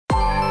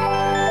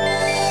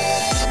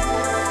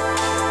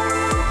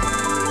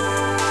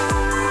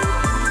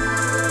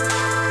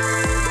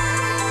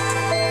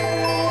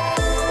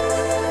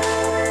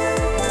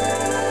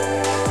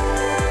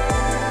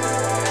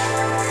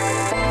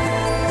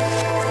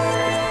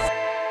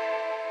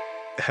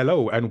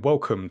Hello and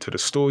welcome to the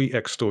Story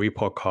X Story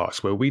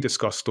podcast, where we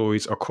discuss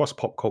stories across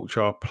pop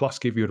culture plus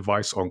give you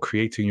advice on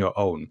creating your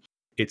own.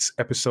 It's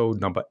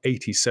episode number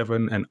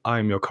 87 and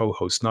I'm your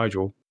co-host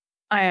Nigel.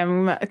 I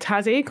am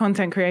Tazzy,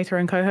 content creator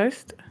and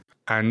co-host.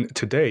 And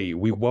today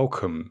we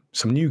welcome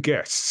some new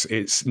guests.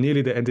 It's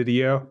nearly the end of the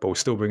year, but we're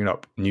still bringing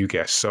up new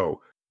guests.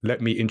 So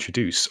let me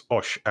introduce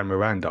Osh and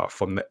Miranda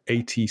from the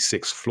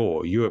 86th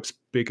Floor, Europe's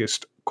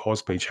biggest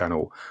cosplay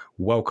channel.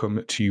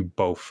 Welcome to you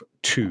both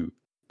to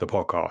the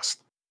podcast.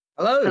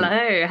 Hello.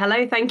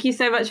 Thank you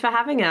so much for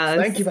having us.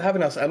 Thank you for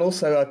having us. And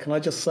also, can I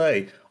just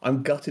say,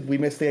 I'm gutted we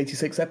missed the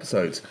 86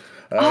 episodes.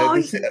 Wow,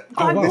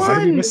 how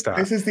did you miss that?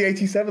 This is the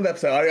 87th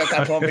episode.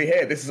 I can't be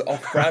here. This is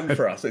off-brand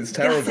for us. It's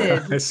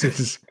terrible. This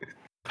is...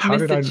 How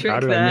did I miss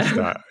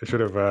that?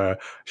 I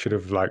should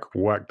have like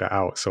worked that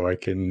out so I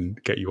can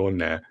get you on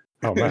there.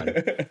 Oh man,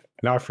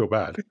 now I feel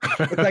bad.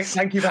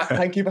 Thank you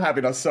for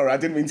having us. Sorry, I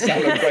didn't mean to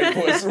sound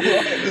ungrateful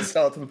right at the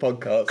start of the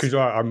podcast. Because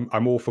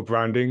I'm all for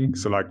branding,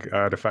 so like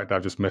the fact that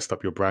I've just messed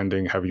up your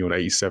branding, having you on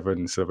 87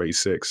 instead of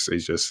 86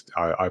 is just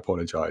I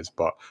apologize,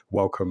 but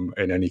welcome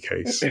in any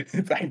case.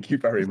 Thank you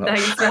very much.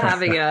 Thanks for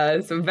having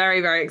us. I'm very,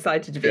 very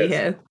excited to be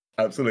here.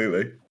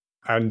 Absolutely.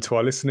 And to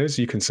our listeners,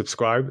 you can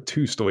subscribe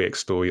to Story X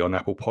Story on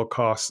Apple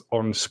Podcasts,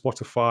 on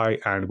Spotify,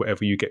 and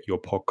wherever you get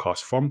your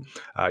podcasts from.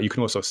 You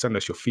can also send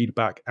us your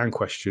feedback and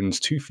questions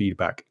to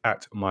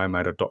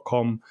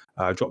feedback@mymatter.com.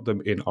 Drop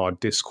them in our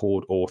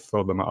Discord or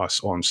throw them at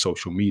us on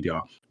social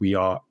media. We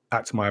are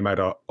at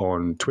MyMatter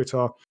on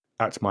Twitter,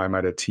 at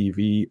MyMatter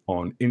TV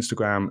on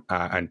Instagram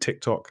and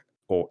TikTok,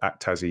 or at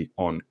Tazzy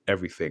on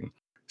everything.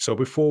 So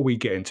before we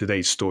get into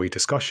today's story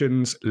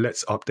discussions,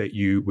 let's update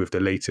you with the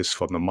latest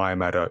from the My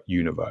Matter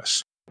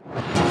universe.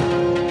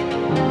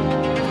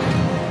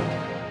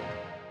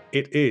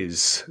 It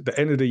is the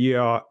end of the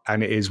year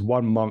and it is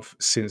 1 month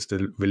since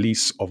the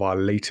release of our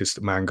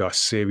latest manga,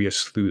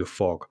 Sirius Through the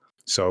Fog.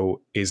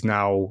 So it's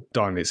now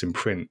done, it's in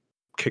print.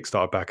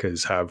 Kickstarter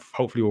backers have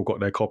hopefully all got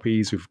their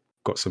copies. We've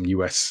got some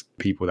US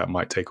people that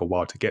might take a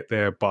while to get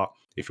there, but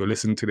if you're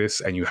listening to this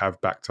and you have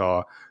backed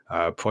our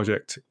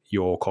project,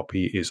 your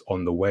copy is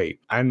on the way.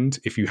 And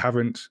if you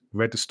haven't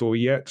read the story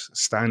yet,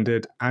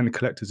 standard and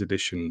collector's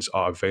editions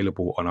are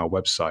available on our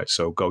website.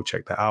 So go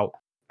check that out.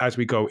 As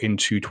we go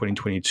into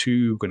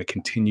 2022, we're going to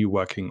continue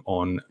working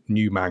on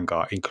new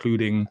manga,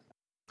 including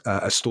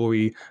a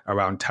story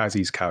around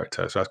Tazzy's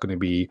character. So that's going to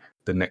be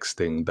the next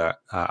thing that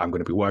I'm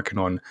going to be working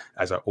on,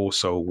 as I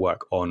also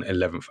work on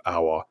 11th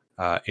Hour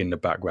in the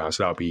background.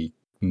 So that'll be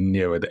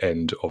nearer the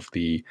end of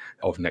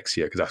next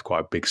year, because that's quite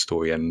a big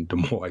story, and the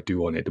more I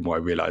do on it, the more I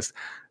realize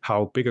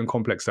how big and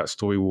complex that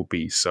story will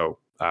be. So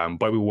but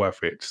it will be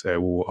worth it.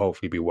 It will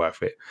hopefully be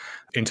worth it.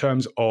 In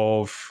terms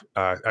of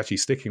actually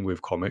sticking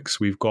with comics,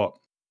 we've got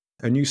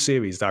a new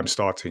series that I'm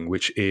starting,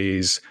 which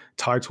is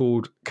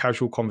titled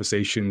Casual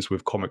Conversations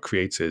with Comic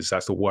Creators.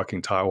 That's the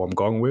working title I'm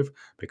going with,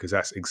 because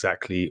that's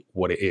exactly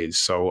what it is.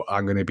 So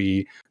I'm going to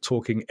be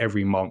talking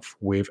every month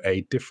with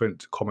a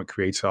different comic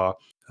creator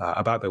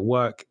about their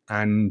work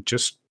and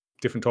just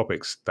different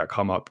topics that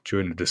come up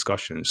during the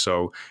discussion.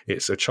 So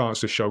it's a chance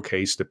to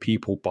showcase the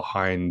people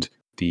behind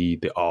the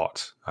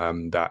art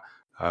that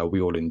we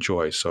all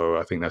enjoy. So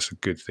I think that's a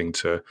good thing,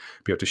 to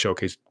be able to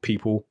showcase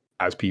people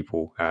as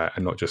people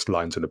and not just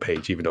lines on the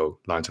page, even though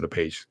lines on the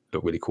page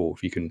look really cool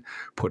if you can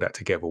put that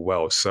together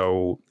well.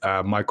 So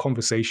my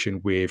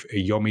conversation with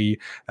Yomi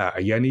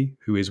Ayeni,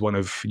 who is one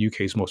of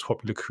UK's most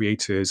popular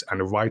creators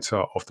and a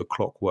writer of the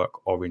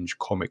Clockwork Orange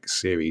comic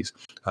series.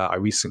 I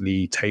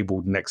recently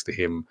tabled next to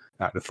him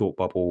at the Thought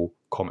Bubble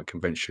comic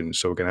convention.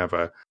 So we're going to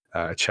have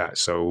a chat.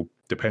 So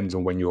depends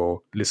on when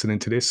you're listening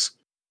to this.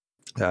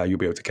 You'll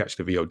be able to catch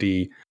the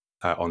VOD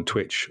on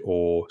Twitch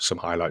or some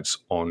highlights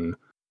on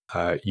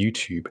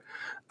YouTube.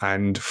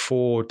 And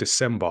for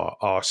December,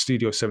 our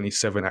Studio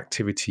 77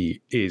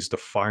 activity is the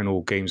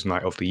final games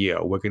night of the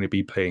year. We're going to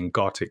be playing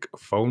Gartic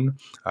Phone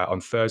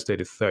on Thursday,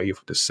 the 30th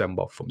of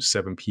December from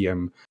 7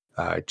 p.m.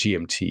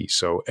 GMT.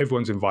 So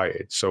everyone's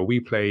invited. So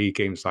we play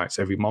games nights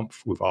every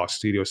month with our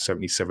Studio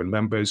 77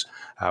 members.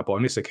 But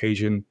on this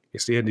occasion,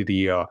 it's the end of the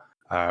year.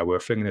 We're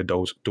flinging the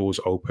doors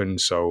open.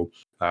 So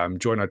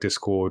join our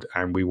Discord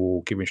and we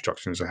will give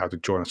instructions on how to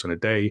join us on a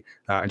day.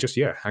 And just,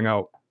 hang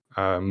out.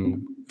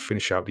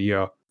 Finish out the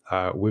year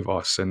with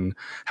us and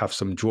have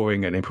some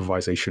drawing and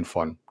improvisation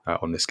fun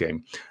on this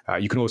game.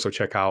 You can also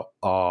check out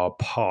our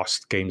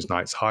past games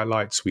nights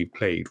highlights. We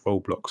played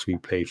Roblox, we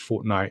played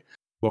Fortnite,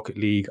 Rocket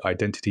League,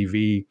 Identity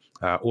V.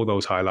 All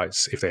those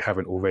highlights, if they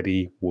haven't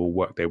already, will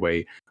work their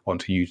way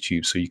onto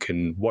YouTube, so you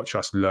can watch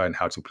us learn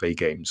how to play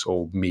games,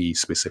 or me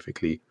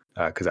specifically,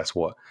 because that's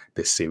what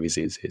this series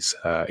is. It's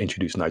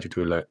introduce Nigel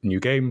to a new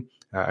game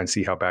and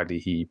see how badly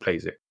he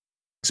plays it.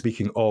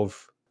 Speaking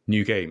of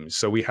new games,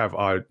 so we have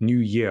our New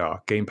Year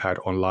Gamepad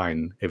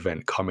Online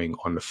event coming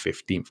on the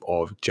 15th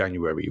of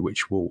January,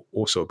 which will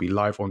also be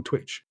live on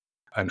Twitch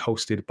and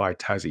hosted by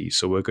Tazzy.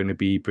 So we're going to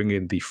be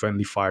bringing the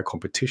Friendly Fire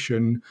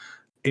competition,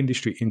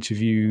 industry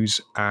interviews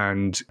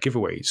and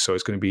giveaways. So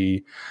it's going to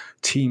be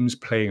teams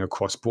playing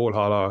across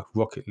Brawlhalla,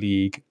 Rocket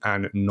League,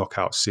 and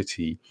Knockout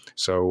City.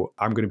 So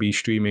I'm going to be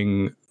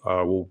streaming,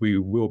 we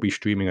will be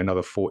streaming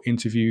another 4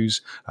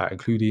 interviews,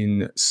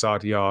 including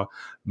Sadia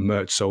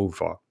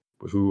Mertzova,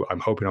 who I'm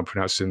hoping I'm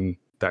pronouncing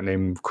that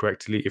name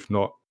correctly. If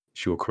not,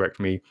 she will correct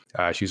me.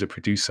 She's a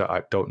producer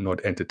at Don't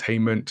Nod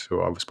Entertainment, who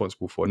are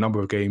responsible for a number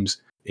of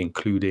games,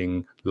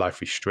 including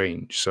Life is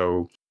Strange.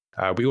 So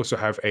we also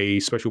have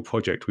a special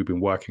project we've been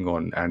working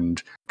on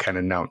and can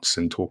announce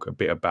and talk a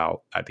bit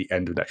about at the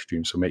end of that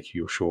stream. So make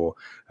sure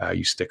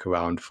you stick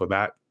around for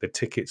that. The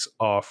tickets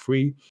are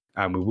free,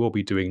 and we will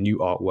be doing new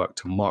artwork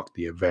to mark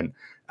the event.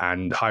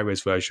 And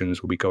high-res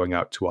versions will be going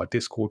out to our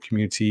Discord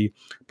community,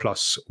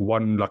 plus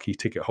one lucky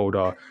ticket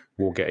holder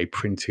will get a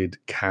printed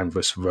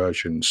canvas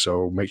version.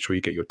 So make sure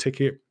you get your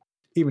ticket,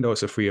 even though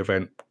it's a free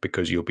event,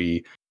 because you'll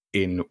be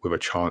in with a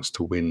chance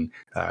to win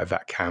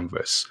that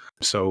canvas.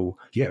 So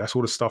yeah, that's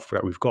all the stuff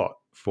that we've got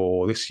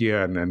for this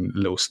year, and then a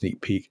little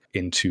sneak peek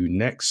into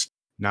next.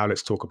 Now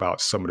let's talk about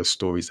some of the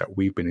stories that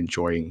we've been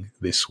enjoying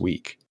this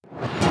week.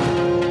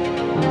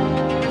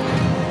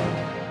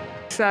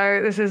 So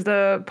this is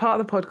the part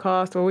of the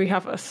podcast where we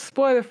have a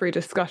spoiler-free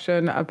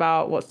discussion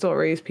about what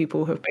stories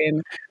people have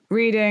been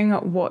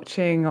reading,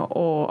 watching,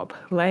 or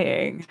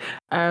playing.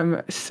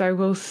 So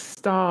we'll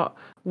start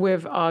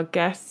with our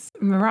guests.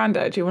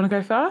 Miranda, do you want to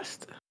go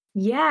first?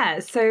 Yeah,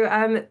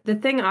 so the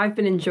thing I've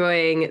been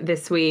enjoying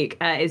this week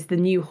is the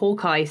new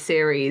Hawkeye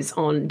series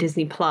on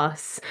Disney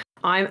Plus.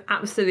 I'm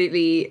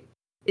absolutely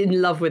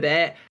in love with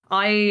it.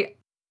 I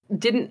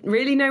didn't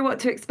really know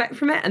what to expect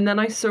from it, and then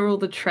I saw all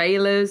the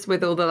trailers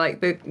with all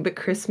the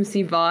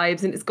Christmassy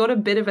vibes, and it's got a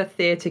bit of a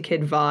theatre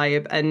kid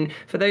vibe. And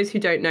for those who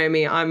don't know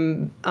me,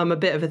 I'm a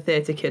bit of a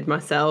theatre kid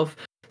myself,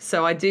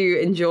 so I do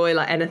enjoy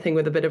like anything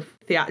with a bit of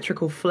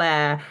theatrical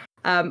flair.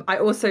 I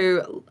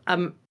also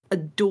am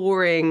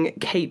adoring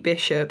Kate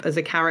Bishop as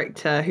a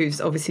character, who's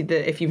obviously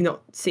if you've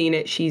not seen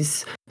it,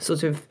 she's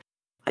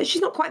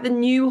not quite the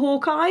new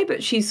Hawkeye,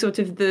 but she's sort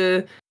of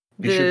the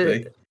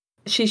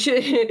She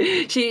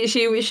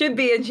should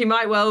be, and she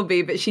might well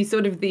be, but she's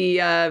sort of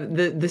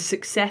the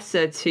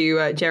successor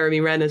to Jeremy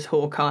Renner's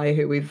Hawkeye,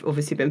 who we've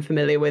obviously been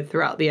familiar with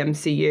throughout the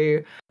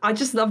MCU. I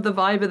just love the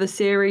vibe of the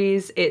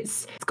series.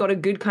 It's got a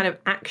good kind of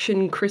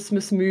action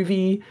Christmas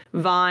movie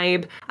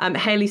vibe.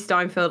 Haley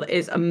Steinfeld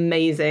is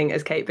amazing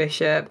as Kate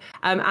Bishop.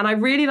 And I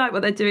really like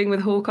what they're doing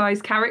with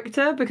Hawkeye's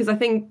character, because I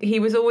think he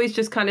was always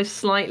just kind of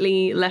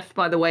slightly left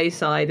by the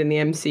wayside in the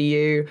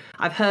MCU.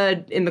 I've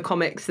heard in the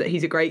comics that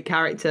he's a great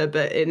character,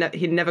 but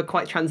he never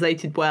quite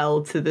translated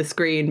well to the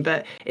screen.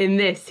 But in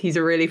this, he's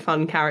a really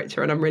fun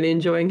character, and I'm really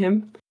enjoying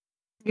him.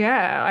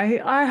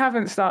 Yeah, I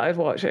haven't started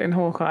watching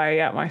Hawkeye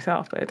yet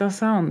myself, but it does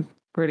sound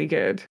really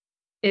good.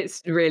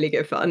 It's really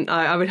good fun.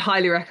 I would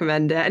highly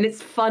recommend it, and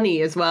it's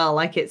funny as well.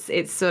 Like it's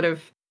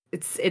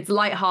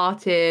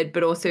lighthearted,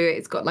 but also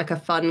it's got like a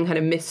fun kind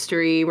of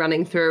mystery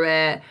running through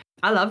it.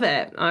 I love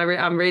it.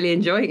 I'm really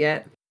enjoying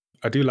it.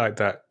 I do like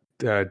that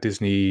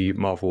Disney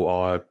Marvel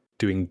are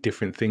doing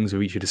different things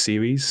with each of the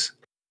series.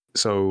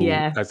 So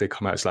as they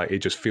come out, it's like it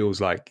just feels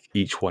like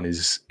each one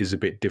is a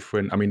bit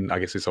different. I mean, I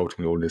guess it's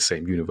ultimately all in the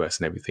same universe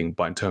and everything,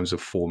 but in terms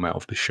of format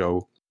of the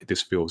show, it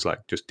just feels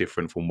like just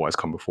different from what has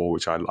come before,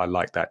 which I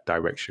like that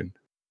direction.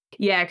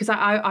 Yeah, because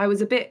I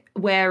was a bit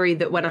wary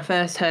that when I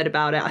first heard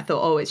about it, I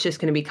thought, oh, it's just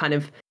going to be kind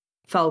of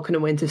Falcon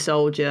and Winter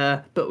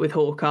Soldier, but with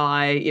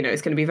Hawkeye. You know,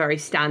 it's going to be very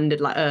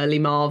standard, like early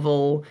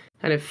Marvel,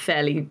 kind of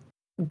fairly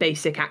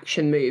basic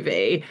action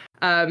movie.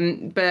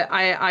 But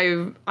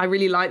I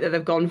really like that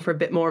they've gone for a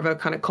bit more of a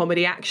kind of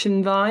comedy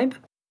action vibe.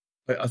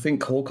 I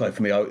think Hawkeye,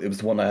 for me, it was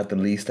the one I had the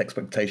least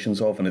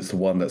expectations of, and it's the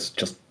one that's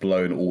just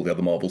blown all the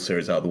other Marvel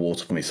series out of the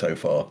water for me so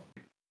far.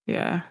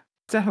 Yeah,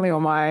 definitely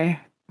on my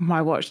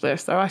watch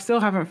list. Though I still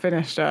haven't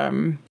finished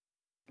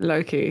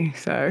Loki,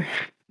 so...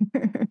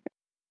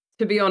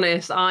 To be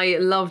honest, I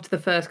loved the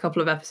first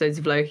couple of episodes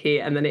of Loki,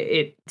 and then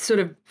it sort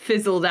of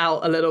fizzled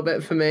out a little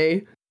bit for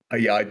me.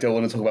 Yeah, I don't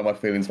want to talk about my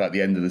feelings about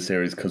the end of the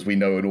series, because we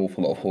know an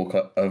awful lot of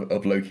Hawkeye,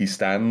 of Loki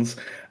stands,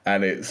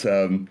 and it's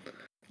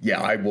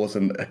I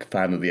wasn't a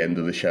fan of the end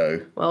of the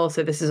show. Well,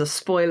 so this is a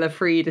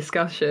spoiler-free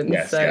discussion.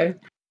 Yes, so. Yeah.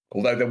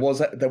 Although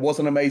there is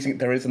an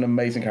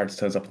amazing character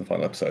turns up in the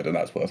final episode, and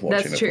that's worth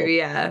watching. That's true,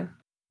 yeah.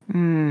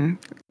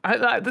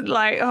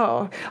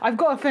 I've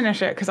got to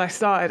finish it because I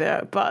started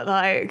it, but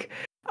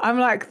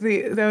I'm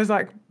there was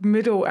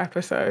middle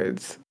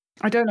episodes.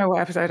 I don't know what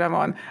episode I'm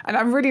on, and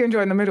I'm really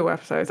enjoying the middle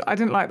episodes. I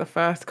didn't like the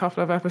first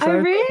couple of episodes. Oh,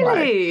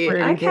 really?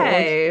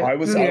 Okay. Good. I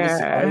was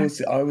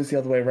the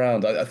other way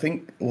around. I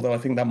think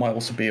that might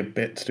also be a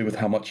bit to do with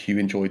how much you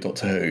enjoy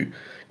Doctor Who,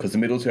 because the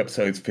middle 2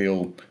 episodes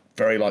feel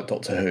very like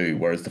Doctor Who,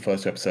 whereas the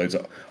first 2 episodes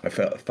I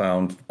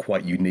found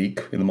quite unique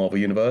in the Marvel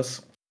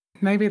universe.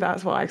 Maybe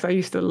that's why, because I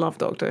used to love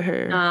Doctor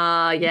Who.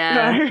 Yeah.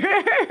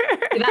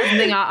 That's the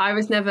thing. I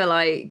was never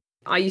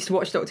I used to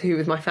watch Doctor Who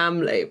with my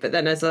family, but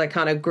then as I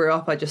kind of grew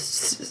up, I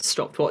just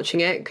stopped watching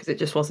it because it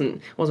just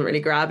wasn't really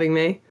grabbing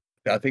me.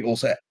 I think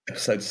also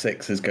episode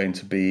 6 is going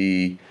to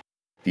be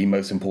the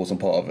most important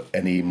part of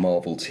any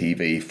Marvel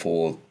TV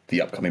for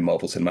the upcoming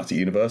Marvel Cinematic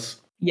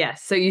Universe.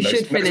 Yes, so you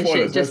should finish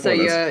it just so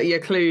you're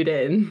clued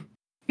in.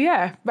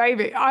 Yeah,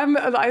 maybe. I'm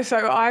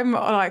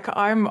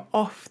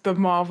off the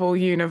Marvel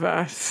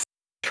Universe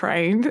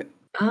train.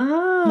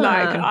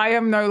 Like, I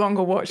am no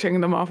longer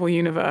watching the Marvel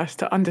Universe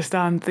to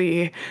understand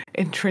the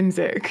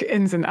intrinsic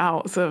ins and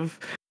outs of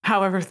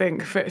how everything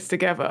fits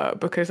together,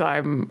 because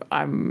I'm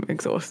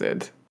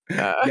exhausted.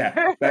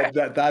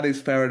 That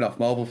is fair enough.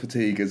 Marvel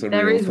fatigue is a real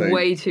thing. There is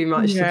way too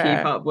much to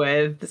keep up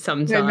with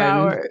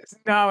sometimes.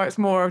 Now it's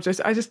more of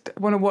I just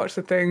want to watch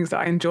the things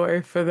that I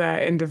enjoy for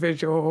their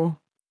individual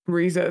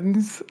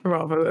reasons,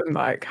 rather than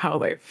like how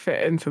they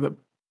fit into the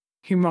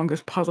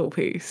humongous puzzle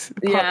piece.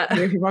 The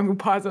humongous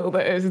puzzle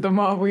that is the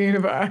Marvel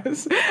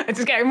Universe. It's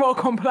just getting more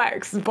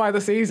complex by the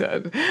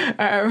season.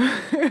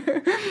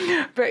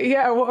 But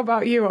yeah, what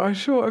about you,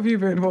 Ash? What have you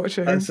been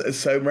watching?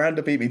 So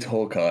Miranda beat me to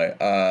Hawkeye,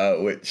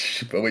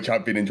 which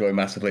I've been enjoying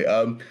massively.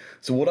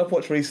 So what I've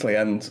watched recently,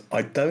 and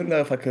I don't know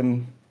if I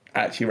can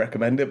actually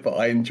recommend it, but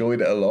I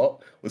enjoyed it a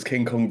lot, was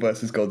King Kong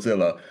versus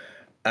Godzilla.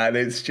 And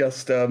it's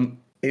just a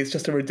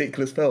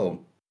ridiculous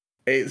film.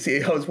 I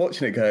was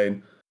watching it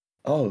going,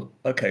 oh,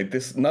 okay,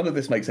 none of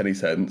this makes any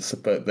sense,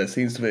 but there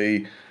seems to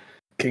be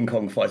King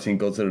Kong fighting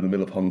Godzilla in the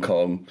middle of Hong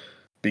Kong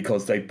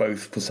because they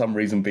both, for some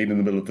reason, been in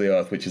the middle of the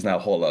earth, which is now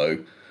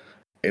hollow,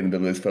 in the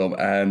middle of this film,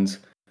 and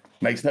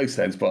makes no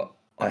sense, but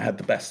I had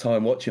the best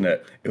time watching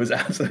it. It was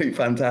absolutely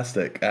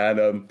fantastic,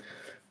 and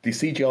the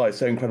CGI is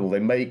so incredible. They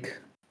make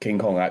King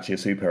Kong actually a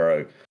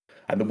superhero,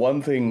 and the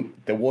one thing,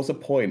 there was a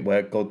point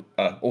where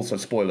also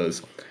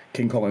spoilers,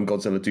 King Kong and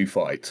Godzilla do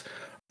fight.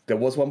 There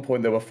was one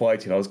point they were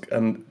fighting,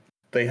 and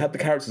they had the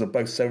characters are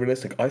both so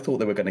realistic. I thought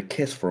they were going to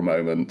kiss for a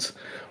moment,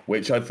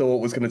 which I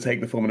thought was going to take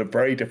the film in a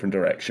very different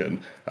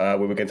direction. We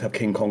were going to have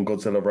King Kong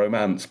Godzilla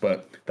romance,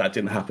 but that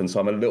didn't happen.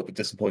 So I'm a little bit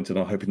disappointed.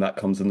 I'm hoping that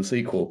comes in the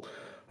sequel.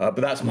 But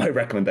that's my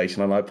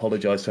recommendation, and I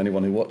apologise to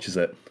anyone who watches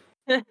it.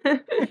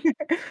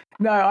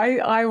 No,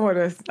 I want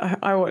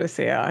to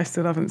see it. I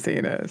still haven't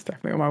seen it. It's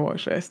definitely on my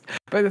watch list.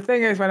 But the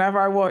thing is, whenever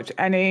I watch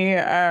any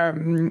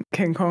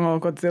King Kong or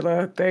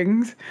Godzilla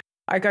things,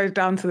 I go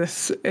down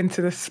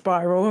into the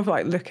spiral of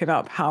like looking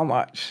up how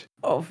much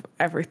of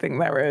everything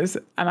there is.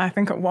 And I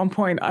think at one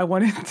point I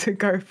wanted to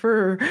go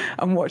through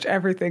and watch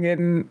everything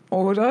in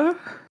order.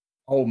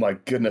 Oh my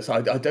goodness,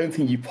 I don't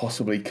think you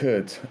possibly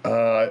could.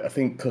 I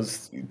think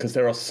because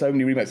there are so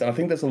many remakes, and I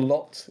think there's a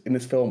lot in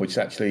this film which is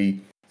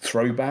actually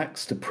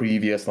throwbacks to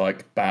previous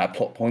like bad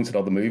plot points in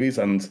other movies,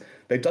 and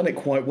they've done it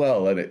quite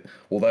well. And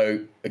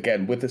although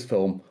again with this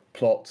film,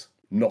 plot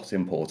not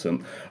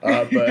important,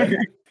 but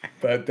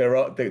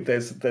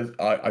there's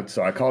I'm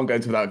sorry, I can't go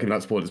into without giving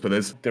out spoilers, but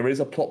there is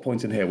a plot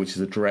point in here which is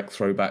a direct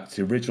throwback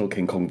to the original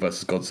King Kong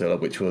versus Godzilla,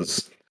 which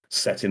was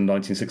set in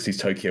 1960s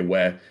Tokyo,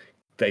 where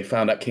they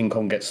found out King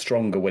Kong gets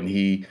stronger when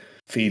he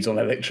feeds on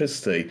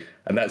electricity,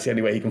 and that's the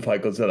only way he can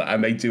fight Godzilla.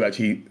 And they do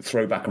actually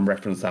throw back and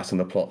reference that in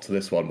the plot to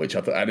this one, which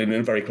I thought, and in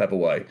a very clever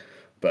way,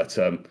 but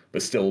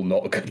still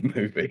not a good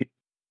movie.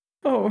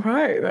 All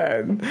right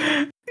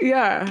then.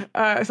 Yeah.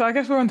 So I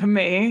guess we're on to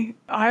me.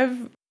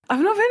 I've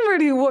not been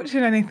really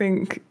watching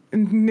anything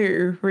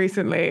new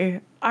recently.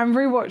 I'm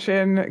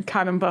rewatching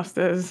Cannon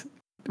Busters,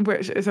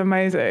 which is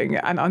amazing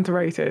and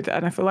underrated.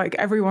 And I feel like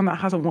everyone that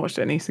hasn't watched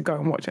it needs to go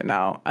and watch it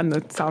now. And the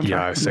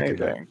soundtrack is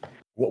amazing.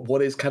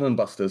 What is Cannon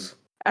Busters?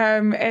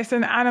 It's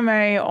an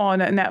anime on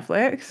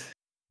Netflix,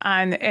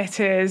 and it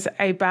is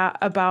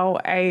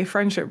about a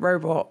friendship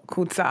robot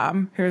called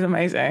Sam, who is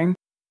amazing.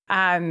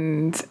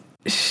 And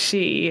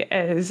she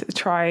is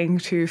trying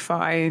to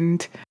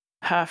find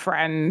her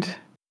friend,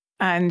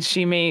 and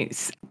she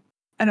meets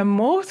an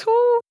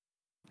immortal.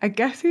 I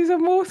guess he's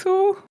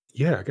immortal.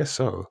 Yeah, I guess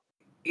so.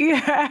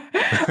 Yeah,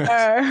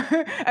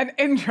 an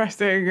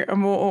interesting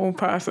immortal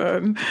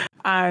person,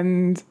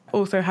 and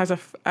also has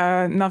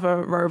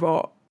another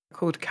robot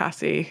called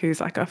Cassie, who's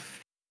like a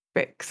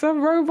fixer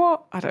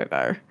robot. I don't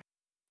know.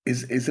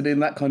 Is it in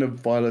that kind of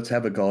Violet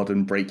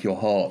Evergarden break your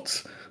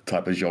heart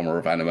type of genre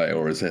of anime,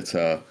 or is it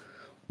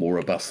more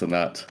robust than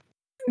that?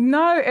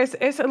 No,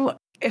 it's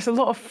a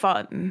lot of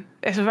fun.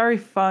 It's a very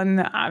fun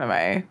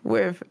anime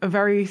with a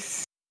very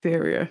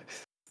serious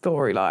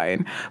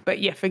storyline, but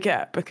yeah,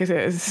 forget, because it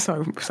is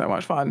so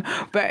much fun.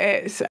 But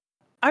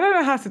I don't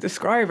know how to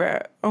describe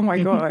it. Oh my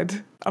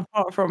god!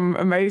 Apart from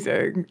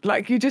amazing,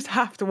 like you just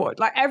have to watch.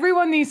 Like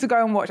everyone needs to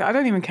go and watch it. I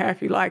don't even care if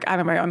you like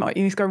anime or not.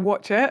 You need to go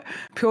watch it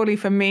purely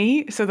for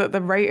me, so that the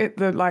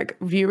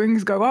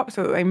viewings go up,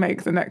 so that they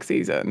make the next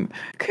season.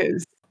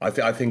 Because I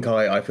think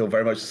I feel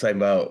very much the same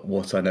about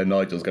what I know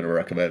Nigel's going to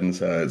recommend.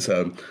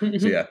 So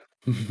yeah.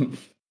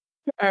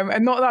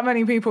 And not that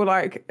many people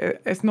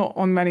it's not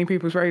on many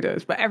people's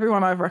radars, but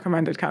everyone I've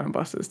recommended Cannon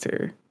Busters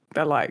to,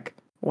 they're like,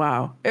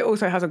 wow. It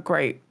also has a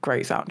great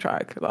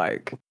soundtrack.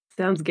 Like,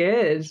 sounds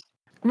good.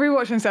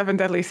 Rewatching Seven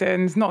Deadly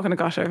Sins, not going to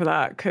gush over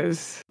that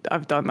because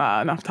I've done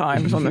that enough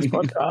times on this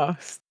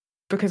podcast,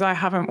 because I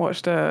haven't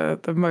watched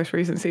the most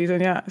recent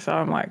season yet. So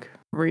I'm like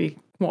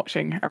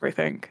re-watching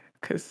everything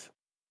because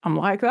I'm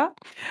like that.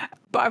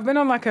 But I've been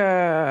on like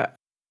a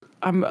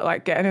I'm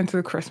like getting into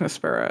the Christmas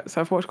spirit.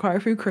 So I've watched quite a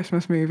few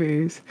Christmas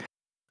movies.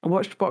 I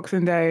watched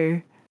Boxing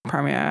Day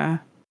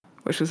premiere,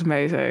 which was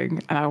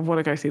amazing, and I want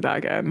to go see that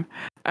again.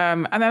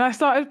 And then I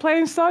started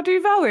playing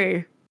Stardew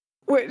Valley,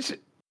 which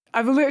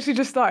I've literally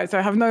just started, so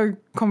I have no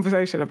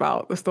conversation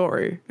about the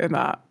story in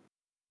that,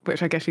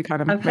 which I guess you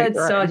kind of. I've heard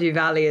Stardew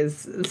Valley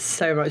is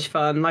so much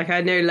fun. Like, I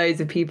know loads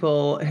of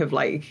people have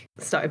like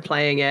started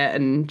playing it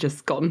and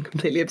just gotten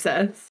completely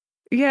obsessed.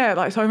 Yeah,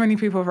 like so many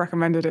people have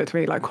recommended it to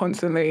me, like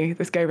constantly.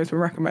 This game has been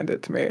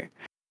recommended to me.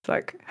 It's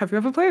like, have you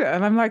ever played it?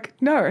 And I'm like,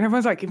 no. And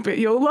everyone's like, but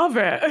you'll love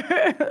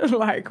it.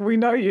 Like, we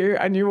know you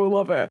and you will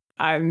love it.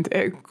 And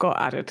it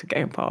got added to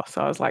Game Pass.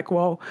 So I was like,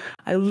 well,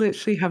 I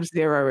literally have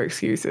zero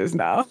excuses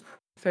now.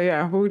 So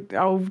yeah,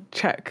 I'll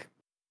check.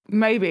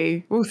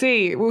 Maybe. We'll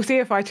see. We'll see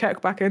if I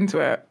check back into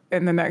it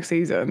in the next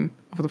season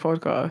of the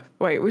podcast.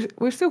 Wait,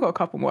 we've still got a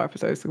couple more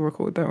episodes to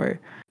record, don't we?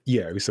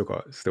 Yeah, we still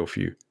a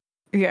few.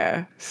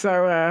 Yeah.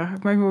 So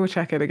maybe we'll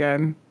check it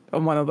again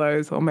on one of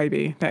those, or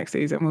maybe next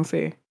season. We'll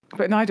see.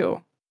 But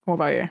Nigel, what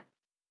about you?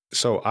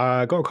 So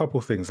I got a couple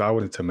of things I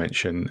wanted to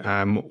mention.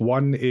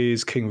 One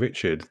is King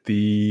Richard,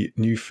 the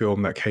new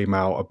film that came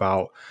out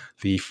about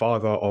the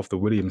father of the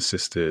Williams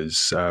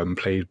sisters,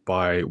 played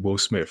by Will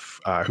Smith,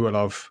 who I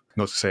love.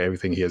 Not to say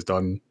everything he has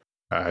done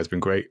has been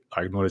great.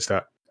 I acknowledge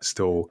that.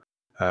 Still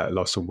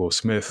lost on Will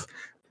Smith.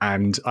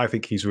 And I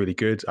think he's really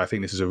good. I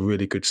think this is a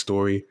really good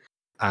story.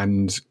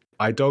 And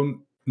I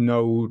don't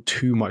know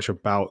too much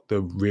about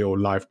the real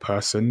life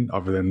person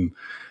other than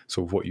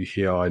sort of what you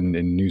hear in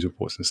news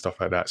reports and stuff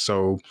like that.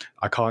 So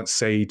I can't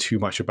say too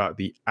much about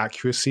the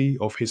accuracy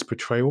of his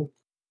portrayal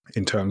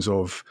in terms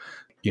of,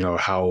 you know,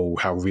 how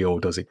real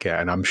does it get.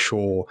 And I'm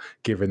sure,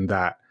 given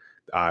that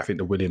I think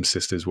the Williams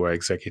sisters were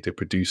executive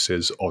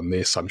producers on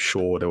this, I'm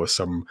sure there were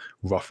some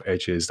rough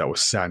edges that were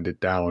sanded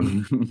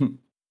down.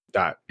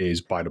 That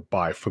is by the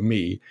by. For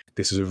me,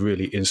 this is a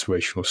really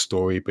inspirational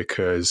story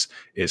because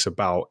it's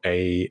about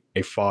a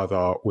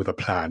father with a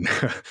plan.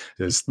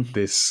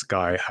 This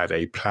guy had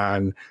a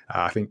plan,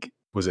 I think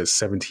was a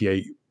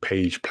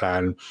 78-page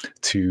plan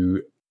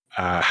to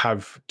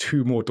have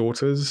 2 more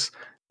daughters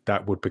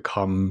that would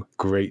become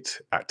great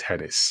at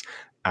tennis.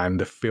 And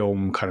the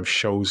film kind of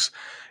shows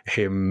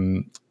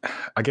him,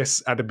 I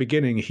guess at the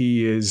beginning,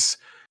 he is,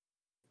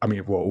 I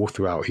mean, well, all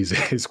throughout,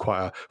 he's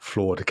quite a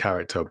flawed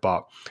character,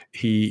 but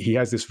he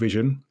has this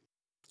vision.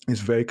 It's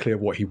very clear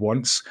what he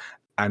wants,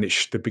 and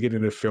it's the beginning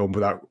of the film,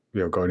 without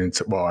going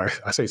into, well,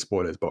 I say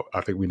spoilers, but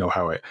I think we know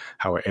how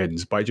it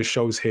ends. But it just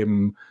shows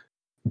him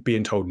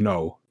being told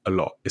no a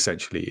lot.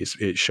 Essentially,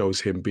 it shows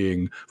him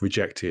being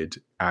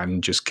rejected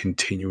and just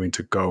continuing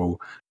to go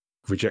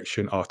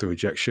rejection after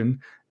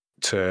rejection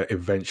to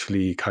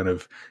eventually kind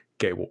of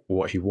get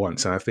what he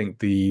wants. And I think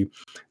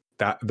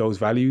those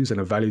values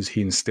and the values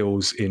he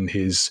instills in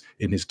his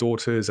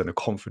daughters and the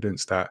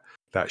confidence that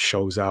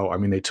shows out. I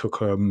mean, they took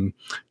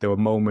there were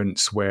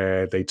moments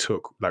where they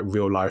took like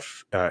real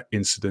life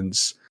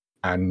incidents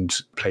and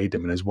played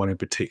them. And there's one in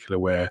particular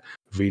where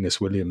Venus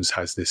Williams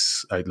has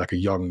this like a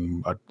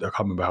young, I can't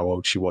remember how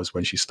old she was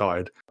when she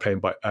started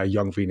playing, but a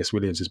young Venus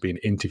Williams is being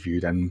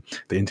interviewed, and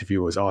the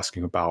interviewer was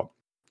asking about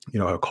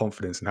her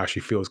confidence and how she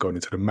feels going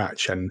into the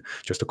match, and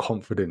just the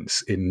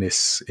confidence in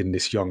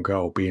this young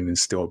girl being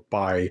instilled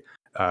by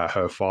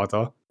her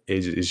father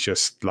is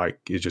just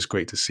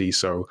great to see.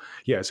 So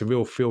yeah, it's a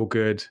real feel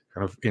good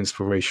kind of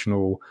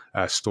inspirational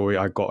story.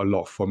 I got a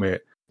lot from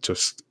it,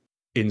 just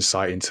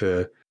insight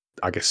into,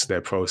 I guess,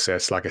 their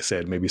process. Like I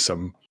said, maybe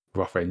some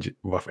rough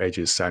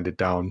edges sanded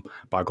down,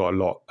 but I got a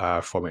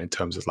lot from it in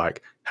terms of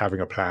like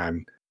having a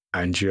plan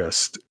and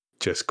just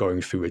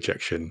going through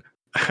rejection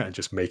and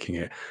just making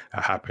it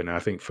happen. And I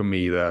think for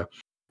me,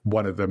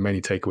 one of the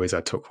many takeaways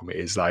I took from it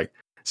is like,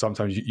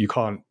 sometimes you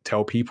can't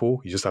tell people,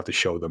 you just have to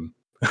show them.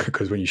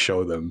 Because when you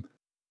show them,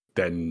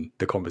 then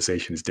the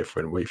conversation is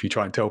different. If you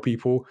try and tell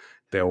people,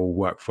 they'll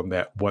work from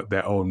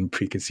their own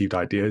preconceived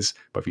ideas.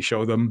 But if you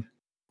show them,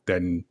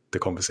 then the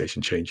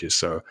conversation changes.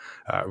 So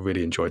I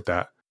really enjoyed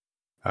that.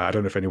 I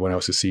don't know if anyone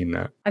else has seen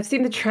that. I've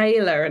seen the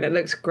trailer and it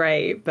looks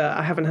great, but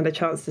I haven't had a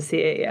chance to see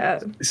it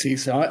yet. See,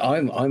 so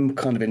I'm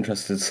kind of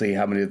interested to see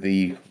how many of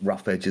the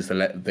rough edges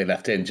they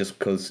left in, just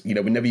because,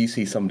 whenever you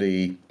see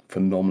somebody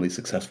phenomenally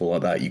successful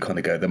like that, you kind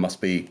of go, there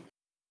must be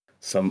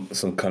some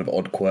kind of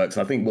odd quirks.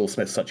 And I think Will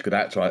Smith's such a good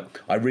actor.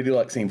 I really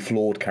like seeing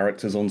flawed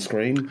characters on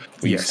screen,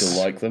 but you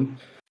still like them.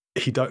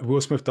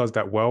 Will Smith does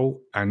that well,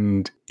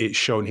 and it's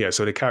shown here.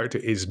 So the character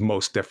is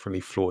most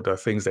definitely flawed. There are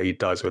things that he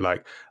does where,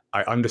 like,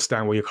 I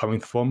understand where you're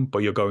coming from, but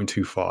you're going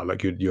too far.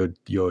 Like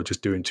you're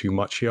just doing too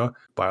much here.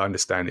 But I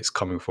understand it's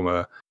coming from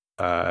a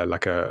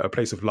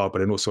place of love, but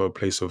then also a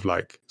place of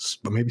like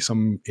maybe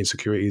some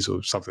insecurities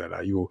or something like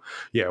that. You'll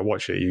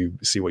watch it, you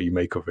see what you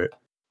make of it.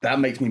 That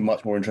makes me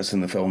much more interested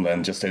in the film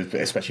then, just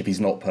especially if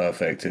he's not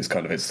perfect. It's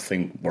kind of its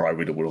thing where I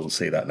really will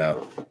see that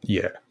now.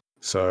 Yeah.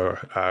 So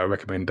I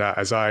recommend that,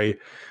 as I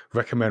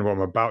recommend what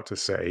I'm about to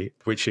say,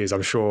 which is, I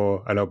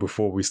know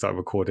before we start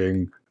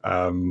recording,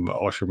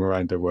 Osher and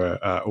Miranda were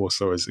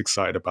also as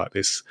excited about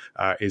this,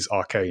 is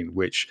Arcane,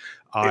 which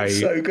It's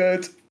so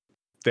good.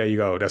 There you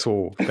go. That's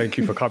all. Thank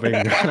you for coming.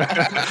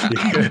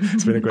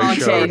 It's been a great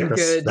show.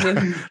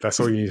 That's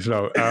all you need to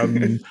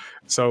know.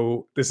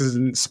 So this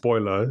isn't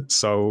spoiler.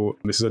 So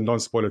this is a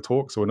non-spoiler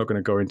talk. So we're not going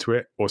to go into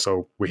it.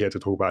 Also, we're here to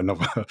talk about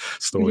another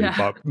story. Yeah.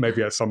 But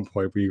maybe at some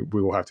point we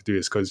will have to do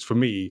this, because for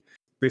me,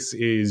 this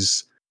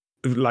is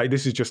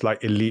just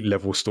like elite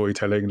level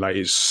storytelling. Like,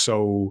 it's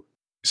so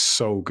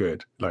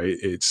good. Like,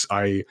 it's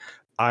I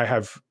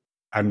have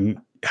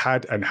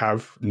had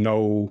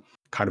no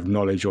kind of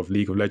knowledge of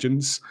League of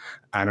Legends,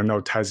 and I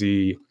know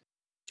Tazzy,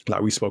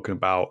 like, we've spoken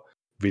about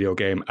video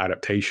game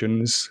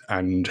adaptations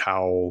and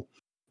how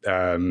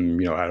how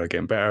they're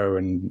getting better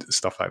and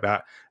stuff like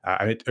that,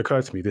 and it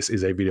occurred to me this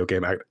is a video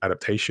game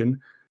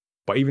adaptation.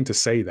 But even to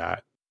say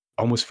that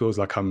almost feels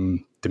like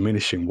I'm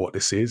diminishing what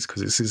this is,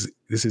 because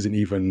this isn't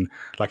even,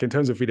 like, in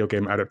terms of video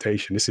game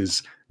adaptation, this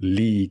is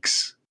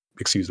leagues,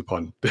 excuse the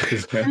pun,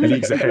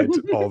 leagues ahead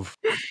of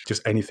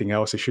just anything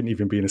else. It shouldn't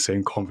even be in the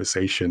same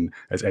conversation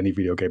as any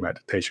video game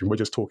adaptation. We're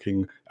just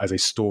talking as a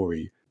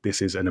story.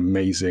 This is an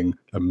amazing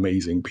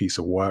piece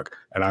of work,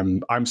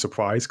 and I'm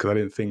surprised, because I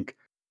didn't think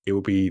it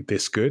would be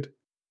this good,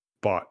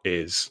 but it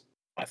is.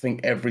 I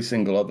think every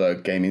single other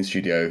gaming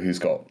studio who's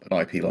got an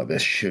IP like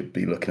this should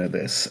be looking at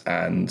this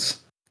and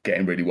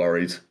getting really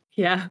worried.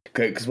 Yeah.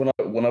 Because when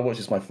I watched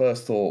this, my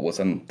first thought was,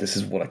 and this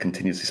is what I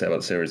continuously say about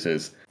the series,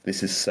 is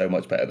this is so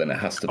much better than it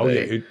has to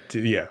be.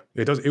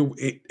 It does.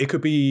 It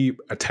could be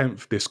a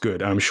tenth this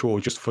good. I'm sure,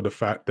 just for the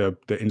fact the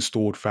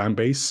installed fan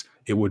base,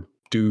 it would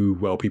do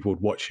well. People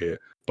would watch it.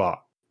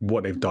 But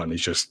what they've done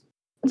is just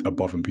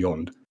above and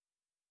beyond.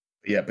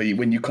 Yeah, but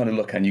when you kind of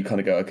look and you kind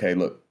of go, okay,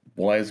 look,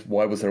 why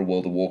was there a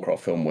World of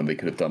Warcraft film when they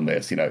could have done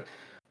this?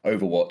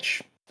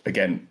 Overwatch,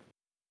 again,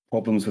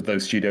 problems with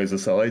those studios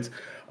aside,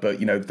 but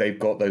they've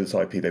got those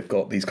IP, they've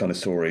got these kind of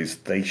stories.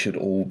 They should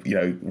all,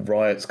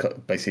 Riot's,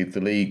 basically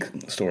the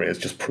League story has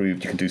just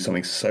proved you can do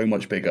something so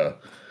much bigger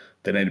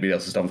than anybody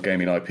else has done with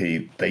gaming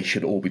IP. They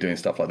should all be doing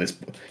stuff like this.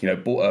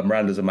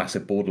 Miranda's a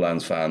massive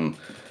Borderlands fan.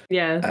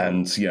 Yeah.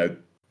 And,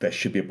 there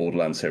should be a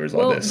Borderlands series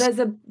like this.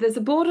 Well, there's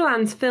a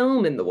Borderlands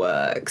film in the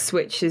works,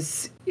 which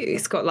it's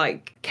got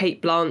like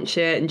Cate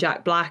Blanchett and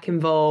Jack Black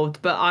involved.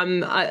 But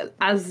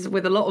as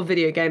with a lot of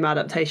video game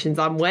adaptations,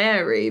 I'm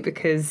wary,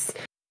 because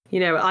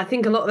I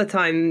think a lot of the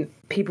time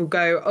people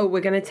go, oh, we're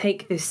going to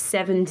take this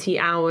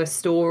 70-hour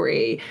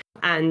story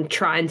and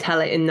try and tell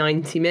it in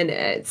 90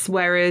 minutes.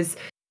 Whereas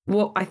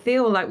what I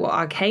feel like what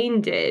Arcane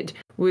did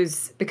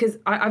was, because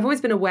I've always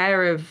been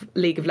aware of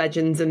League of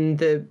Legends and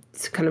the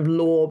kind of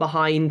lore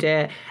behind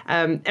it.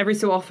 Every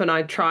so often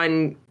I try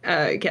and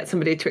get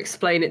somebody to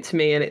explain it to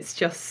me, and it's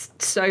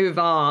just so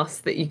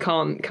vast that you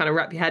can't kind of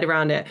wrap your head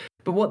around it.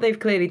 But what they've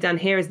clearly done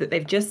here is that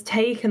they've just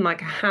taken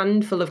like a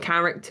handful of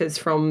characters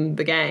from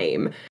the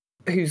game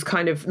whose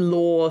kind of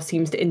lore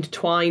seems to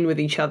intertwine with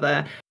each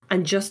other,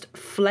 and just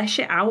flesh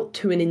it out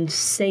to an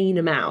insane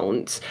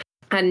amount.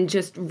 And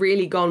just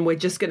really gone, we're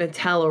just going to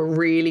tell a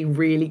really,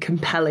 really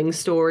compelling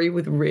story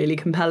with really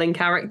compelling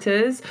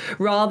characters,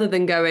 rather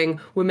than going,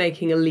 we're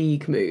making a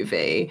League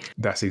movie.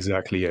 That's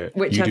exactly it.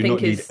 Which you I do think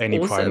not need is any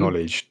awesome. prior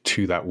knowledge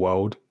to that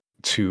world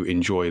to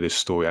enjoy this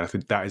story. And I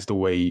think that is the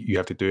way you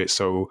have to do it.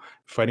 So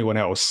for anyone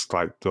else,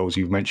 like those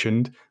you've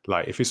mentioned,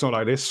 like, if it's not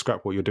like this,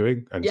 scrap what you're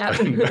doing and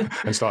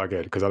and start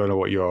again, because I don't know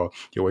what you're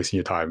wasting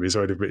your time. It's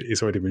already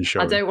been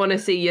shown. I don't want to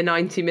see your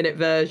 90-minute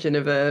version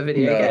of a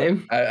video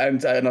game.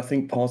 And I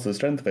think part of the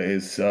strength of it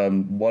is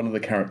one of the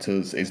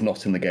characters is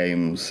not in the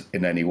games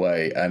in any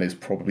way, and is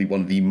probably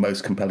one of the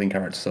most compelling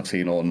characters I've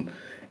seen on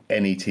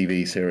any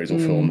TV series or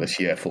film this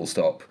year, full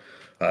stop.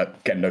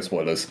 Again, no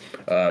spoilers.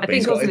 But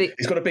he's got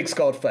a big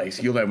scarred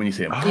face. You'll know when you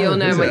see him. You'll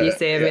know when you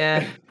see him,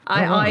 yeah.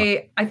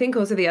 I think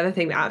also the other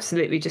thing that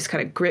absolutely just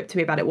kind of gripped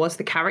me about it was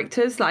the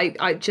characters. Like,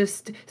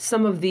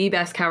 some of the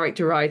best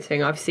character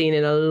writing I've seen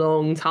in a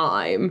long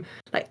time.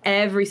 Like,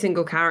 every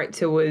single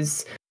character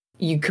was,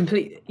 you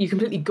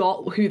completely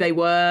got who they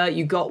were.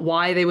 You got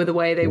why they were the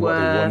way they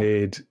were.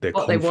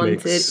 What they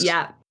wanted.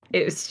 Yeah,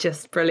 it was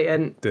just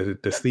brilliant. The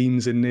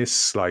themes in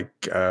this, like,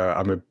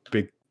 I'm a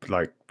big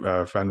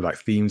fan of like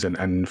themes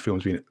and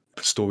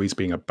stories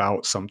being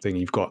about something.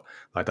 You've got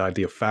like the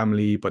idea of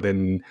family, but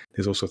then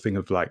there's also a thing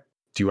of like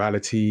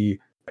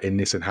duality in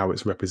this and how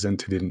it's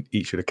represented in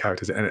each of the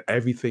characters, and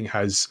everything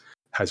has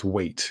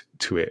weight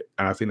to it.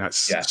 And I think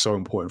that's so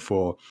important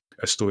for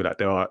a story. That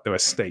there are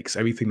stakes.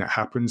 Everything that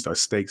happens, there are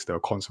stakes, there are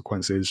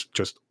consequences,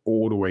 just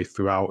all the way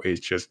throughout. It's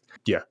just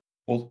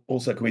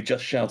Also, can we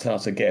just shout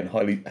out again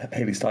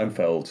Hayley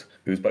Steinfeld,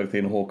 who's both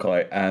in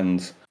Hawkeye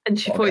and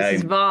she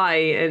voices Vi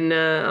in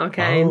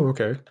Arcane. Oh,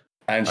 okay.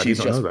 And she's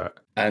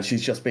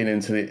just been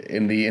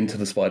in the Into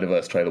the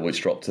Spider-Verse trailer,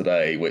 which dropped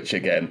today. Which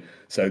again,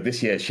 so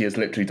this year she has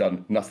literally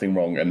done nothing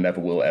wrong and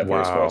never will ever,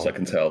 as far as I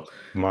can tell.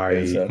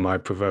 My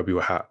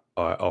proverbial hat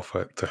off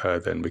to her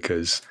then,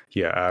 because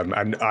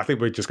and I think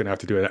we're just gonna have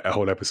to do a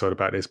whole episode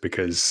about this,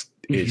 because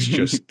it's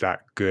just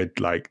that good.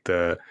 Like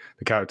the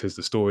characters,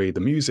 the story, the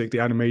music, the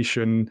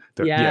animation.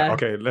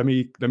 Okay, let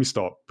me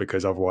stop,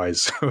 because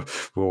otherwise we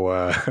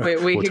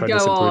could go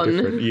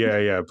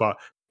on. But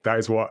that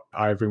is what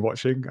I've been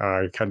watching.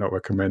 I cannot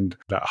recommend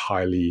that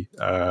highly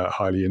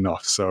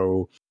enough.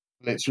 So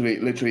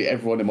literally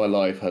everyone in my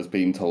life has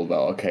been told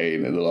about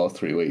Arcane in the last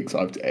 3 weeks.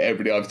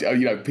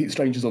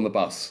 Strangers on the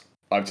bus.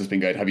 I've just been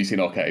going, have you seen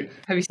Arcane?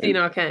 Have you seen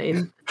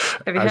Arcane?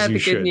 Have you As heard you the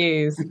should. good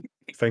news?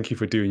 Thank you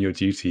for doing your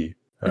duty,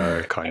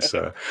 kind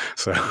sir.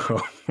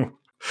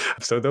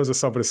 So those are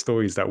some of the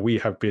stories that we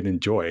have been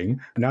enjoying.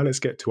 Now let's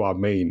get to our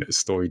main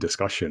story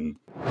discussion.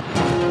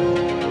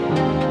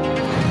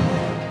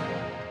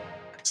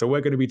 So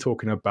we're going to be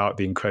talking about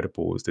The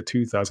Incredibles, the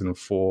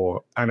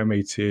 2004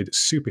 animated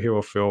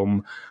superhero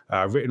film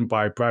written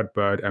by Brad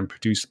Bird and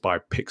produced by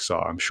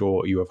Pixar. I'm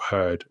sure you have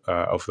heard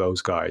of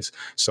those guys.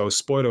 So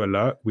spoiler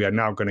alert, we are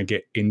now going to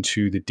get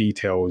into the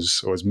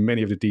details, or as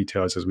many of the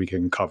details as we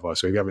can cover.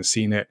 So if you haven't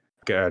seen it,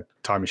 get a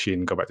time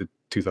machine, go back to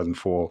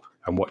 2004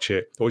 and watch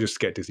it, or just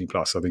get Disney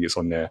Plus. I think it's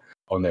on there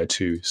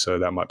too, so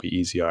that might be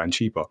easier and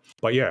cheaper.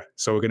 But yeah,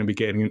 so we're going to be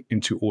getting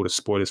into all the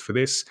spoilers for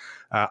this.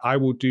 I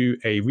will do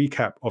a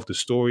recap of the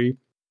story,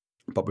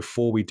 but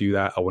before we do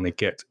that, I want to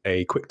get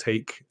a quick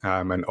take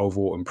and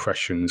overall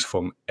impressions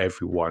from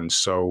everyone.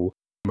 So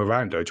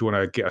Miranda, do you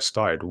want to get us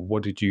started?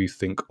 What did you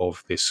think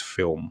of this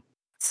film?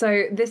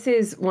 So this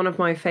is one of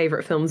my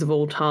favorite films of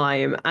all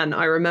time, and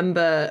I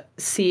remember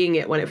seeing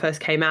it when it first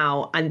came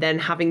out and then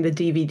having the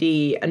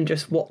DVD and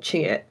just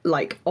watching it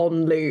like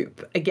on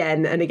loop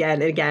again and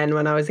again and again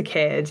when I was a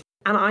kid.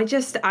 And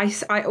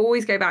I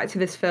always go back to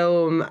this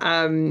film.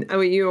 I mean,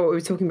 you know what we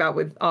were talking about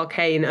with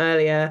Arcane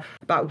earlier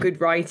about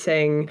good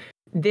writing.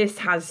 This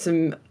has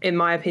some, in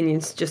my opinion,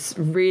 just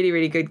really,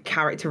 really good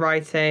character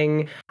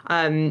writing,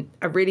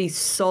 a really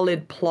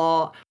solid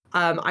plot.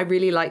 I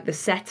really like the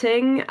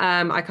setting.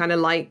 I kind of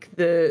like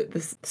the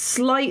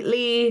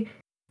slightly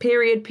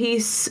period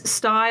piece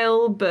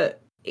style,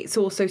 but it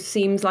also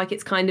seems like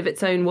it's kind of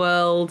its own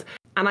world.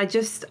 And I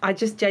just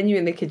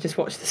genuinely could just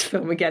watch this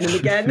film again and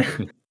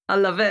again. I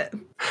love it.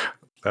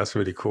 That's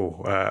really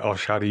cool.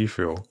 Osh, how do you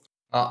feel?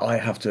 I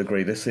have to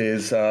agree. This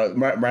is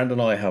Rand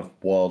and I have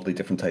wildly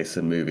different tastes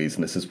in movies,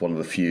 and this is one of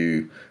the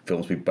few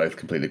films we both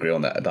completely agree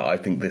on that I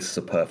think this is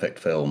a perfect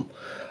film,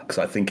 because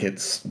I think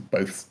it's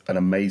both an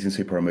amazing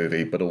superhero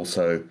movie, but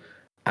also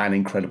an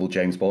incredible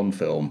James Bond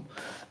film,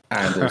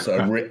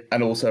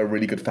 and also a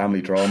really good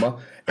family drama.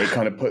 It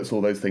kind of puts all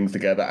those things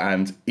together,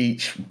 and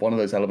each one of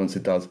those elements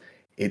it does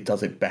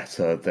it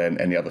better than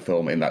any other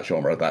film in that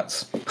genre.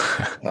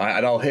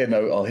 And I'll hear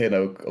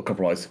no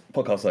compromise.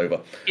 Podcast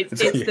over. It's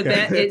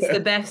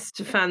the best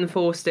fan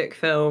stick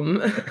film.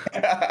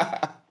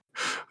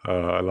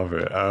 I love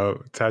it.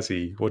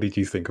 Tazzy, what did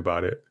you think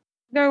about it?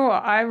 You know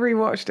what? I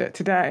rewatched it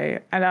today,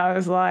 and I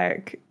was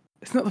like,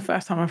 it's not the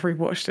first time I've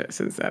rewatched it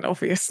since then,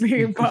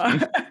 obviously,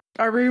 but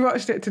I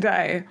rewatched it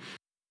today,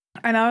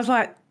 and I was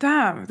like,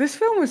 damn, this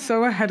film was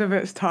so ahead of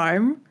its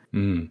time.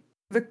 Mm.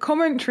 The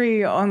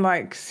commentary on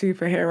like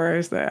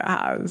superheroes that it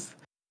has,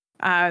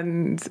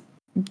 and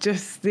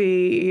just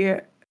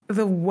the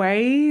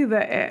way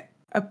that it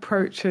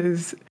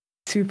approaches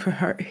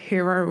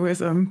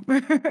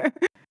superheroism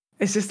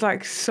is just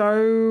like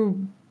so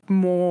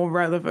more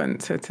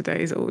relevant to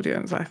today's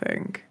audience, I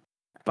think.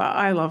 But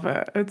I love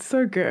it. It's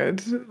so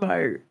good.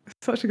 Like,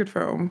 such a good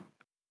film.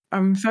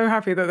 I'm so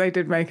happy that they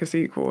did make a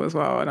sequel as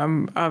well,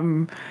 and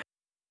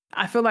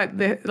I feel like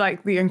the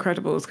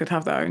Incredibles could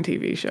have their own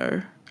TV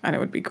show. And it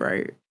would be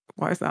great.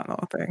 Why is that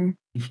not a thing?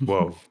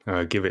 Well,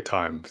 give it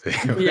time.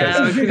 Yeah,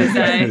 I was going to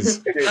say.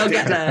 I'll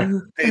get there.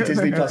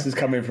 Disney Plus is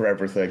coming for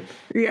everything.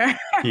 Yeah.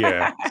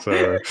 Yeah.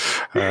 So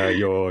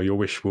your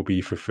wish will be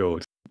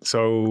fulfilled.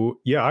 So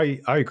yeah, I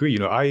agree. You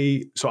know,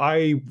 I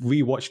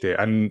rewatched it,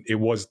 and it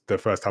was the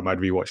first time I'd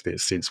rewatched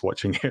it since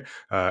watching it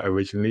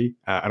originally,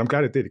 and I'm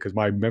glad I did, because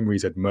my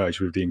memories had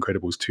merged with The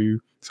Incredibles 2,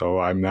 so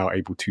I'm now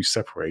able to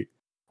separate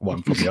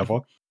one from the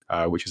other.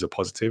 Which is a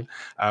positive.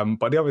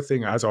 But the other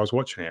thing, as I was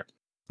watching it,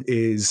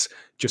 is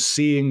just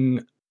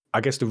seeing,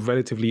 I guess, the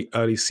relatively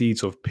early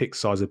seeds of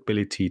Pixar's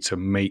ability to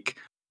make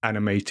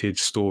animated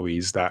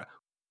stories that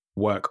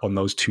work on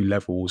those two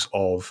levels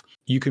of,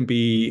 you can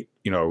be,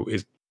 you know,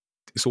 it's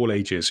all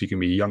ages. So you can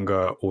be a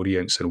younger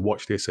audience and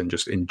watch this and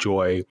just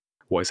enjoy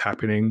what is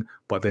happening.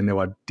 But then there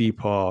are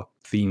deeper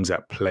themes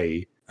at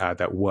play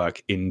that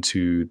work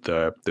into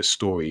the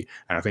story.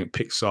 And I think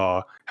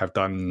Pixar have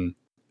done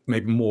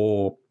maybe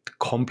more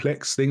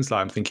complex things,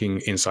 like I'm thinking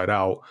Inside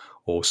Out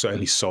or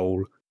certainly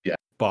Soul. Yeah.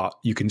 But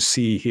you can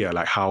see here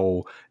like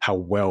how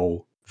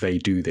well they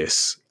do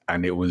this,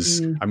 and it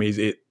was. I mean,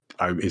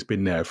 it's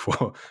been there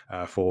for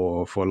a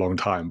long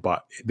time,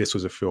 but this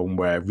was a film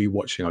where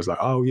rewatching, I was like,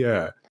 oh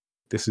yeah,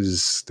 this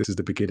is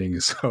the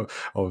beginnings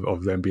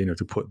of them being able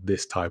to put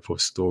this type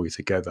of story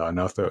together,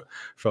 and I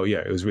felt yeah,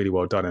 it was really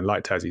well done. And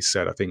like Tazzy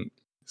said, I think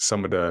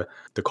some of the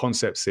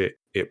concepts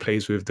it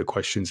plays with, the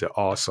questions it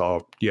asks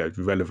are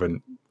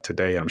relevant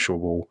today. I'm sure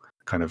we'll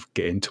kind of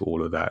get into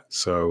all of that.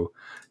 So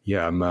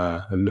yeah, I'm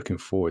looking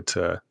forward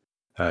to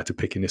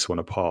picking this one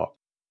apart.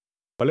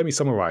 But let me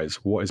summarize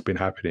what has been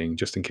happening,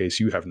 just in case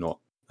you have not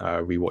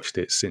rewatched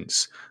it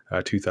since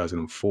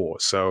 2004.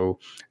 So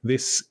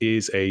this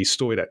is a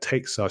story that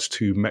takes us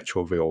to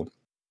Metroville,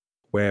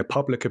 where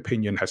public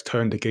opinion has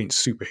turned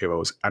against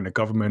superheroes and the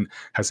government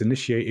has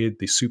initiated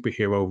the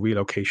Superhero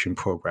Relocation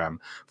Program,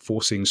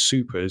 forcing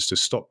supers to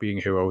stop being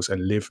heroes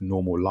and live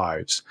normal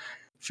lives.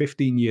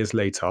 15 years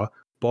later,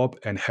 Bob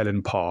and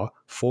Helen Parr,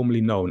 formerly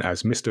known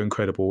as Mr.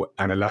 Incredible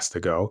and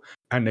Elastigirl,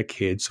 and their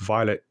kids,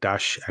 Violet,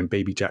 Dash, and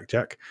baby Jack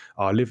Jack,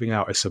 are living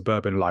out a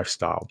suburban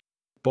lifestyle.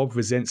 Bob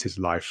resents his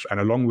life and,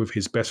 along with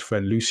his best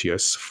friend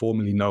Lucius,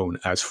 formerly known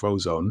as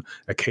Frozone,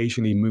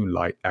 occasionally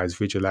moonlight as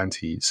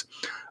vigilantes.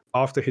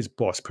 After his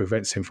boss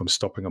prevents him from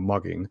stopping a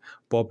mugging,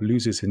 Bob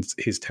loses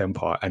his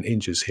temper and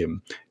injures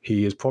him.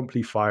 He is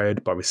promptly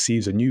fired but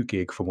receives a new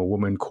gig from a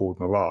woman called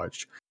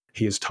Mirage.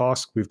 He is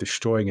tasked with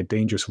destroying a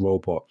dangerous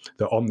robot,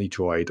 the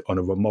Omnidroid, on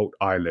a remote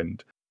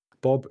island.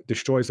 Bob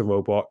destroys the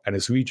robot and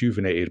is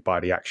rejuvenated by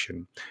the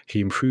action.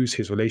 He improves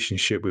his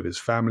relationship with his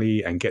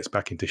family and gets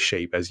back into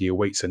shape as he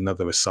awaits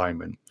another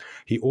assignment.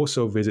 He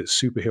also visits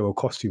superhero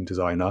costume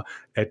designer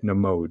Edna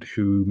Mode,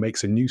 who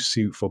makes a new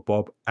suit for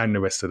Bob and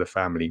the rest of the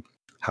family.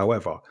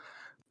 However,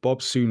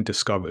 Bob soon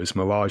discovers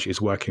Mirage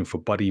is working for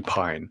Buddy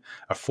Pine,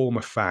 a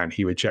former fan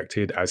he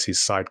rejected as his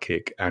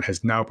sidekick and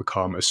has now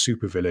become a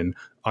supervillain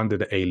under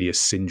the alias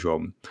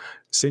Syndrome.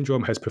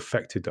 Syndrome has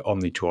perfected the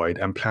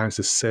Omnidroid and plans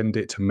to send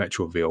it to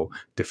Metroville,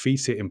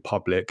 defeat it in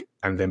public,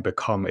 and then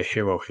become a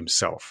hero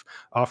himself.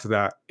 After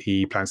that,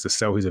 he plans to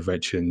sell his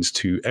inventions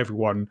to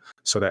everyone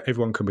so that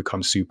everyone can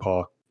become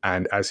super,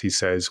 and as he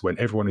says, when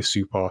everyone is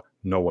super,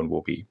 no one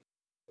will be.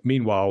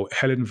 Meanwhile,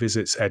 Helen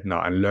visits Edna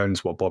and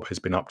learns what Bob has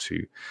been up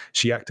to.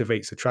 She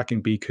activates the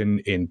tracking beacon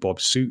in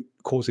Bob's suit,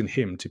 causing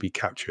him to be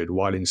captured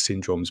while in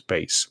Syndrome's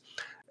base.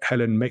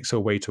 Helen makes her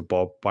way to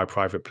Bob by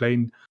private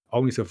plane,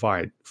 only to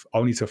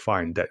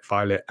find that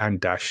Violet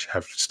and Dash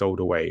have stowed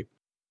away.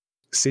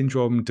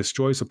 Syndrome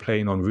destroys the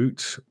plane en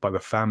route, but the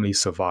family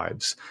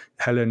survives.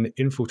 Helen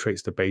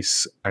infiltrates the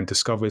base and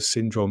discovers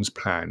Syndrome's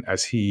plan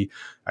as she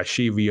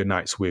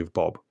reunites with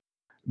Bob.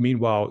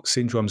 Meanwhile,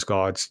 Syndrome's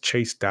guards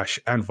chase Dash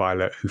and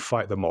Violet, who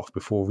fight them off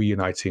before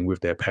reuniting with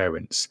their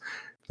parents.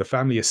 The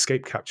family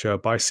escape capture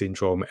by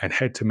Syndrome and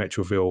head to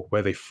Metroville,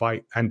 where they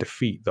fight and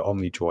defeat the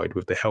Omnidroid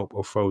with the help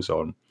of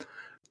Frozone.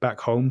 Back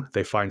home,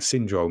 they find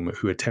Syndrome,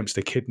 who attempts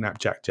to kidnap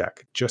Jack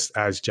Jack, just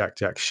as Jack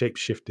Jack's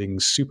shape-shifting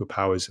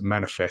superpowers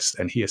manifest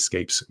and he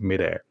escapes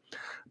midair.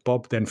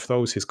 Bob then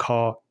throws his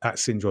car at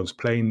Syndrome's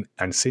plane,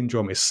 and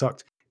Syndrome is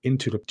sucked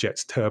into the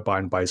jet's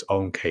turbine by his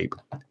own cape.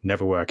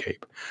 Never wear a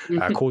cape.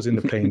 Causing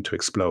the plane to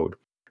explode.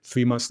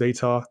 3 months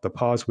later, the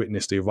Parrs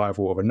witness the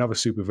arrival of another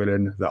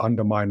supervillain, the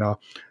Underminer.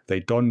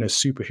 They don their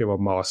superhero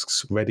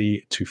masks,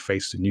 ready to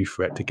face the new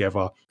threat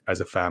together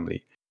as a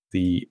family.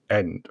 The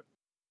end.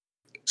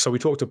 So we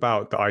talked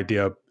about the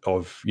idea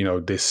of,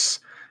 this,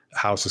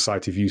 how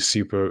society views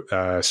super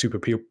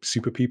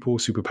people,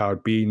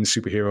 superpowered beings,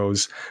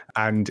 superheroes.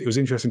 And it was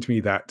interesting to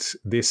me that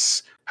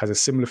this has a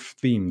similar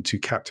theme to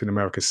Captain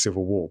America's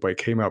Civil War, but it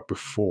came out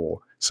before.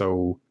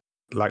 So,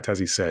 like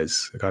Tazzy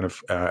says, kind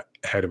of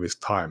ahead of its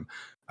time.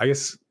 I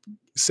guess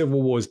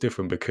Civil War is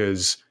different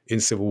because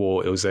in Civil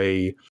War, it was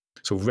a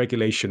sort of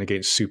regulation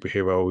against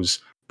superheroes,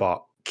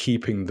 but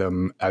keeping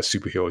them as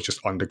superheroes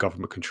just under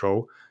government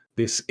control.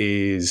 This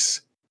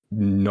is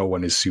no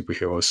one is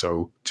superhero,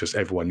 so just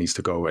everyone needs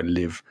to go and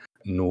live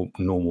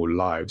normal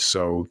lives.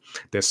 So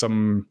there's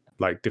some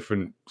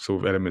different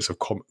sort of elements of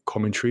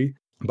commentary,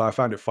 but I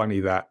found it funny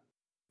that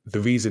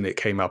the reason it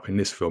came up in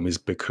this film is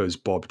because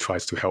Bob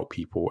tries to help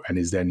people and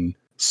is then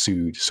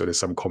sued. So there's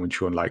some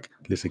commentary on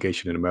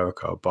litigation in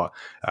America. But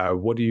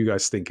what do you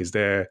guys think?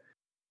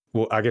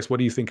 I guess, what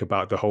do you think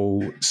about the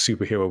whole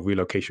superhero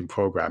relocation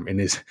program?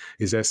 And is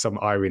there some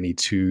irony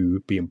to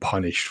being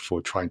punished for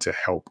trying to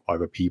help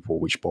other people,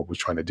 which Bob was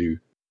trying to do?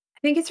 I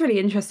think it's really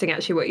interesting,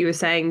 actually, what you were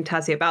saying,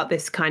 Tazzy, about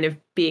this kind of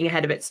being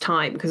ahead of its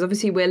time, because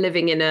obviously we're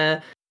living in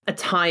a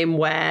time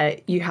where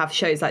you have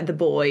shows like The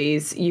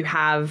Boys, you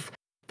have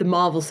the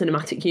Marvel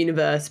Cinematic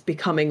Universe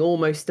becoming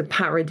almost a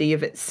parody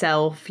of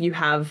itself. You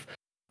have,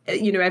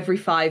 every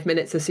 5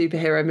 minutes a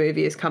superhero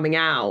movie is coming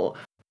out.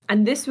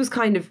 And this was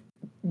kind of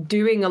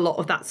doing a lot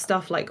of that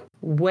stuff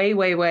way,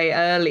 way, way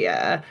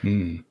earlier.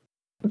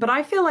 But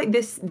I feel like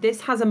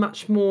this has a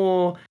much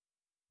more,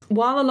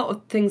 while a lot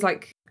of things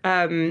like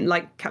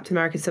Captain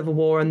America Civil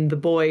War and The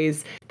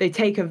Boys, they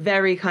take a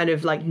very kind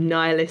of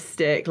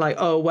nihilistic,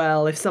 oh,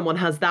 well, if someone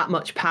has that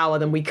much power,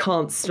 then we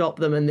can't stop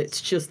them and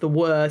it's just the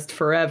worst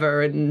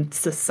forever in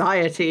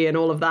society and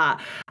all of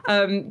that.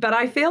 But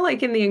I feel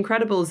like in The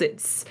Incredibles,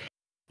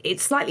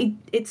 it's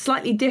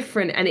slightly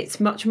different, and it's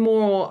much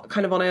more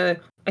kind of on a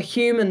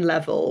human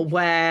level,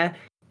 where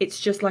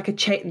it's just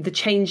the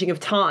changing of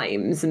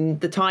times,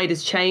 and the tide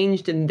has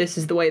changed, and this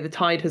is the way the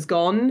tide has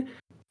gone.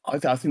 I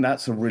think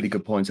that's a really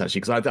good point, actually,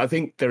 because I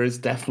think there is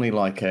definitely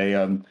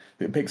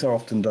Pixar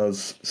often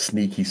does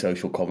sneaky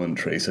social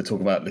commentary. So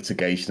talking about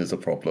litigation as a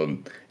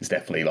problem is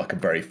definitely a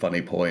very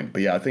funny point.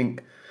 But yeah, I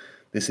think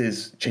this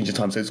is changing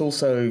time. So it's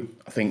also,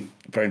 I think,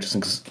 very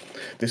interesting because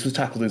this was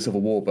tackled in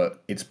Civil War,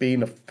 but it's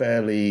been a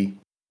fairly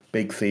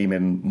big theme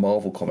in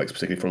Marvel comics,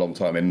 particularly for a long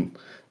time. In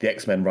the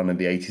X-Men run in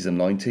the 80s and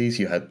 90s,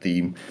 you had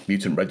the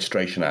Mutant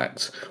Registration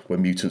Act, where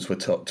mutants were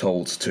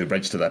told to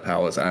register their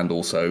powers and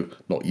also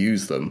not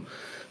use them.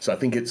 So I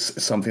think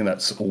it's something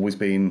that's always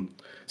been,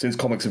 since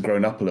comics have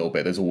grown up a little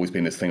bit, there's always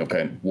been this thing of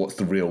going, what's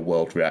the real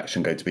world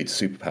reaction going to be to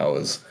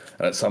superpowers?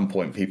 And at some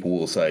point, people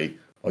will say,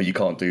 oh, you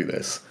can't do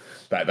this.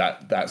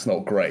 That's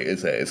not great,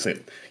 is it? Is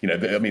it? You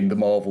know, I mean, the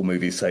Marvel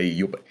movies say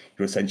you're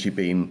essentially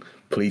being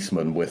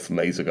policemen with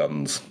laser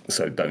guns,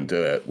 so don't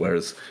do it.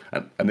 Whereas,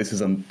 and this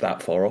isn't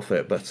that far off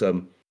it, but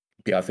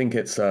yeah, I think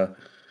it's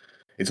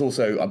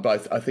also.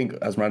 But I think,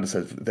 as Miranda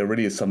says, there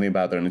really is something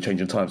about there in the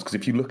changing times. Because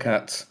if you look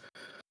at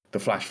the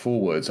flash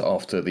forwards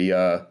after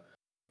the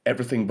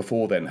everything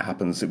before then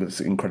happens with this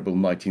incredible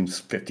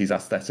 1950s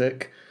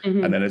aesthetic.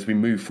 Mm-hmm. And then as we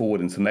move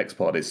forward into the next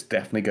part, it's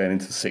definitely going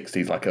into the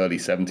 60s, like early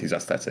 70s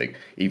aesthetic,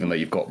 even though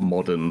you've got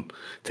modern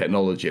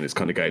technology, and it's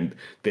kind of going,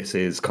 this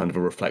is kind of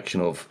a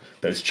reflection of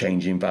those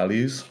changing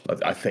values,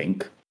 I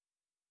think.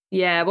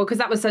 Yeah, well, because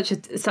that was such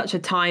a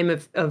time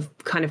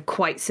of kind of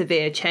quite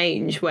severe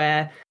change,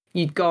 where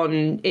you'd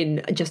gone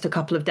in just a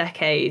couple of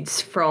decades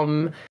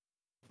from,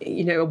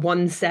 you know,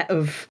 one set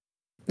of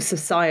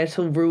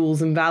societal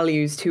rules and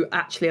values to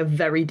actually a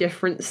very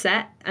different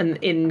set, and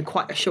in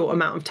quite a short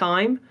amount of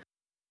time.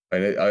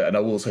 And I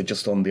will say,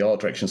 just on the art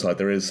direction side,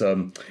 there is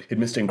in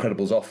Mr.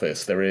 Incredible's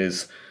office, there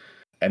is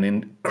an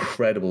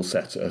incredible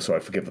set,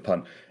 sorry, forgive the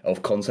pun,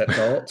 of concept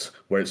art,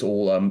 where it's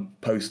all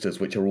posters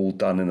which are all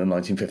done in the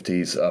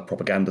 1950s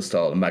propaganda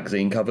style and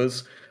magazine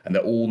covers, and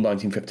they're all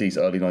 1950s,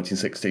 early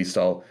 1960s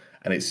style.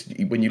 And it's,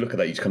 when you look at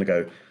that, you just kind of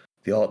go,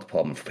 the art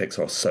department for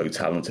Pixar are so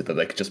talented that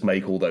they could just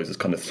make all those as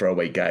kind of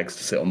throwaway gags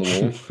to sit on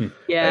the wall.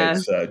 Yeah,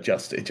 it's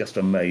just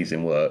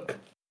amazing work.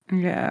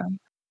 Yeah.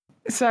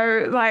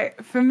 So,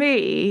 like, for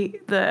me,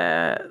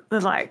 the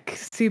like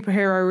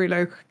superhero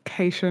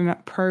relocation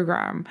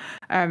program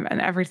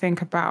and everything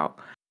about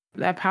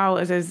their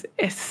powers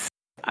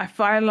I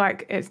find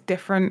like it's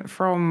different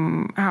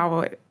from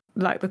how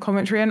like the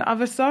commentary and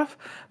other stuff,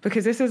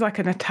 because this is like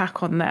an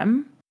attack on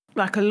them.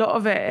 Like, a lot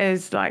of it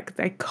is like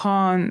they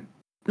can't,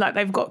 like,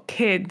 they've got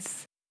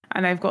kids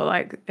and they've got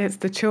like, it's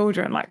the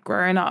children like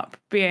growing up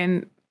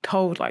being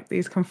told like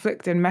these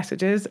conflicting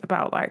messages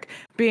about like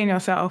being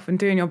yourself and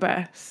doing your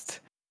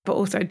best, but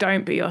also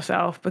don't be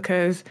yourself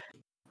because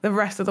the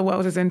rest of the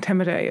world is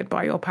intimidated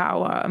by your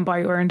power and by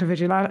your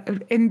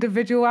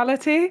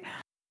individuality.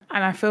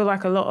 And I feel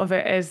like a lot of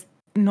it is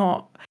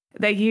not,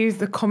 they use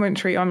the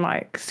commentary on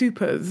like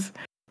supers,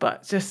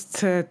 but just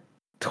to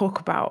talk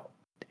about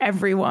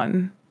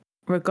everyone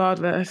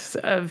regardless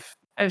of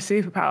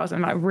superpowers,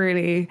 and like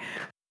really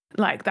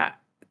like that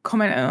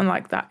comment on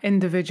like that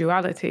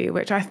individuality,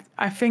 which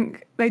I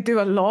think they do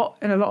a lot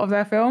in a lot of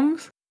their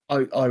films.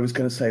 I was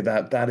going to say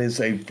that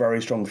is a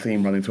very strong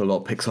theme running through a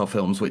lot of Pixar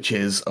films, which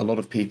is a lot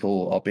of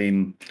people are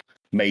being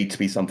made to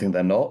be something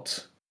they're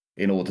not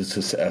in order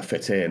to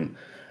fit in.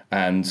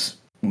 And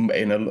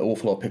in an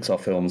awful lot of Pixar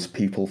films,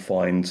 people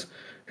find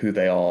who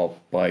they are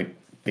by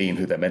being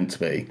who they're meant to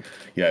be.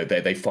 You know,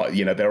 they fight,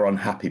 you know, they're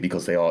unhappy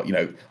because they are, you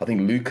know, I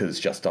think Luca's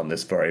just done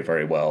this very,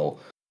 very well.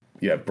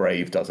 You know,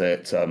 Brave does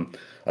it.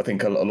 I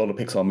think a lot of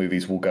Pixar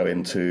movies will go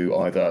into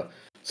either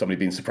somebody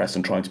being suppressed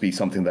and trying to be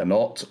something they're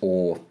not,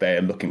 or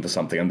they're looking for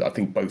something. And I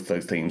think both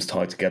those themes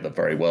tie together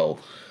very well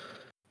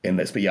in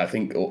this. But yeah, I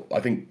think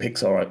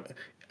Pixar,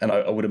 and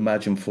I would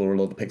imagine for a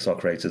lot of the Pixar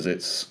creators,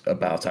 it's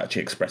about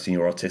actually expressing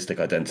your artistic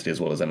identity as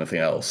well as anything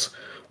else,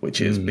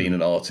 which is being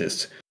an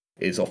artist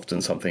is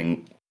often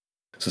something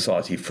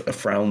society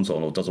frowns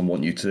on or doesn't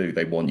want you to do.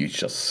 They want you to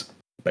just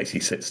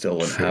basically sit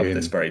still and have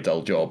this very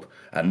dull job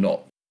and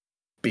not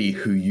be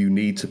who you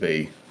need to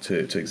be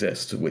to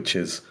exist, which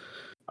is,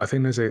 I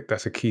think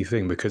that's a key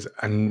thing, because,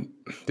 and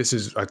this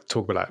is, I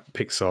talk about like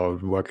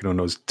Pixar working on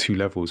those two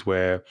levels,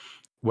 where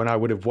when I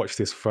would have watched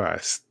this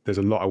first, there's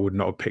a lot I would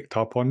not have picked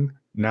up on.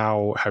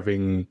 Now,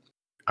 having,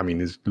 I mean,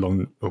 it's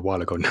a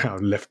while ago now,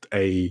 left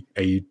a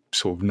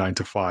sort of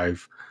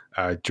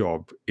 9-to-5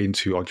 job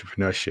into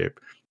entrepreneurship,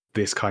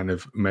 this kind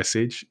of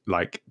message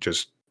like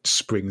just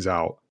springs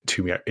out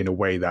to me in a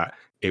way that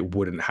it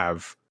wouldn't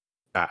have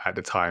at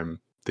the time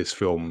this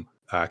film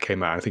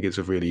came out. I think it's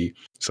a really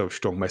sort of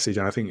strong message.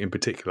 And I think in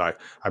particular, like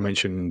I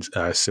mentioned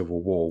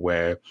Civil War,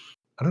 where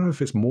I don't know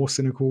if it's more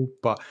cynical,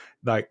 but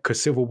like,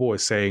 because Civil War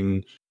is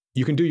saying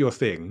you can do your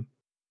thing,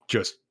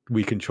 just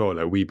we control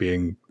it, we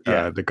being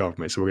the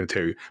government, so we're going to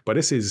tell you. But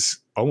this is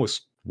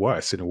almost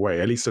worse in a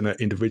way, at least on an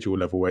individual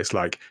level, where it's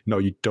like, no,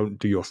 you don't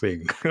do your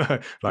thing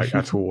like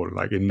at all.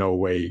 Like, in no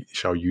way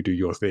shall you do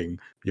your thing.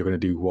 You're going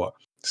to do what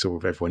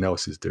sort of everyone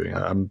else is doing.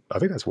 I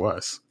think that's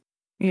worse.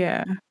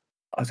 Yeah.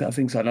 I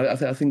think so. And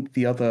I think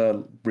the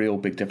other real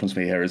big difference for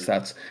me here is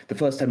that the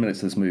first 10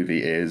 minutes of this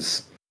movie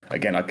is,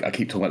 again, I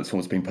keep talking about this film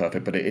as being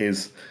perfect, but it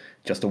is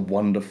just a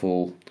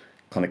wonderful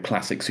kind of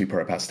classic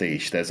superhero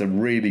pastiche. There's a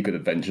really good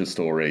adventure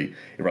story.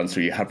 It runs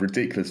through. You have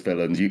ridiculous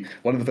villains.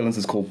 One of the villains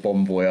is called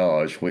Bon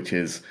Voyage, which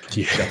is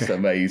just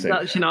amazing.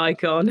 Such an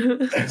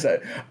icon.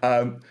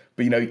 But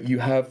you know, you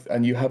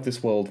have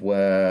this world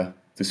where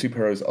the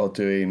superheroes are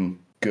doing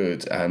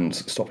good and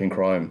stopping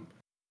crime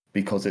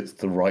because it's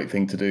the right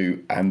thing to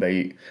do, and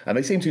they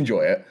seem to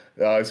enjoy it.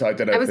 So I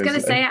don't know. I was going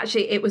to say,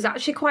 actually, it was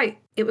quite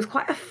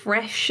a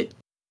fresh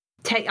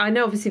take. I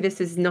know obviously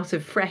this is not a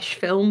fresh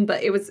film,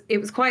 but it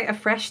was quite a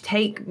fresh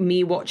take,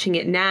 me watching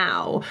it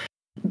now,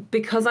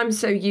 because I'm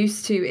so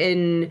used to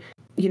in,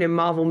 you know,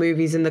 Marvel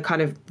movies and the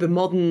kind of the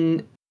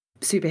modern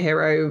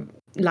superhero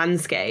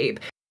landscape.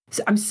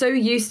 So I'm so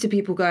used to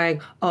people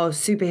going, oh,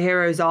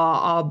 superheroes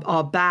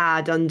are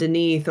bad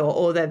underneath,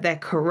 or they're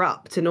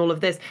corrupt and all of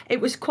this.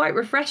 It was quite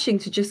refreshing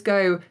to just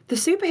go, the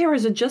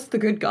superheroes are just the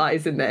good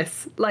guys in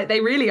this. Like, they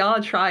really are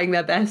trying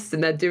their best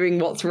and they're doing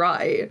what's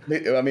right.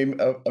 I mean,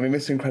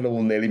 Mr.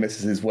 Incredible nearly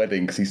misses his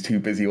wedding because he's too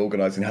busy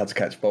organising how to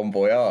catch Bon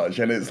Voyage,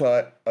 and it's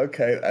like,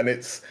 okay, and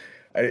it's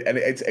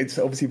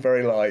obviously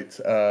very light,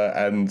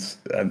 and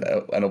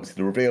obviously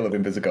the reveal of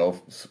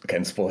Invisigoth,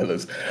 again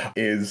spoilers,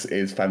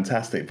 is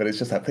fantastic. But it's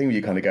just that thing where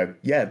you kind of go,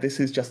 yeah, this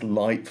is just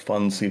light,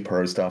 fun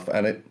superhero stuff,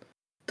 and it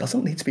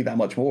doesn't need to be that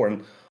much more.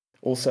 And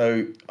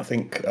also, I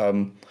think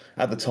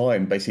at the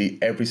time, basically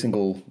every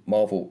single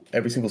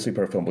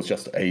superhero film was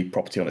just a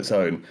property on its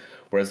own.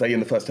 Whereas they, in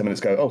the first 10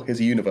 minutes, go, oh, here's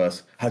a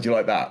universe. How do you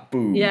like that?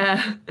 Boom.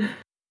 Yeah,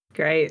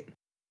 great.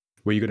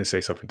 Were you going to say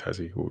something,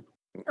 Tassie?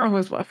 Oh,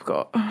 was what I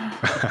forgot.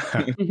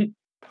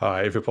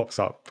 If it pops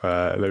up,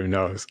 let me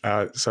know.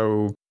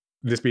 So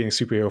this being a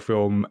superhero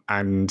film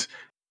and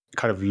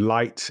kind of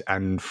light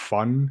and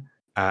fun,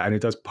 and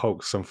it does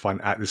poke some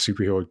fun at the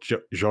superhero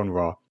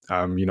genre.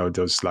 You know,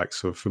 does like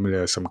sort of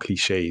familiar some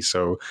cliches.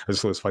 So I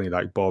just thought it was funny,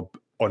 like Bob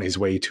on his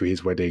way to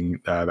his wedding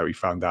that we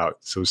found out,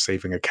 so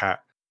saving a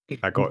cat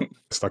that got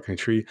stuck in a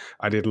tree.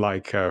 I did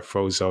like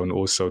Frozone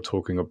also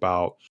talking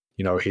about,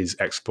 you know, his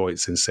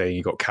exploits and saying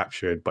he got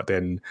captured, but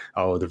then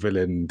the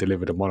villain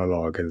delivered a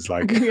monologue and it's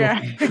like,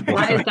 yeah,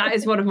 that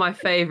is one of my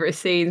favorite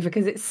scenes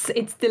because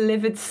it's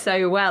delivered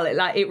so well.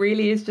 It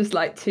really is just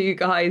like two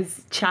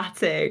guys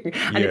chatting,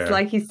 and it's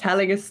like he's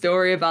telling a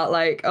story about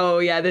like, oh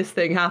yeah, this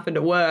thing happened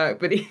at work,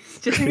 but he's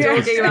just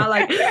talking about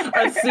like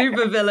a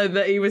super villain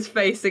that he was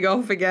facing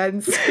off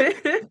against.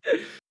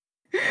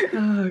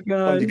 Oh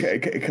god!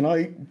 Can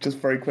I just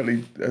very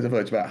quickly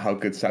diverge about how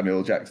good Samuel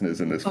L. Jackson is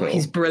in this film?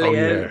 He's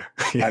brilliant.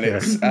 And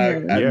it's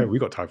we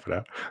got time for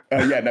that.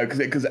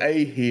 Because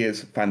he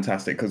is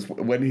fantastic. Because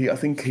when I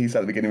think he's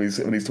at the beginning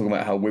when he's talking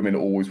about how women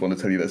always want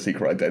to tell you their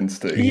secret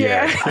identity.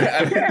 Yeah,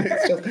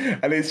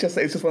 and it's just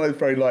one of those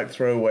very light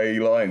throwaway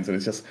lines, and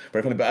it's just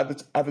very funny.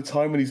 But at the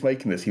time when he's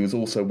making this, he was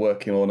also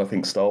working on, I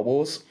think, Star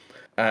Wars,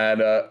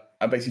 and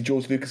basically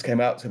George Lucas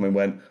came out to him and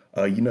went,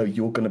 you know,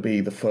 you're going to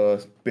be the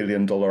first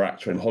billion-dollar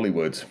actor in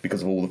Hollywood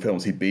because of all the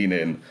films he'd been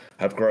in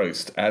have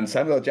grossed. And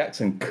Samuel L.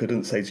 Jackson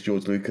couldn't say to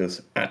George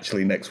Lucas,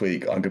 actually, next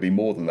week, I'm going to be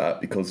more than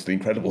that because The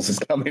Incredibles is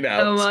coming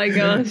out. Oh, my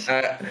gosh.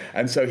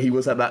 And so he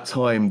was, at that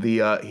time, he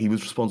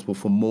was responsible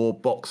for more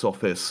box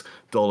office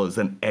dollars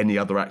than any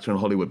other actor in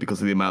Hollywood because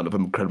of the amount of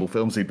incredible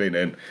films he'd been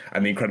in.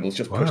 And The Incredibles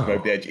just pushed him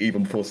over the edge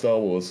even before Star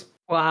Wars.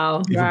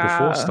 Wow. Even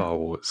before Star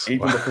Wars.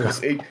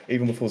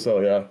 Even before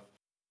Star, yeah.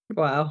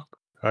 Wow.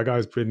 That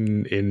guy's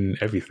been in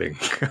everything.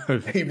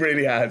 He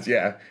really has,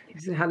 yeah.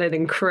 He's had an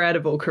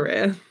incredible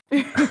career.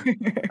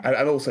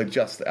 and also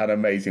just an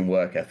amazing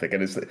work ethic.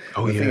 And the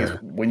thing is,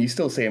 when you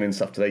still see him in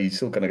stuff today, you're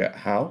still going to go,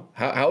 how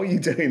are you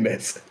doing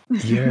this?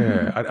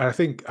 Yeah, I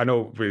think, I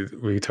know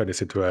we turned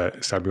this into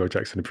a Samuel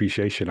Jackson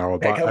appreciation hour,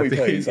 but can we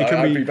please?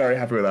 I'd be very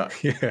happy with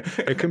that. Yeah,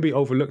 it can be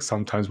overlooked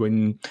sometimes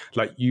when,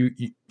 like, you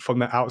from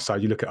the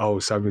outside, you look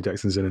at, Samuel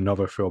Jackson's in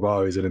another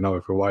film, he's in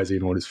another film, why is he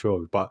in all this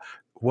film? But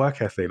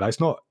work ethic, like, it's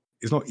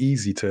not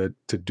easy to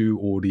do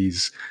all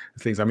these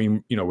things. I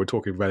mean, you know, we're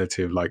talking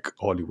relative like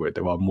Hollywood.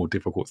 There are more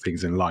difficult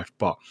things in life,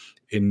 but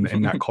in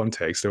that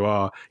context,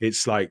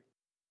 it's like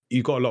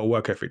you've got a lot of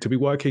work ethic to be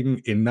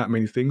working in that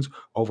many things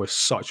over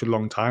such a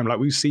long time. Like,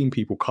 we've seen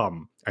people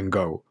come and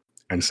go,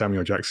 and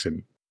Samuel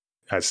Jackson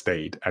has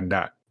stayed, and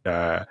that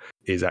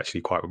is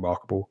actually quite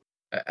remarkable.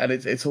 And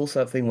it's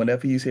also a thing.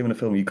 Whenever you see him in a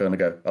film, you're going to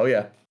go, oh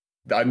yeah,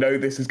 I know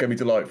this is going to be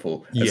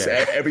delightful.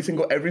 Yeah. Every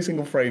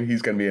single frame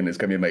he's going to be in is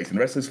going to be amazing. The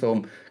rest of this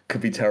film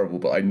could be terrible,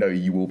 but I know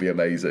you will be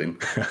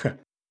amazing.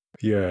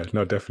 Yeah,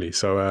 no, definitely.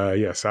 So,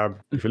 Sam,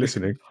 if you're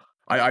listening,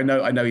 I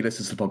know he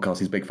listens to the podcast.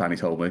 He's a big fan. He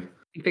told me.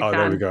 Big fan.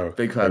 There we go.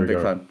 Big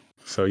fan.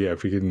 So yeah,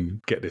 if we can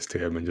get this to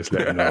him and just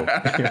let him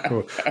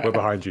know, we're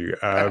behind you.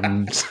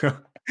 So,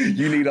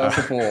 you need our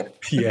support.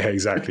 Yeah,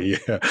 exactly.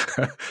 Yeah,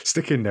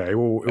 stick in there. It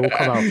will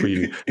come out for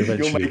you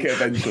eventually. You'll make it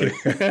eventually.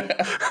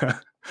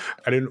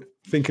 And then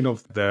thinking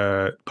of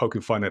the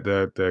poking fun at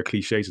the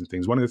cliches and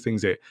things, one of the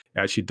things it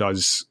actually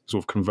does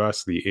sort of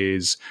conversely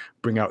is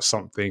bring out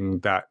something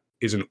that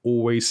isn't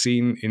always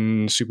seen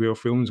in superhero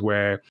films,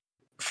 where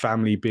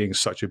family being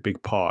such a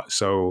big part.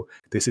 So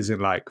this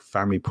isn't like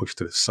family pushed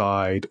to the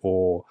side,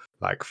 or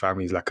like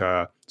family is like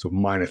a sort of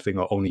minor thing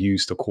or only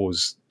used to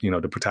cause, you know,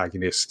 the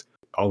protagonist,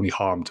 only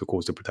harm to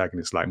cause the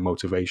protagonist like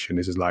motivation.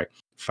 This is like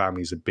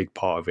family is a big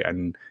part of it,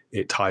 and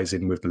it ties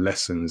in with the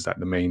lessons that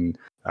the main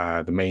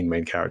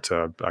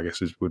character, I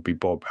guess would be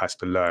Bob, has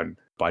to learn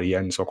by the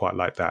end. So I quite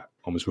like that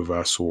almost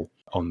reversal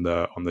on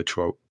the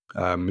trope.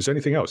 Is there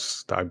anything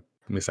else that I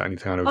missed out? Any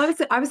kind of?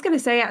 I was going to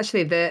say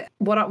actually that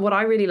what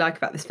I really like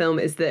about this film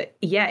is that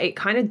it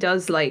kind of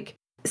does like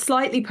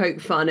slightly poke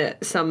fun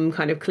at some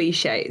kind of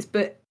cliches,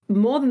 but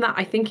more than that,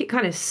 I think it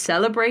kind of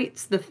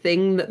celebrates the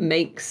thing that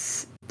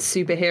makes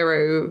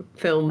superhero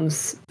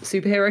films,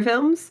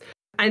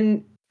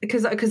 and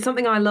because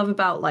something I love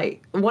about,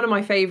 like, one of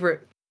my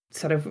favorite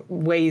sort of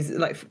ways,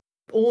 like,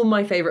 all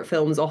my favorite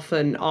films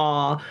often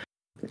are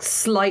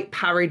slight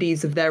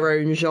parodies of their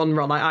own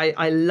genre. Like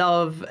I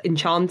love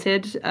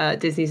Enchanted,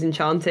 Disney's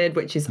Enchanted,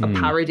 which is a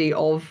parody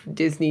of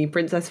Disney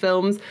princess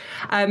films.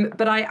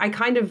 But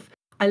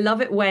I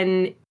love it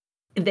when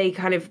they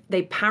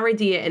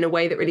parody it in a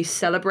way that really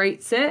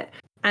celebrates it.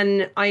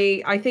 And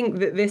I think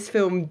that this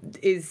film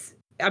is,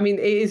 I mean,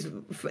 it is,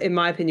 in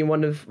my opinion,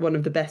 one of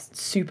the best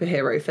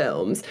superhero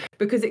films,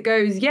 because it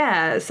goes,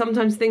 yeah,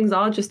 sometimes things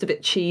are just a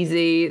bit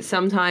cheesy.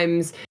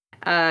 Sometimes,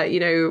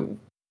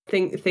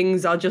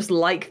 things are just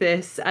like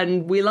this,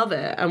 and we love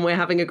it, and we're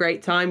having a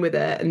great time with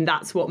it, and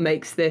that's what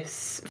makes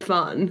this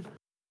fun.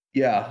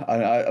 Yeah,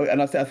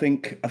 I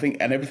think,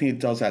 and everything it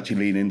does actually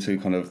lean into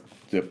kind of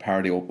the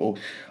parody, or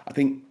I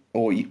think,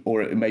 or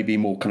it may be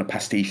more kind of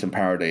pastiche than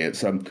parody.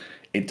 It's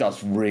it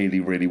does really,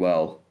 really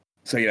well.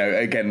 So,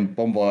 again,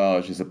 Bon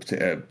Voyage is a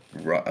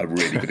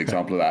really good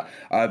example of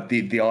that.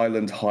 The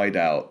Island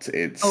Hideout.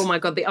 Oh my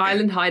god, the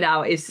Island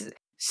Hideout is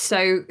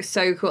so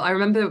cool. I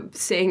remember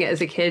seeing it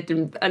as a kid,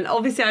 and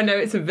obviously I know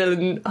it's a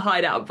villain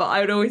hideout, but I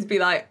would always be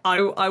like,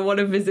 I want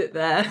to visit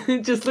there.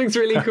 It just looks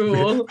really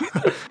cool.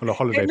 On a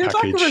holiday it looks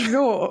package. like a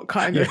resort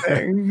kind of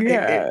thing.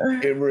 Yeah,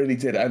 it really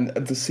did. And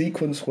the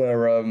sequence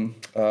where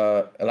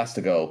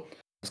Elastigirl, I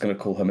was going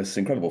to call her Mrs.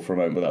 Incredible for a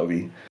moment, but that would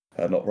be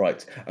not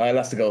right.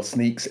 Elastigirl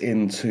sneaks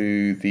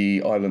into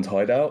the Island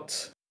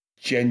Hideout.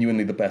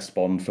 Genuinely the best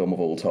Bond film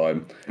of all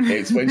time.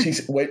 It's when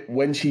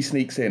she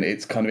sneaks in,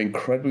 it's kind of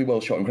incredibly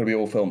well shot, incredibly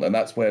well filmed, and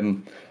that's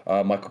when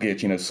Michael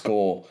Giacchino's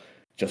score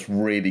just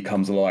really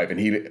comes alive. And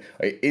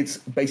it's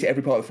basically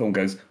every part of the film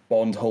goes,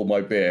 Bond, hold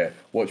my beer,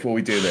 watch while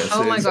we do this.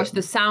 Oh my gosh,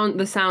 the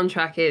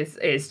soundtrack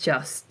is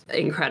just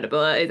incredible.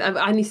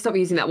 I need to stop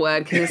using that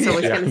word because it's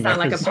always going to sound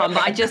like a pun,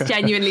 but I just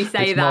genuinely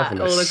say that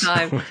marvelous. All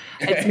the time.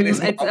 It's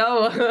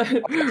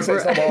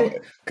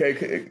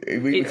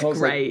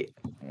great.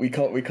 We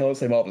can't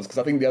say marvelous, because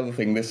I think the other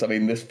thing,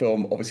 this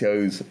film obviously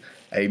owes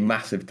a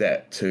massive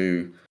debt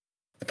to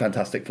the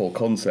Fantastic Four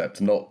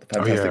concept, not the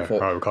Fantastic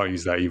Four. Oh, we can't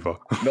use that either.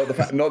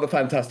 not the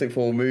Fantastic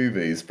Four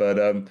movies, but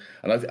and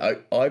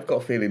I've got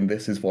a feeling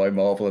this is why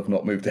Marvel have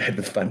not moved ahead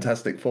with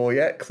Fantastic Four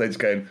yet, because they're just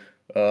going,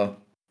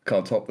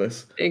 can't top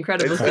this. The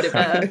Incredibles did it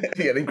better.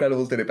 Yeah, The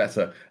Incredibles did it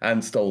better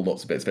and stole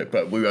lots of bits of it,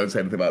 but we won't say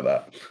anything about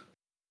that.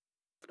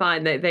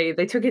 Fine,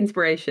 they took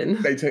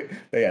inspiration.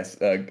 Yes,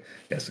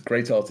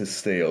 great artists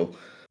steal.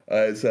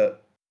 It's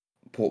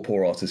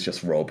poor artists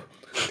just rob.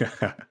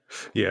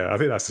 Yeah, I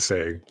think that's the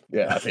saying.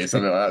 Yeah, I think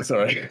something like that.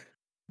 Sorry.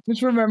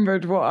 Just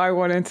remembered what I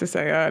wanted to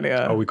say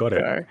earlier. Oh, we got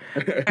it.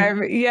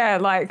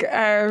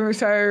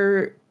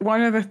 So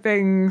one of the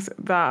things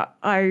that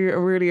I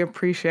really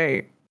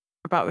appreciate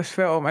about this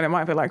film, and it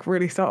might be like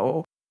really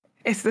subtle,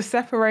 it's the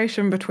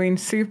separation between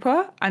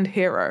super and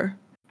hero,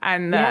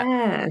 and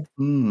that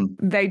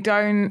they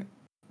don't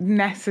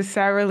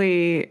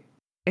necessarily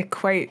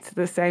equate to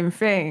the same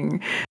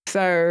thing.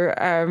 So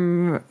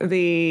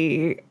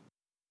the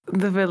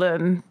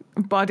villain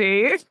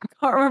Buddy, I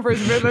can't remember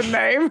his villain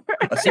name.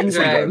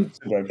 Syndrome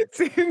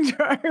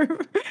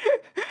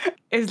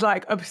is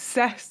like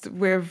obsessed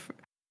with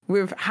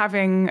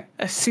having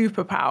a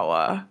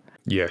superpower.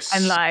 Yes.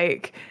 And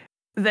like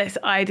this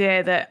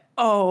idea that,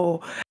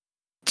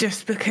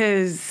 just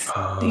because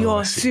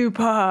you're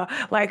super,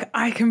 like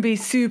I can be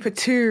super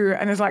too,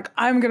 and it's like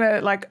I'm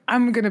gonna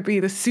be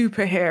the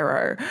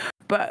superhero,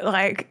 but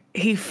like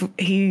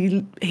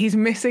he's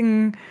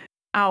missing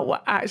out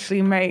what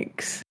actually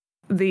makes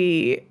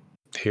the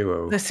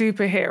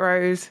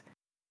superheroes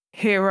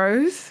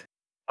heroes.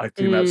 I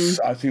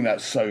think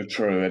that's so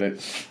true, and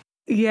it's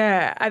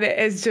and it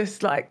is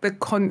just like the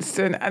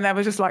constant. And there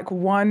was just like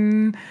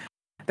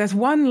there's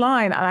one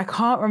line, and I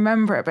can't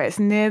remember it, but it's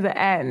near the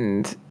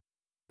end.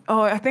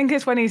 Oh, I think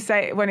it's when he's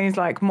like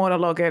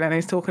monologuing and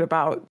he's talking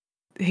about,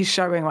 he's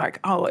showing like,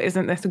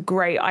 isn't this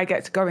great? I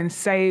get to go and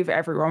save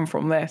everyone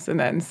from this and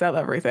then sell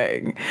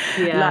everything.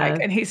 Yeah. Like,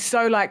 and he's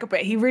so like,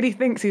 but he really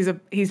thinks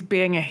he's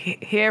being a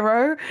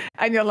hero.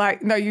 And you're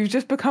like, no, you've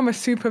just become a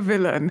super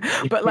villain.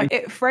 But like,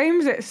 it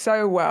frames it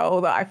so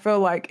well that I feel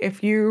like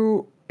if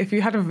you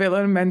had a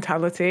villain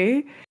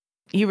mentality,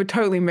 you would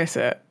totally miss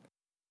it.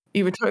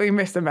 You would totally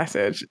miss the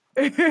message.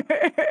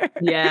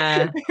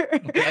 Yeah.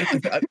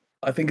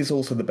 I think it's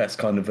also the best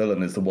kind of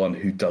villain is the one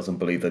who doesn't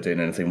believe they're doing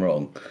anything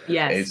wrong.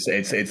 Yes.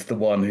 It's the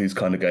one who's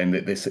kind of going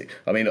that this.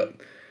 I mean,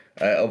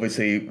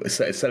 obviously,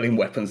 selling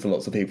weapons to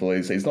lots of people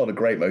is not a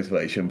great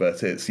motivation,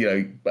 but it's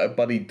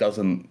Buddy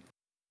doesn't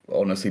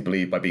honestly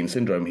believe by being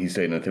Syndrome he's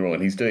doing anything wrong,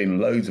 and he's doing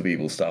loads of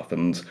evil stuff,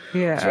 and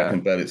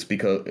but it's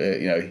because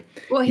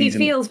Well, he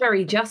feels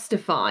very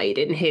justified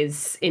in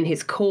his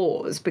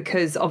cause,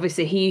 because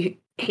obviously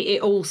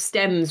it all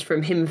stems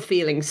from him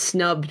feeling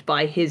snubbed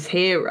by his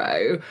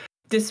hero,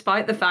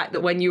 despite the fact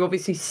that when you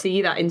obviously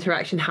see that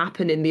interaction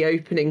happen in the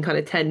opening kind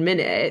of 10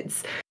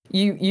 minutes,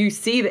 you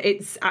see that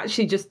it's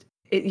actually just,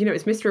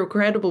 it's Mr.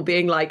 Incredible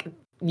being like,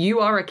 you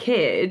are a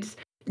kid.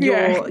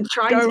 You're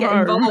trying to get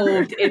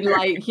involved in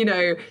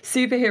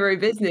superhero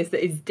business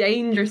that is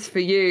dangerous for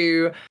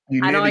you.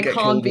 You nearly get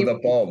killed with a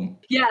bomb.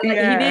 Yeah, he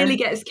nearly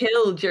gets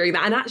killed during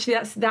that. And actually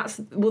that's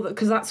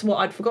because that's what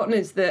I'd forgotten,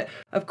 is that,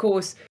 of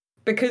course,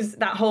 because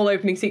that whole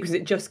opening sequence,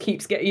 it just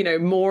keeps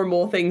getting, more and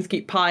more things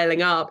keep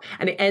piling up,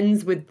 and it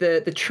ends with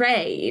the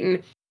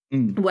train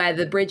where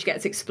the bridge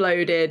gets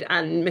exploded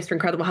and Mr.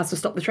 Incredible has to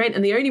stop the train.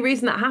 And the only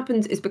reason that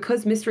happens is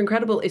because Mr.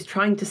 Incredible is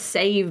trying to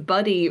save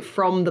Buddy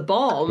from the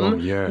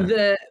bomb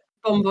that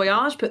Bon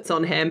Voyage puts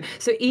on him.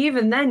 So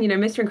even then,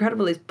 Mr.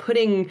 Incredible is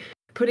putting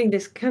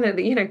this kind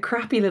of,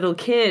 crappy little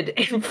kid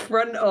in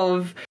front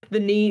of the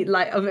need,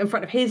 in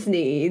front of his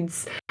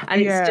needs.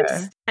 And it's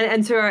just,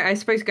 and so I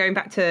suppose going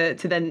back to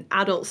then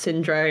adult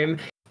syndrome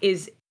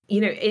is,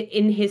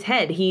 in his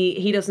head,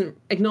 he doesn't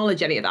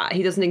acknowledge any of that.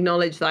 He doesn't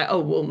acknowledge that, oh,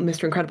 well,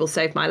 Mr. Incredible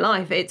saved my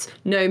life. It's,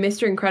 no,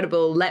 Mr.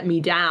 Incredible let me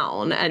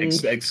down and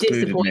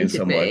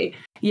disappointed me.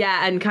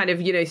 Yeah, and kind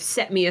of,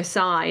 set me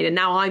aside, and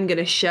now I'm going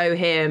to show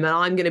him, and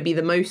I'm going to be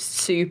the most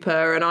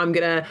super, and I'm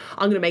going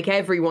to make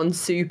everyone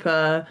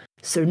super,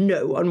 so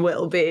no one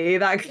will be.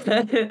 And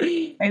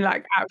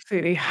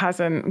absolutely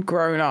hasn't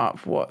grown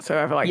up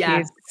whatsoever.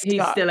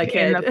 He's still a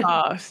kid in the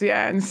past,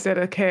 and still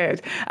a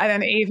kid. And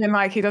then even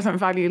he doesn't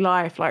value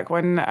life,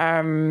 when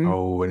Mirage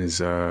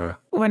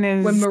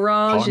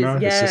partner,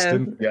 is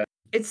assistant.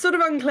 It's sort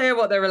of unclear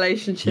what their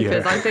relationship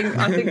is. I think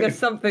there's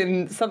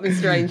something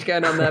strange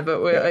going on there, but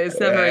it's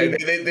never.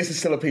 This is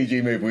still a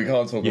PG movie. We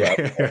can't talk about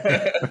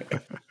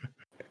it.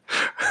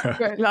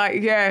 But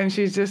and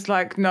she's just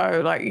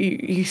no,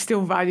 you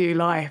still value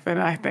life,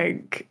 and I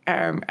think,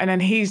 and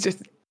then he's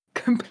just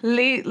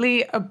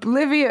completely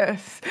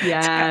oblivious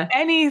to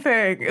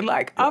anything,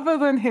 other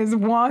than his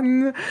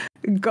one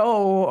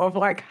goal of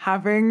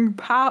having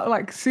power,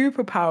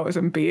 superpowers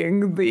and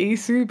being the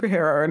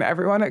superhero, and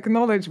everyone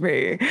acknowledge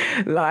me.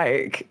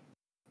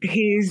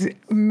 He's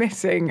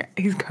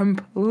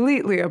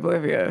completely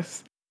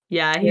oblivious.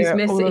 Yeah, he's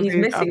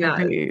missing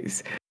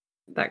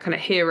that kind of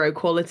hero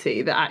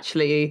quality that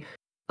actually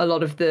a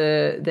lot of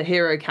the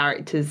hero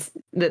characters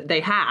that they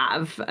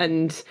have.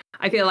 And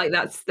I feel like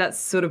that's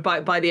sort of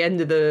by the end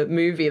of the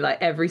movie,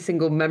 every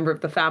single member of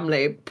the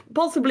family,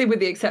 possibly with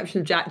the exception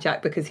of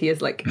Jack because he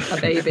is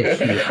a baby,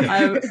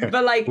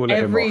 but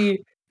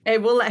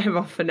we'll let him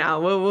off for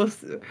now. We'll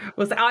say,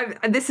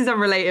 this is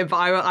unrelated, but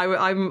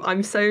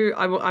I'm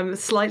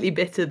slightly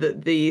bitter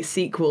that the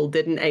sequel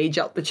didn't age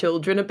up the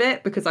children a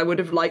bit, because I would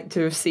have liked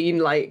to have seen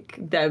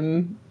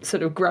them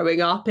sort of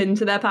growing up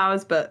into their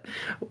powers. But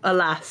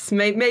alas,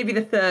 maybe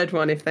the third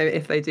one if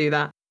they do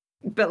that.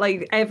 But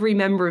every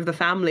member of the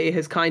family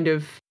has kind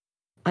of,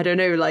 I don't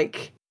know,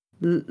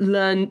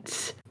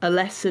 learnt a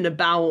lesson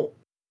about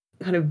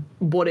kind of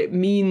what it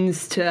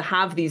means to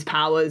have these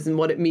powers and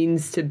what it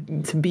means to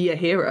be a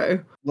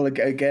hero. Well,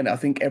 again, I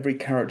think every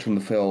character in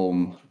the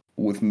film,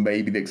 with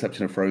maybe the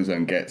exception of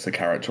Frozone, gets a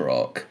character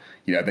arc.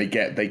 They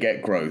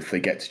get growth, they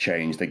get to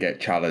change, they get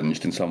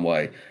challenged in some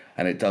way,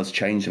 and it does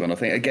change them. And I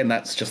think, again,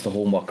 that's just the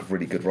hallmark of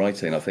really good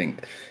writing. I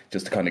think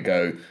just to kind of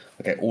go,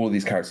 okay, all of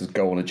these characters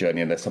go on a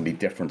journey and there's somebody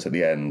different at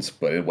the end,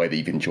 but in a way that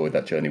you've enjoyed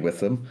that journey with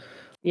them.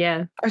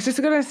 Yeah. I was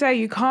just going to say,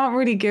 you can't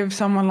really give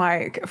someone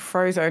like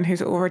Frozone,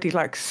 who's already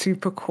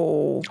super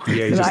cool.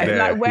 Yeah, he's just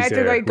there. Where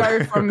do they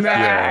go from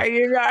there?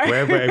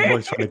 Wherever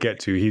everyone's trying to get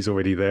to, he's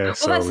already there.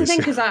 Well, that's the thing,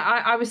 because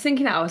I was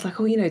thinking that, I was like,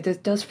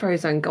 does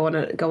Frozone go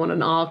on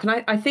an arc?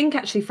 And I think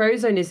actually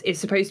Frozone is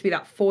supposed to be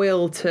that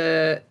foil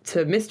to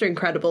Mr.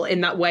 Incredible,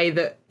 in that way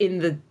that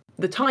in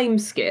the time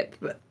skip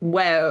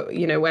where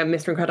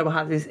Mr. Incredible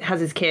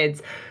has his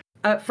kids,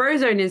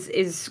 Frozone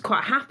is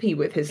quite happy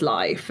with his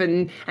life,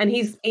 and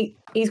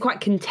he's quite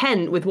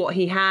content with what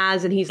he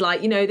has, and he's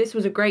this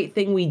was a great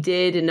thing we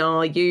did in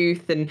our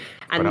youth, and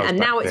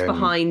now it's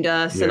behind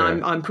us, and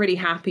I'm pretty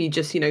happy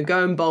just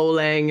going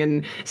bowling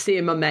and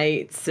seeing my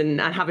mates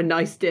and having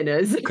nice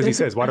dinners. Because he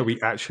says, why don't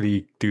we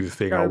actually do the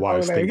thing our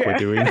wives think we're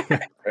doing?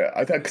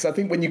 Because I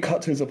think when you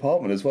cut to his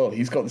apartment as well,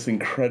 he's got this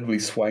incredibly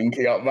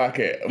swanky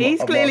upmarket.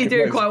 He's clearly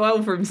doing quite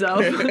well for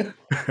himself.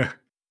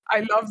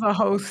 I love the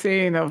whole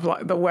scene of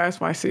the "Where's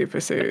my super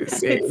suit?"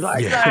 scene. So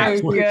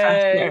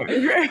good.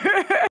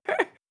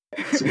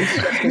 It's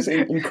just this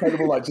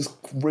incredible, just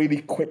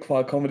really quick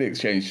fire comedy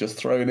exchange just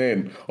thrown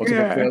in, or to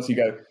everything else you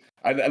go,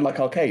 and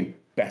like Arcane,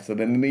 better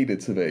than it needed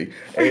to be.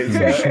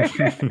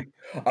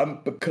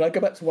 But could I go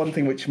back to one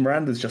thing which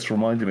Miranda's just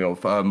reminded me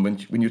of when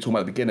you were talking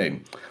about the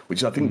beginning,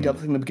 which I think the other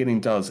thing the beginning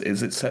does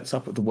is it sets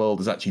up that the world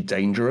is actually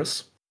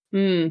dangerous,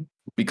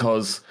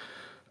 because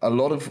a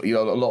lot of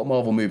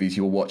Marvel movies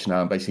you'll watch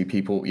now, and basically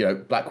people,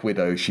 Black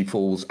Widow, she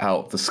falls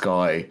out of the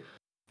sky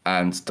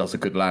and does a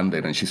good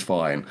landing and she's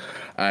fine.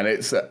 And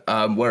it's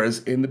whereas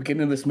in the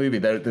beginning of this movie,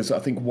 there's I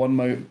think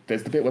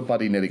there's the bit where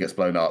Buddy nearly gets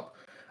blown up,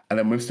 and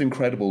then Mr.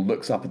 Incredible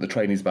looks up at the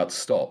train he's about to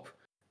stop,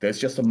 there's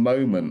just a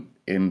moment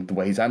in the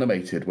way he's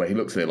animated where he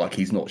looks at it like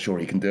he's not sure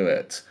he can do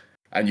it.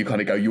 And you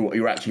kind of go,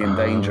 you're actually in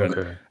danger.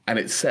 Okay. And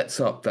it sets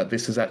up that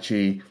this is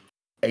actually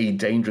a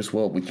dangerous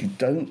world, which you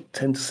don't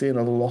tend to see in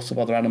a lot of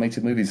other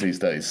animated movies these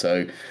days.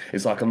 So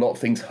it's like a lot of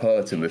things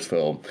hurt in this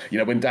film. You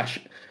know, when Dash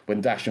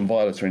and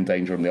Violet are in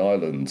danger on the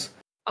island.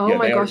 Oh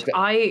my gosh,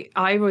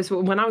 I was,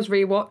 when I was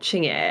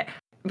rewatching it,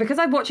 because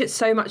I watched it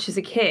so much as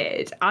a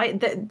kid,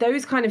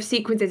 those kind of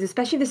sequences,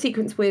 especially the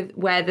sequence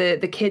where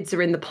the kids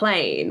are in the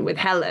plane with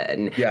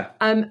Helen,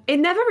 it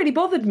never really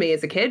bothered me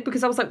as a kid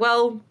because I was like,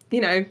 well,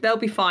 you know, they'll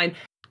be fine.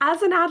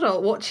 As an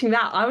adult watching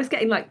that, I was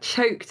getting like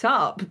choked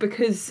up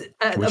because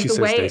when of she the says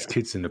way there's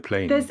kids in the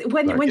plane.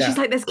 When she's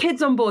like, there's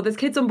kids on board,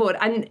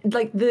 and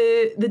like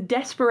the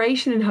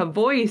desperation in her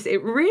voice,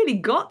 it really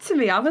got to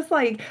me. I was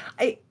like,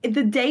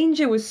 the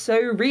danger was so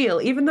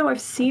real. Even though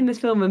I've seen this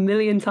film a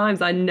million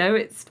times, I know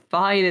it's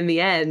fine in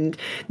the end.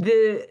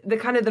 The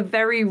kind of the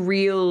very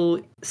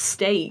real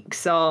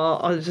stakes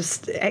are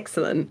just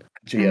excellent.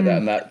 Yeah,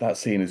 that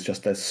scene is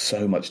just, there's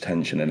so much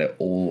tension in it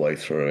all the way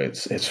through.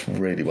 It's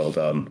really well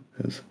done.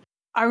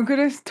 I'm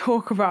going to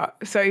talk about,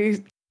 so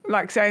you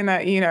like saying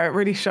that, you know, it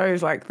really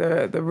shows like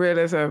the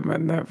realism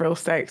and the real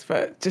stakes,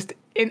 but just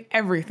in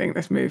everything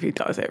this movie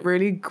does, it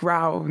really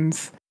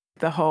grounds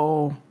the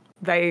whole,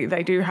 they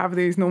do have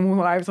these normal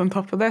lives on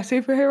top of their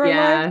superhero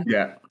lives.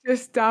 Yeah.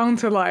 Just down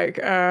to like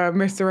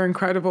Mr.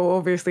 Incredible,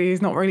 obviously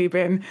he's not really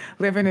been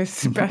living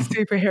his best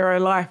superhero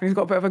life and he's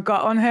got a bit of a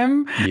gut on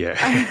him. Yeah.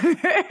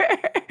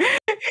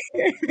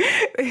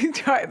 he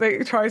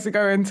tries to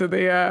go into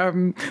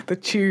the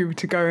tube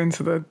to go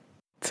into the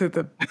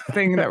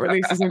thing that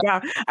releases him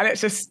down, and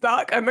it's just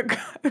stuck, and the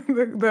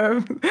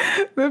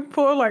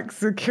poor like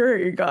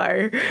security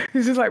guy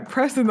who's just like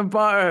pressing the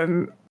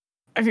button.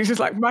 And he's just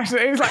like mashing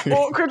it. He's like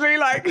awkwardly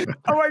like,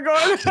 oh my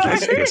God.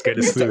 Let's get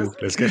this through.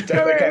 Let's get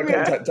Don't make eye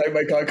contact. Don't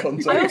make eye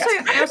contact.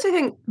 I also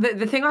think that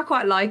the thing I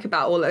quite like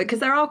about all of it, because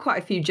there are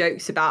quite a few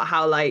jokes about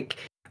how like,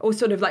 or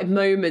sort of like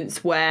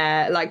moments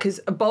where like,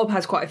 because Bob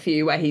has quite a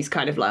few where he's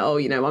kind of like, oh,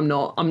 you know, I'm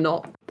not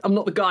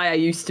the guy I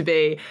used to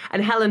be.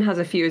 And Helen has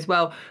a few as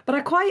well. But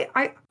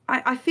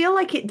I feel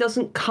like it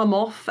doesn't come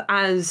off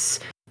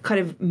as kind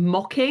of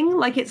mocking,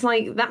 like it's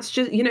like that's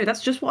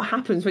just what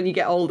happens when you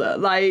get older,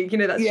 like, you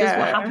know, that's just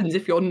what happens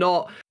if you're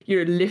not,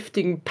 you know,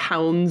 lifting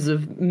pounds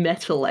of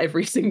metal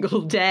every single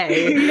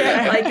day.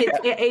 Like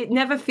it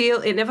never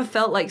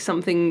felt like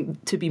something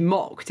to be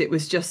mocked. It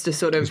was just a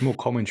sort of, it's more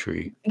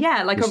commentary.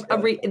 like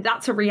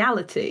that's a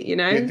reality, you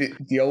know.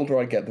 The older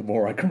I get, the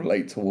more I can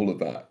relate to all of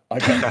that. I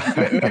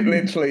get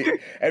literally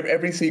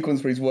every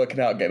sequence where he's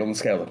working out, getting on the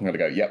scale, I'm going to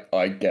go, yep,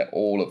 I get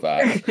all of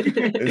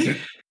that.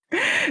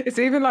 It's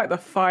even like the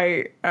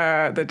fight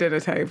at the dinner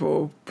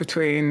table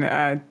between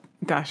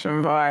Dash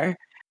and Vi.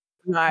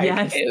 Like,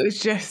 yes. It was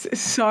just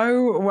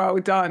so well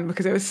done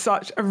because it was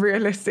such a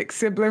realistic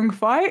sibling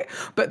fight,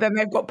 but then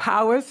they've got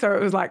powers, so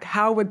it was like,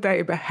 how would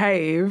they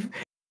behave?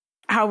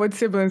 How would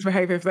siblings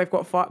behave if they've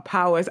got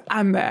powers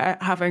and they're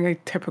having a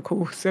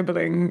typical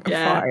sibling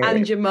fight?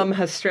 And your mum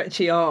has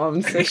stretchy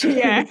arms. So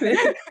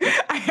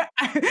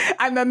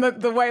and then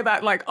the way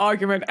that like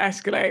argument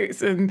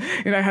escalates, and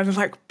you know, Heather's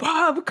like,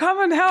 Bob,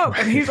 come and help,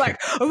 and he's like,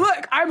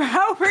 look, I'm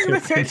helping the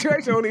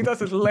situation. All he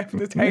does is lift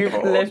the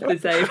table.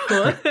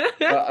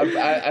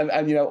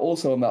 And you know,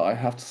 also on that, I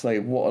have to say,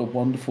 what a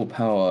wonderful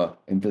power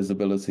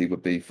invisibility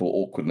would be for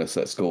awkwardness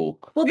at school.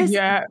 Well, this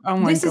God.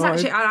 Is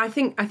actually, I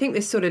think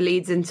this sort of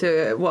leads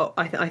into what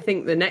I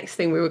think the next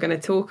thing we were going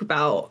to talk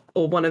about,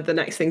 or one of the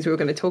next things we were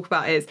going to talk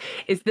about is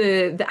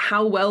the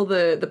how well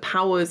the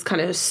powers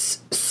kind of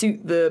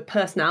suit the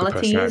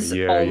personalities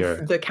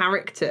of the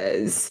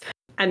characters.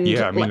 And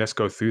I mean, let's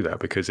go through that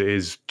because it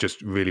is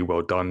just really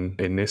well done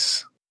in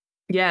this.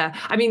 Yeah,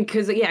 I mean,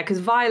 because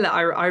Violet,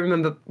 I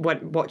remember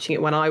watching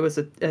it when I was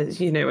a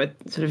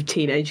sort of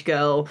teenage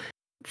girl,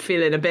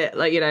 feeling a bit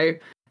like, you know,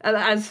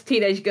 as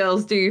teenage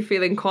girls do,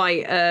 feeling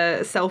quite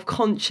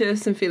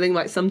self-conscious and feeling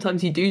like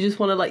sometimes you do just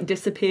want to like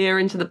disappear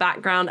into the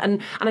background.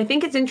 And I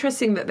think it's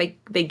interesting that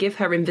they give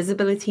her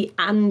invisibility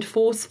and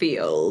force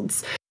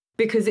fields,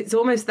 because it's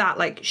almost that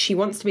like she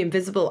wants to be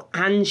invisible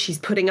and she's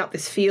putting up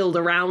this field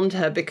around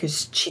her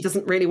because she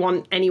doesn't really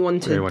want anyone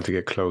to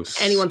get close,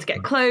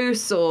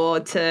 or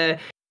to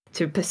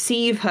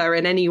perceive her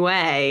in any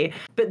way.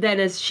 But then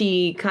as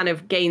she kind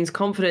of gains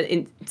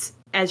confidence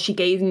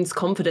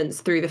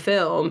through the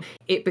film,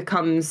 it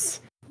becomes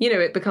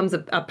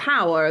a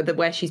power that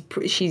where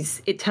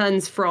it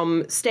turns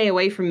from stay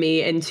away from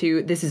me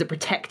into this is a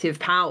protective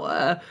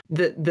power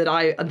that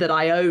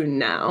I own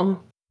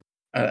now.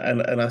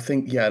 And I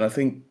think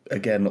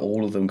again,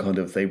 all of them kind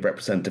of, they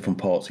represent different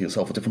parts of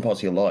yourself or different parts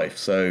of your life.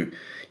 So,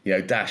 you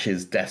know, Dash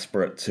is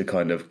desperate to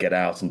kind of get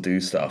out and do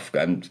stuff,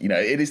 and you know,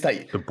 it is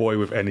that the boy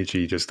with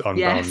energy, just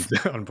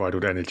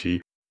unbridled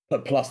energy.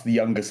 But plus the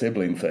younger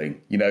sibling thing,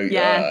 you know,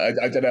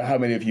 I don't know how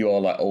many of you are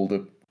like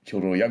older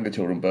children or younger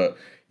children, but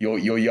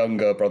your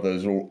younger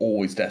brothers are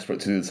always desperate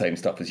to do the same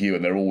stuff as you,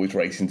 and they're always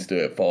racing to do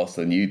it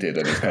faster than you did.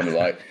 And it's kind of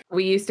like,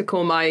 we used to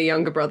call my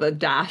younger brother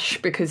Dash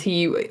because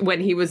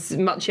when he was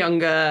much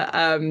younger,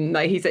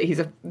 like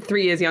he's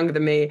 3 years younger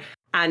than me,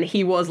 and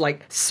he was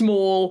like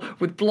small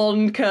with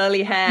blonde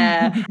curly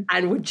hair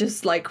and would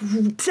just like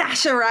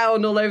dash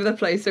around all over the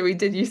place. So we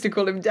did used to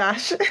call him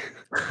Dash.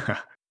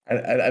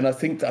 And I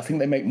think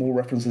they make more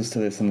references to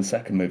this in the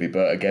second movie,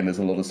 but again, there's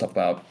a lot of stuff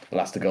about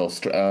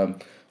Elastigirl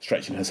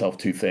stretching herself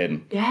too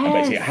thin, and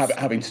basically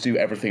having to do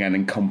everything and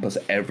encompass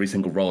every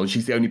single role. And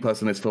she's the only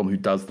person in this film who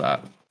does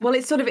that. Well,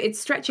 it's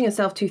stretching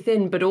herself too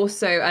thin, but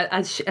also,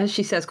 as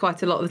she says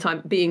quite a lot of the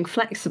time, being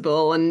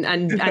flexible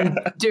and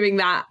doing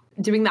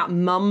that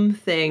mum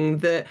thing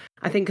that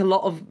I think a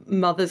lot of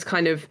mothers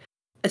kind of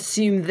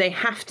assume they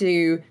have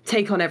to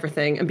take on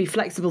everything and be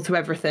flexible to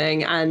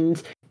everything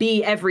and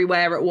be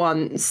everywhere at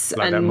once.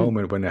 Like that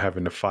moment when they're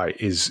having the fight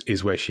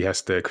is where she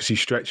has to, because she's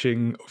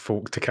stretching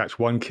to catch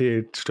one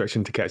kid,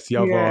 stretching to catch the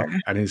other,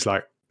 and it's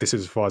like, this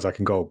is as far as I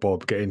can go.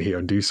 Bob, get in here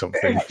and do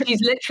something.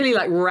 She's literally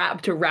like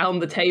wrapped around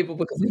the table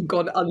because they've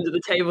gone under the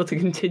table to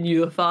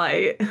continue the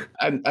fight.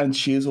 And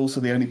she is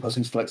also the only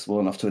person who's flexible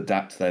enough to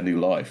adapt to their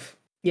new life.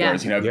 Yeah.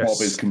 Whereas,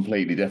 Bob is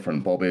completely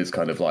different. Bob is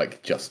kind of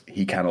like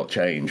he cannot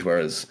change.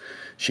 Whereas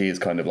she is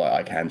kind of like,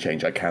 I can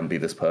change. I can be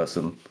this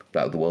person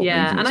that the world needs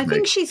me to be. And I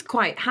think she's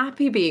quite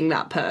happy being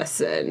that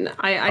person.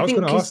 I was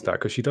going to ask that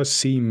because she does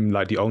seem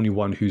like the only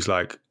one who's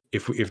like,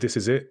 if this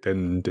is it,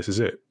 then this is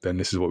it. Then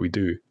this is what we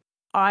do.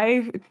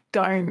 I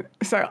don't.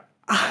 So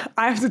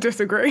I have to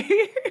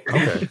disagree.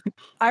 Okay.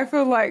 I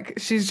feel like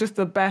she's just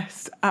the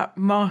best at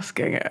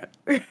masking it.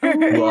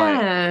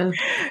 Yeah.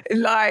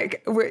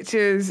 Like, which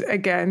is,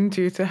 again,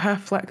 due to her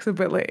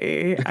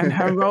flexibility and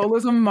her role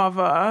as a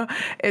mother,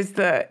 is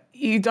that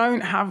you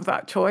don't have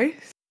that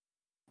choice.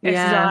 It's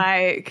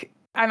like,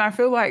 and I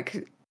feel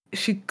like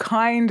she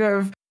kind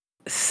of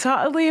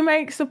subtly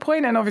makes the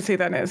point, and obviously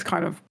then it's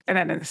kind of, and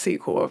then in the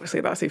sequel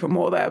obviously that's even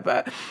more there,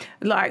 but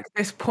like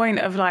this point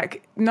of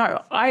like,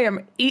 no, I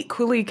am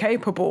equally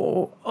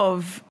capable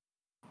of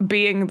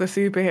being the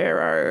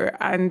superhero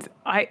and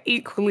I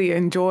equally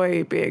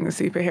enjoy being a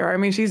superhero. I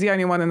mean, she's the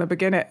only one in the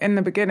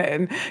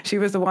beginning she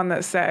was the one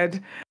that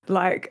said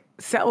like,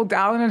 settle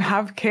down and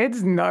have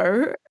kids.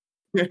 No.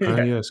 Yeah,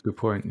 that's a good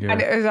point. Yeah.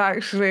 And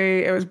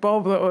it was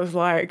Bob that was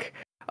like,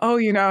 oh,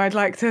 I'd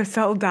like to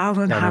settle down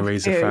and have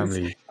raise kids. A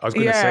family. I was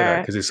going to say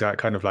that because it's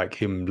kind of like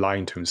him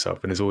lying to himself,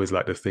 and there's always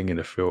like the thing in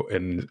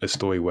a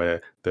story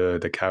where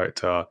the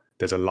character,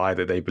 there's a lie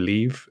that they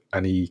believe,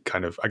 and he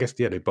kind of, I guess,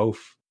 they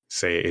both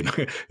say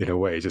it in a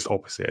way, just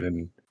opposite.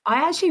 And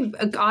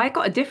I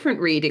got a different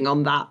reading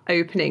on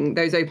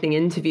those opening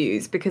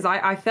interviews, because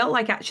I felt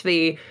like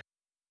actually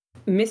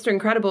Mr.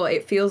 Incredible,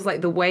 it feels like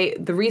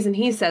the reason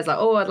he says like,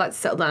 oh, I'd like to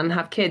settle down and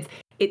have kids,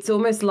 it's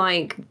almost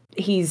like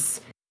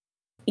he's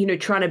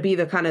trying to be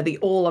the kind of the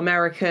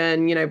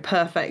all-American,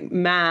 perfect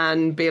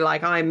man, be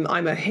like, I'm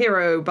a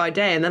hero by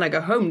day, and then I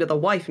go home to the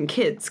wife and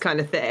kids kind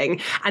of thing.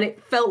 And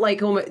it felt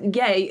like almost,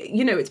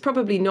 it's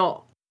probably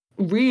not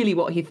really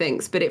what he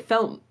thinks, but it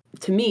felt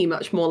to me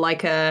much more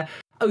like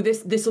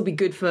this will be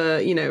good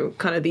for,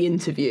 kind of the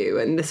interview,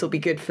 and this will be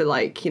good for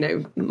like,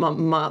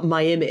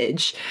 my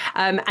image.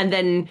 And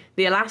then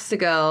the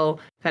Elastigirl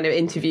kind of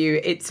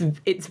interview, it's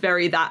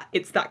very that,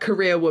 it's that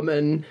career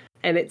woman,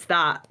 and it's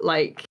that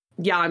like,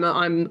 yeah,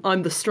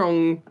 I'm the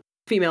strong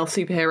female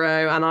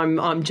superhero, and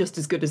I'm just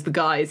as good as the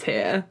guys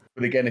here.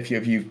 But again, if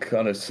you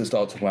kind of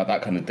start talking about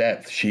that kind of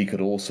depth, she could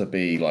also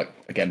be like,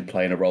 again,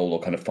 playing a role or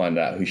kind of find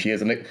out who she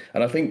is. And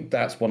I think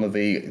that's one of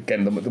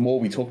the more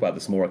we talk about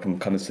this, the more I can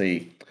kind of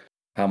see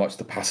how much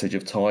the passage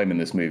of time in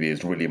this movie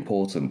is really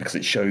important, because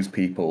it shows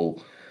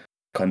people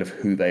kind of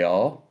who they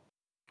are.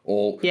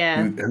 Or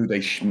who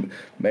they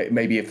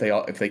maybe if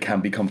they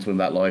can be comfortable in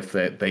that life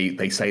that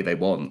they say they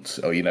want,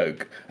 or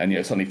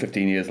and suddenly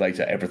 15 years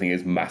later everything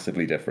is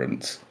massively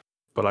different.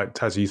 But like,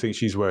 Taz, you think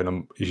she's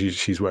wearing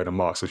a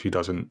mask so she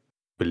doesn't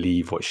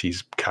believe what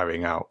she's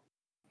carrying out?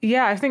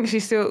 Yeah, I think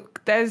she's still,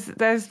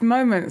 there's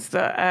moments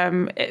that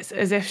it's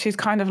as if she's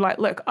kind of like,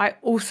 look, I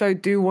also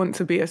do want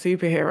to be a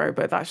superhero,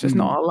 but that's just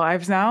not our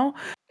lives now.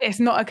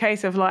 It's not a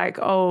case of like,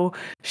 oh,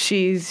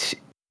 she's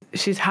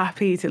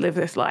happy to live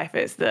this life.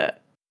 It's that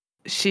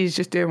she's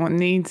just doing what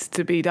needs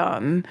to be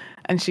done,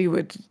 and she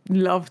would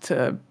love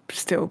to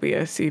still be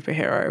a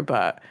superhero,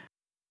 but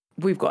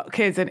we've got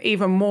kids, and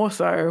even more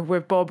so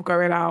with Bob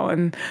going out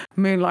and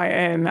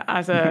moonlighting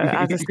as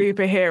a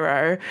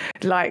superhero,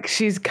 like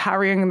she's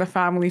carrying the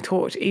family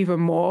torch even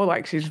more.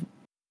 Like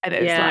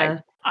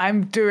like,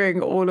 I'm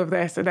doing all of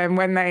this, and then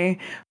when they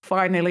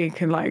finally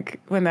can, like,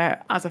 when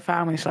they're as a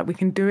family, it's like, we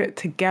can do it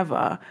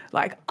together.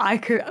 Like I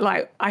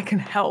can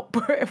help.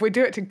 If we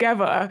do it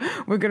together,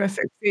 we're gonna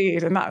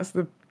succeed, and that's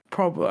the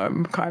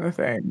problem, kind of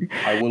thing.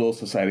 I will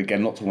also say,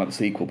 again, not talking about the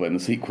sequel, but in the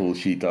sequel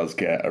she does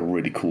get a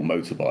really cool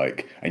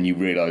motorbike, and you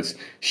realise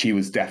she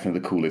was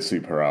definitely the coolest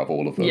superhero out of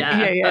all of them.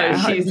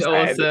 Yeah, she's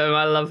awesome.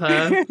 I love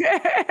her.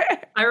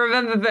 I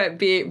remember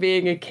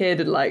being a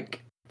kid and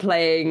like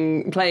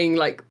playing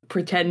like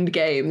pretend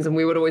games, and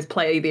we would always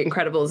play The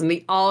Incredibles, and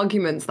the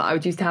arguments that I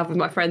would used to have with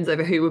my friends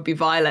over who would be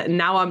Violet, and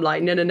now I'm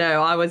like,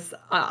 no, I was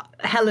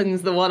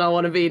Helen's the one I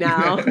want to be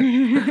now.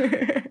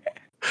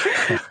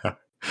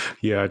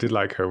 Yeah, I did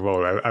like her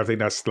role. I think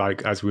that's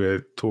like, as we're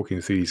talking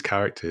through these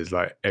characters,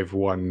 like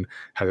everyone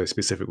has a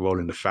specific role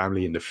in the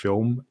family in the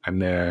film,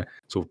 and their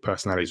sort of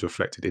personalities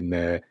reflected in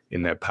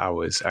their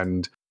powers.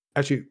 And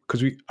actually,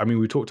 because we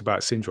talked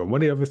about Syndrome.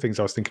 One of the other things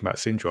I was thinking about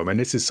Syndrome, and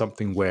this is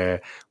something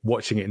where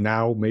watching it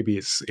now, maybe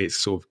it's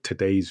sort of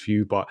today's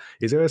view, but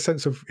is there a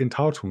sense of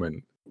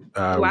entitlement?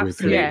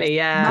 Absolutely,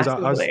 yeah.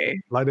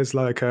 There's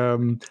like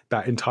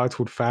that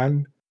entitled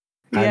fan,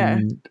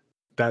 and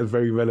that's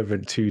very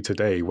relevant to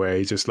today, where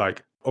he's just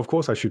like, of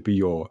course I should be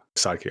your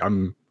sidekick.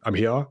 I'm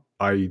here.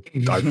 I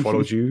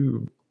followed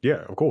you.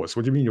 Yeah, of course.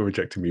 What do you mean you're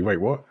rejecting me? Wait,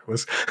 what?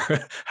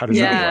 How does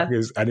that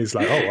work? And it's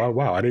like, oh,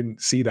 wow, I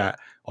didn't see that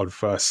on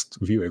first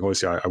viewing.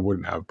 Obviously, I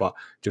wouldn't have, but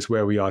just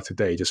where we are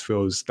today just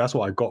feels, that's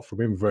what I got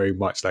from him very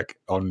much, like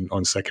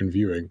on second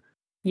viewing.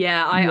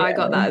 Yeah, I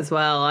got that as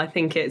well. I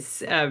think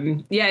it's,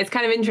 it's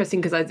kind of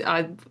interesting because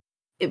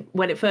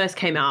when it first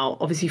came out,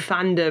 obviously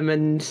fandom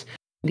and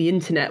the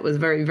internet was a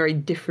very, very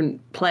different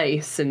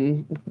place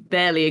and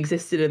barely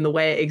existed in the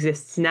way it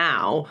exists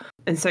now.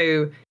 And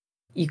so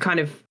you kind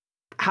of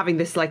having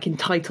this like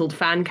entitled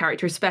fan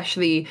character,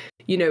 especially,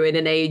 you know, in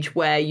an age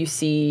where you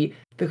see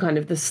the kind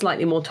of the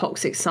slightly more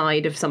toxic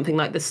side of something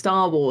like the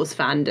Star Wars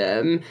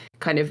fandom,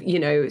 kind of, you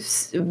know,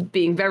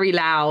 being very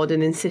loud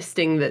and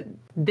insisting that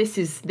this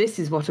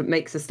is what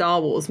makes a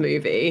Star Wars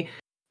movie.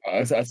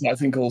 I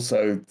think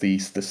also the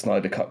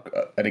Snyder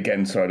Cut, and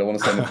again, sorry, I don't want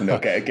to say anything that'll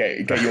get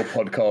your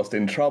podcast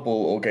in trouble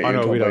or get you in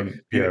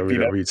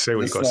trouble. We say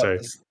what you got to say.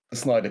 The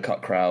Snyder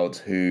Cut crowd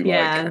who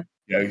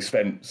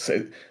spent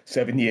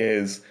 7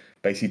 years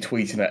basically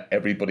tweeting at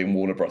everybody in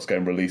Warner Bros.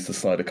 Going release the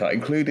Snyder Cut,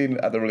 including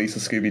at the release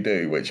of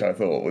Scooby-Doo, which I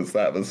thought was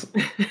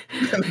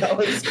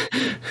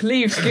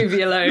leave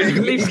Scooby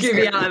alone. Leave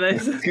Scooby out of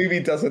this.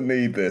 Scooby doesn't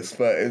need this,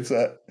 but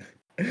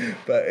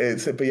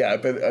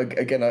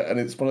again, and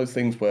it's one of those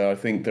things where I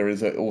think there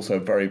is also a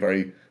very,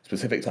 very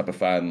specific type of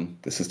fan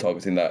this is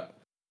targeting that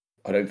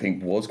I don't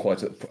think was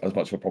quite as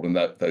much of a problem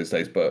those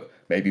days, but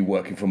maybe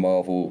working for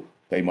Marvel,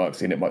 they might have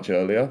seen it much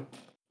earlier,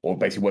 or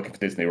basically working for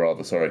Disney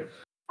rather, sorry.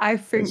 I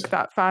think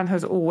that fan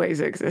has always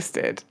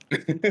existed.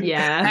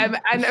 Yeah.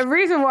 And a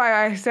reason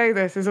why I say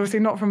this is obviously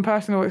not from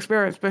personal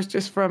experience, but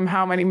just from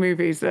how many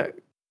movies that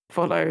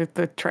follow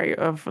the trait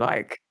of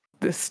like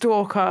the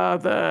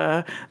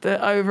stalker,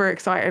 the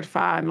overexcited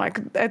fan.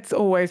 Like, it's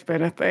always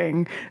been a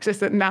thing. It's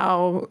just that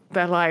now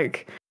they're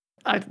like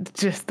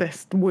just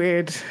this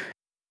weird.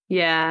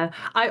 Yeah.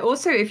 I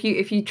also, if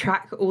you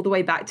track all the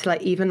way back to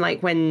like even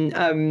like when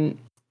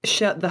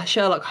the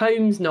Sherlock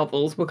Holmes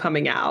novels were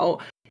coming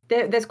out,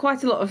 there's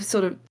quite a lot of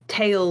sort of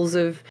tales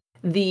of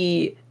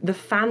the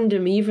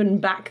fandom even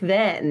back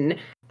then,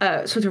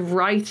 sort of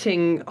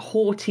writing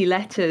haughty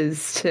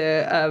letters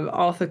to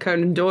Arthur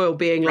Conan Doyle,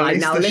 being like,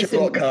 "Now listen."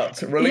 Sherlock cut.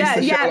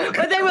 Sherlock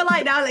but they were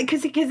like, "Now,"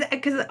 because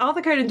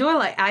Arthur Conan Doyle,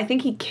 like, I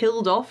think he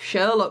killed off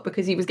Sherlock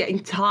because he was getting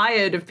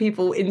tired of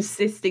people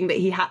insisting that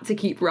he had to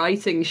keep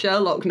writing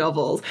Sherlock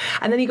novels,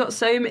 and then he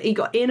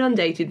got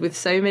inundated with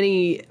so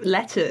many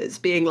letters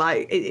being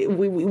like,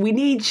 "We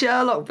need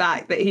Sherlock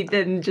back," that he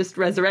then just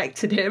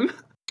resurrected him.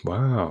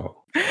 Wow.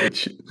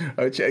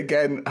 Which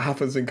again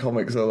happens in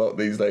comics a lot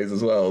these days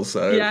as well.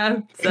 So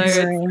it's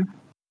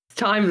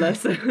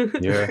timeless.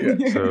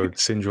 So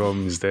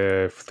Syndrome is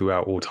there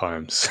throughout all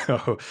times.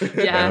 So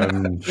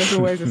there's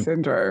always a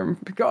syndrome.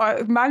 You've got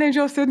to manage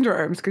your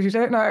syndromes because you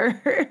don't know.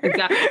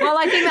 Exactly. Well,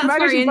 I think that's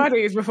manage your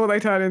buddies before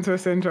they turn into a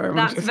syndrome.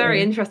 That's very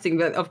interesting.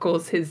 But of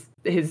course, his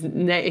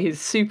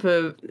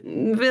super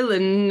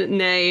villain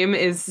name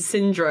is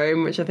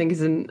Syndrome, which I think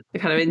is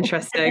kind of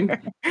interesting.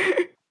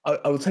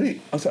 I will tell you.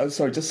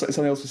 Sorry, just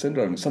something else with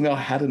Syndrome. Something I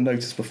hadn't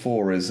noticed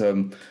before is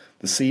the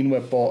scene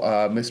where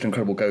Mr.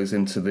 Incredible goes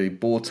into the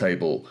board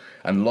table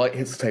and light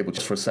hits the table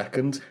just for a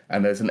second,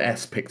 and there's an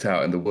S picked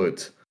out in the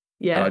wood.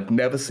 Yeah, and I'd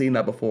never seen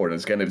that before. And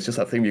it's just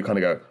that thing you kind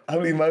of go,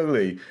 holy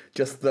moly!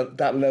 Just that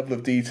level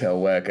of detail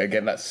where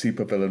again that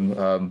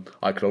supervillain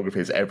iconography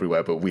is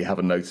everywhere, but we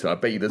haven't noticed it. I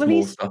bet you there's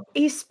more stuff.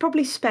 He's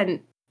probably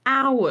spent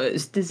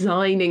hours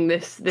designing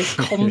this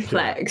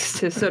complex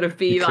to sort of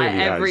be like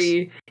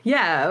every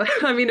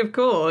I mean, of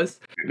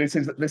course this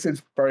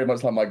is very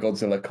much like my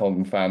Godzilla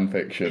Kong fan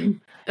fiction.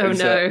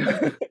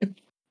 No.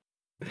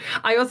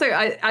 I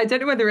don't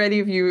know whether any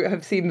of you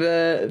have seen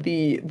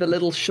the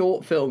little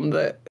short film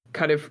that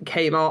kind of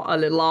came out a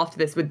little after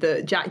this with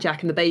the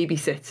Jack and the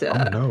Babysitter.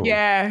 Oh, no.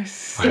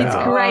 Yes. It's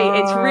great.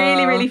 It's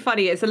really, really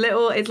funny. It's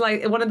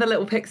like one of the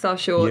little Pixar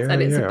shorts,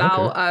 and it's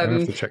about I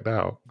have to check that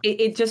out.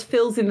 It just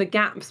fills in the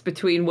gaps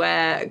between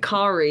where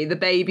Kari, the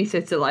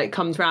babysitter, like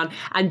comes around,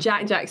 and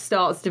Jack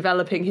starts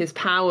developing his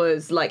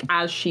powers like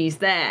as she's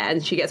there,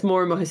 and she gets more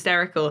and more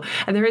hysterical.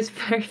 And there is a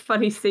very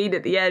funny scene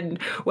at the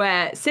end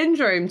where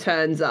Syndrome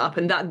turns up,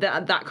 and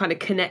that kind of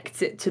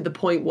connects it to the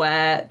point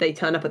where they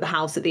turn up at the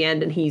house at the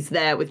end, and he's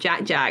there with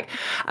Jack Jack.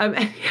 And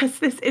he has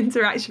this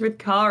interaction with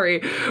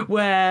Kari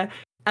where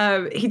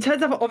he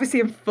turns up obviously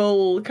in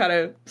full kind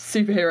of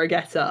superhero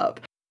getup,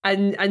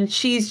 and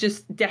she's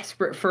just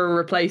desperate for a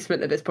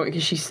replacement at this point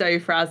because she's so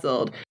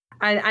frazzled.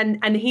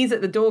 And he's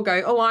at the door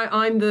going, "Oh,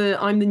 I'm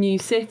the new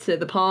sitter.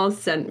 The Pars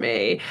sent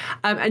me."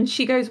 And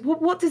she goes,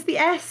 "What does the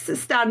S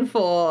stand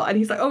for?" And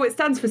he's like, "Oh, it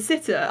stands for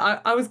sitter.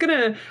 I was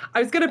gonna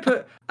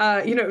put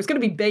it was gonna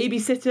be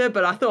babysitter,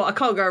 but I thought I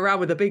can't go around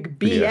with a big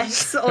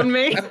BS on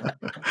me."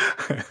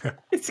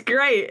 It's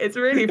great. It's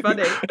really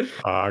funny.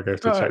 I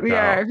guess to check that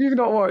out. If you've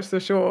not watched the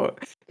short,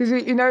 because the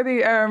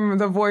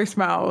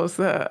voicemails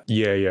that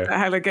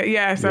Hela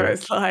get, so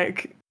it's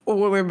like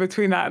all in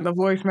between that and the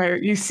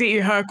voicemail, you see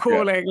her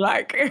calling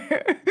like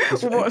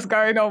what's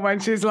going on when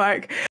she's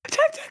like,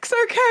 Jack's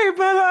okay,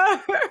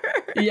 Bella.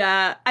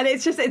 Yeah, and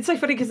it's so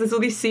funny because there's all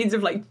these scenes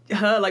of like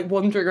her like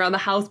wandering around the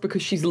house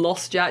because she's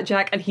lost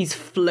Jack and he's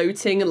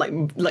floating and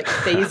like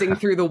phasing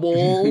through the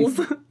walls.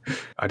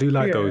 I do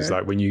like those,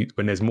 like when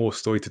there's more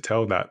story to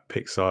tell, that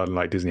Pixar and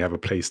like Disney have a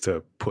place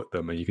to put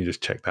them, and you can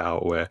just check that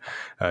out, where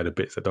the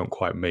bits that don't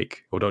quite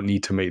make or don't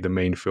need to make the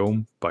main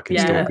film but can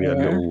still be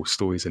little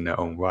stories in their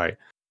own right.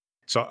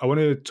 So I want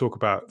to talk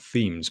about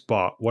themes,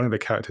 but one of the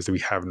characters that we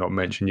have not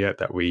mentioned yet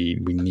that we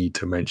need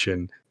to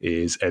mention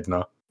is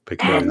Edna.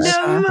 Because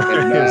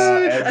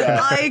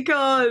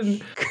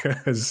icon.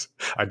 Because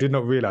I did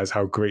not realize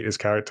how great this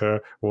character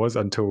was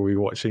until we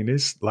were watching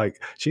this.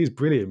 Like, she's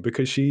brilliant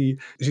because she's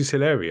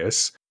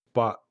hilarious,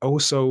 but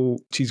also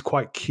she's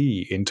quite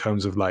key in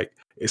terms of like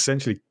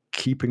essentially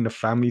keeping the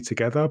family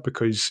together,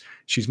 because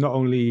she's not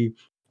only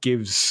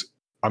gives,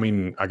 I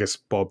mean, I guess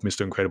Bob,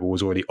 Mr. Incredible,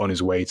 was already on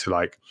his way to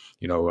like,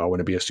 I want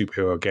to be a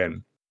superhero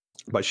again.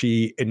 But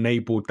she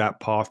enabled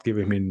that path,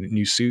 giving him a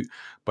new suit.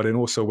 But then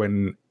also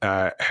when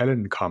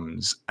Helen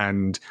comes,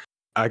 and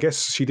I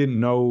guess she didn't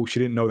know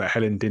that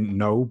Helen didn't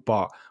know.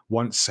 But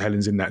once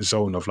Helen's in that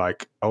zone of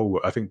like, oh,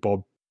 I think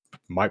Bob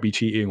might be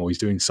cheating or he's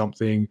doing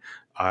something,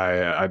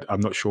 I'm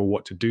not sure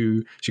what to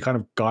do. She kind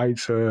of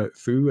guides her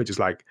through and just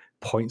like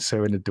points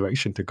her in the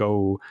direction to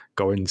go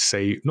and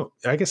save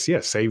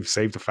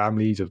the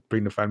family, to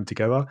bring the family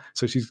together.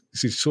 So she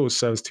sort of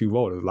serves two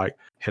roles, like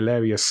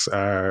hilarious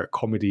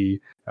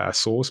comedy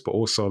source, but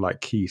also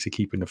like key to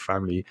keeping the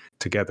family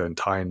together and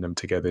tying them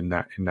together in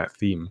that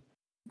theme.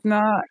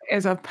 Edna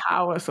is a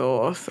power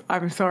source.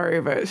 I'm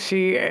sorry, but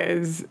she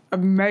is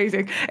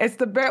amazing. It's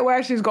the bit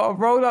where she's got a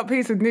rolled up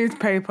piece of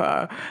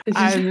newspaper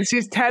and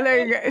she's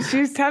telling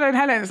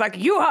Helen, it's like,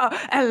 "You are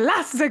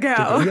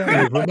Elastigirl."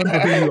 Yeah, remember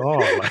who you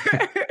are.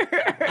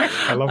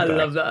 I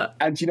love that.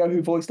 And do you know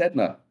who voiced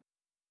Edna?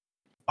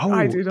 Oh,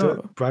 I do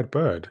not. Brad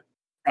Bird.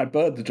 Brad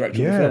Bird, the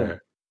director of the film.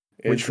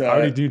 Which I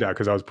only do that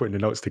because I was putting the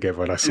notes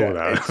together and I saw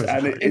that.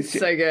 It's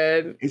so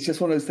good. It's just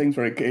one of those things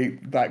where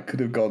that could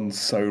have gone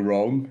so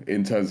wrong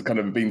in terms of kind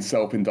of being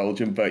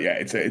self-indulgent. But yeah,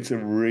 it's a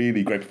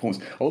really great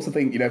performance. I also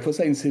think, if we're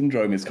saying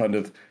Syndrome is kind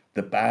of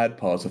the bad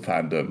part of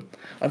fandom,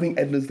 I think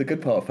Edna's the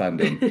good part of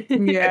fandom.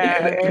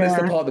 Edna's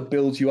the part that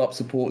builds you up,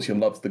 supports you,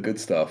 and loves the good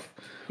stuff.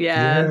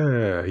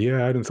 Yeah,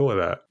 I hadn't thought of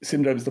that.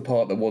 Syndrome's the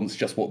part that wants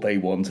just what they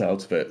want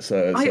out of it.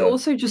 So I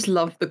also just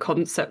love the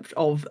concept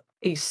of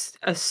a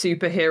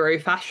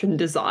superhero fashion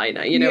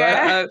designer,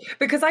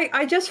 because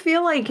I just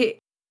feel like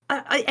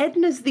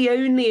Edna's the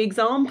only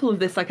example of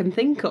this I can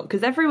think of,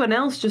 because everyone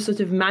else just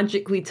sort of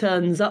magically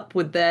turns up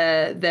with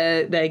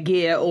their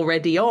gear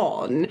already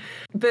on.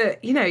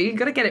 But you've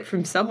got to get it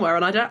from somewhere,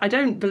 and I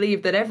don't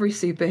believe that every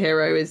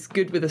superhero is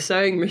good with a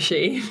sewing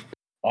machine.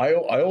 I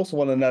also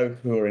want to know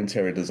who her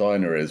interior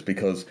designer is,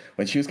 because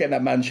when she was getting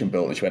that mansion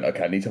built, and she went,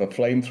 "Okay, I need to have a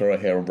flamethrower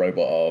here and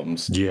robot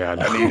arms. Yeah,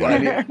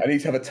 I need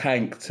to have a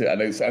tank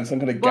and some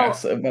kind of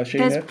gas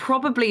machine." There's here.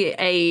 probably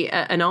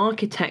an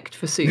architect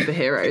for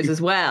superheroes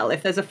as well.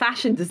 If there's a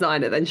fashion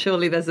designer, then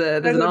surely there's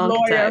an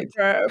architect.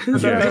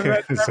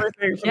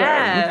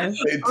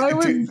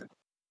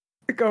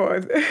 Go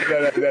on. I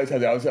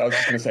was just going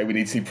to say we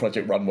need to see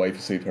Project Runway for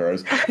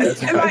superheroes.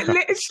 Like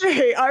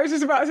literally, I was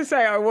just about to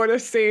say I want to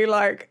see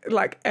like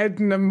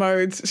Edna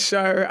Mode's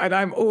show, and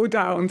I'm all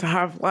down to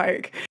have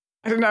like,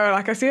 I don't know,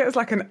 like I see it as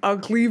like an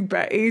Ugly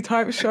Betty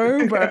type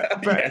show, but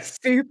yes.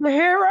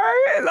 Superhero,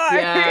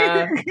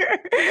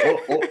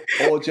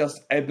 or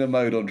just Edna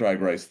Mode on Drag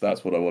Race.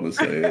 That's what I want to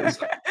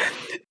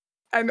see.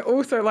 And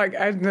also like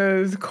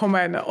Edna's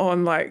comment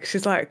on like,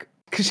 she's like,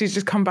 because she's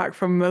just come back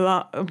from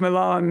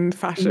Milan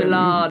fashion.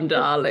 Milan,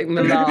 darling,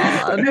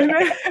 Milan.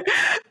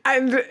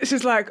 And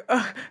she's like,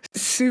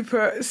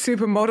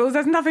 super models.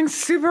 There's nothing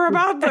super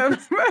about them.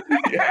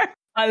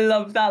 I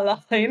love that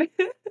line.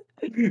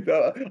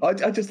 No,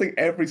 I just think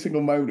every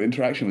single moment of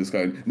interaction was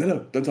going,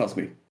 no, don't ask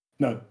me.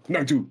 No,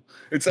 do.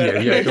 It's I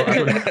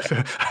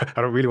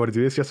don't really want to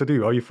do this. Yes, I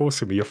do. Are you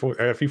forcing me? If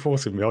you're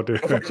forcing me, I'll do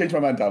it. I'll change my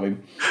mind,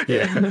 darling.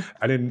 Yeah.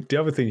 And then the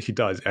other thing she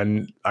does,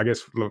 and I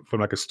guess from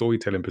like a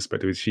storytelling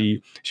perspective, is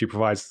she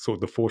provides sort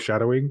of the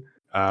foreshadowing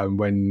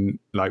when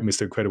like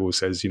Mr. Incredible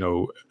says,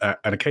 and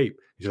a cape.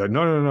 She's like,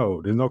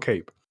 no, there's no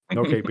cape.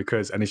 No cape,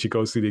 because, and then she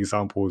goes through the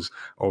examples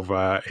of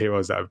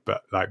heroes that have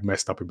like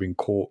messed up and been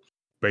caught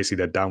basically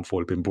their downfall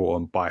had been brought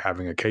on by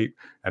having a cape.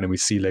 And then we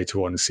see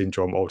later on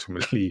Syndrome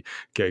ultimately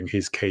getting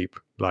his cape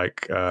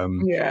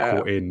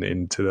caught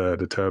into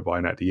the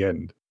turbine at the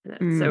end.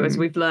 So as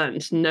we've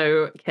learned,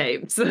 no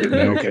capes.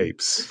 No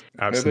capes.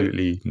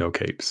 Absolutely no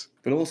capes.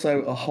 But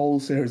also a whole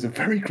series of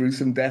very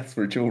gruesome deaths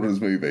for a children's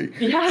movie.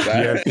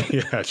 Yeah.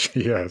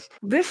 Yes.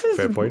 This is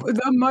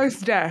the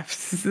most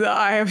deaths that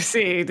I have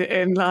seen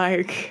in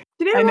like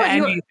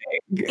anything.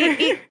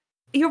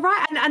 You're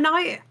right, and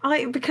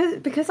I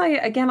because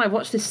I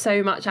watched this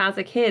so much as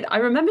a kid. I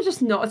remember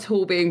just not at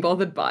all being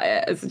bothered by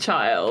it as a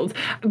child,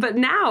 but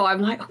now I'm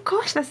like, oh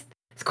gosh, there's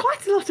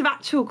quite a lot of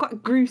actual,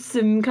 quite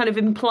gruesome kind of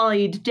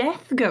implied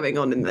death going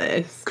on in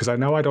this. Because I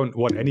know I don't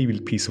want any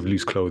piece of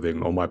loose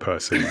clothing on my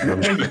person,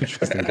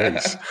 just in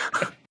case.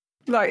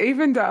 Like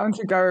even down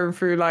to going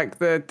through like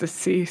the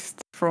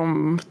deceased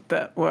from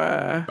that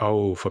were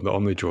from the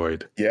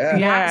Omnidroid. Yeah.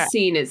 That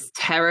scene is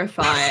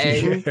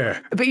terrifying. Yeah.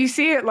 But you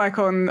see it like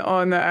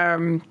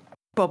on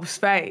Bob's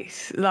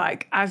face,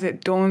 like as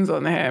it dawns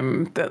on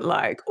him that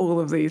like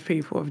all of these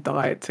people have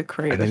died to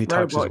create. And then he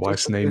types his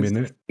wife's name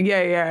in it.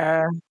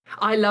 Yeah.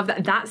 I love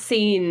that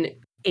scene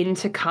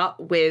intercut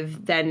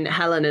with then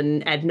Helen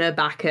and Edna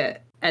back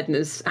at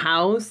Edna's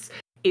house.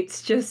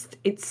 It's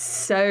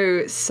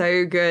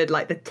so good.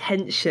 Like the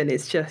tension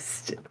is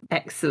just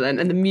excellent,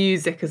 and the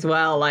music as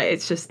well. Like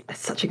it's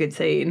such a good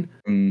scene.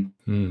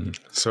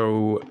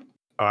 So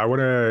I want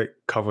to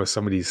cover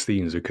some of these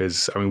themes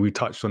because I mean we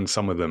touched on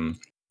some of them,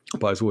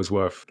 but it's always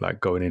worth like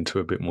going into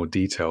a bit more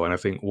detail. And I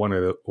think one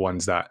of the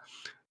ones that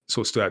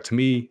sort of stood out to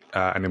me,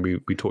 and then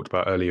we talked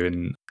about earlier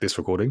in this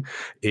recording,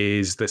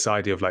 is this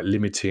idea of like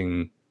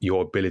limiting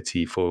your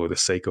ability for the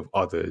sake of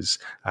others.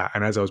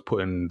 And as I was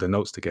putting the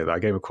notes together, I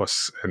came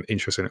across an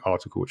interesting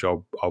article, which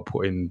I'll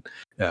put in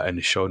the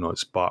show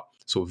notes, but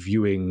sort of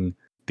viewing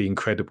The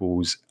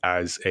Incredibles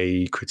as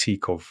a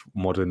critique of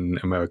modern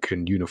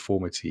American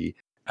uniformity.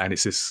 And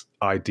it's this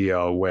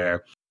idea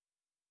where,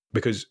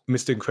 because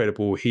Mr.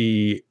 Incredible,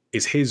 his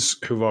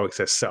heroics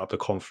that set up the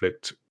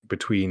conflict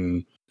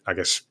between, I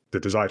guess, the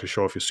desire to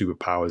show off your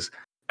superpowers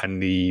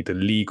and the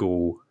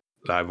legal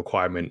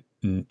requirement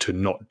to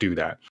not do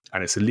that.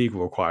 And it's a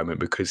legal requirement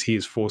because he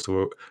is forced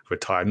to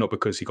retire, not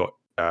because he got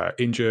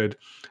injured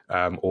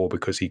or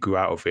because he grew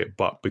out of it,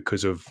 but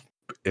because of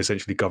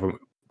essentially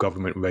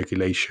government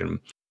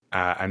regulation.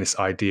 And this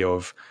idea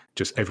of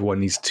just everyone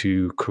needs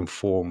to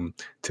conform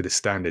to the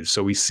standards.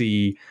 So we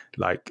see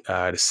like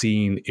the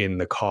scene in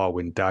the car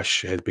when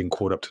Dash has been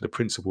called up to the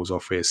principal's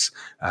office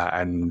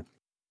and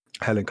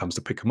Helen comes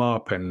to pick him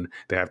up and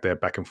they have their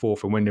back and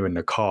forth. And when they're in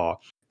the car,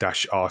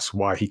 Dash asks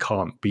why he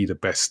can't be the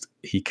best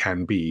he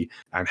can be.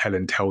 And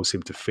Helen tells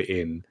him to fit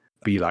in,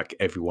 be like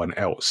everyone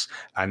else.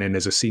 And then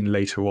there's a scene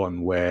later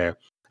on where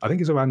I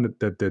think it's around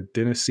the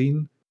dinner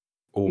scene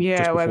or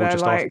just before, where they're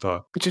just like,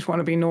 after. We just want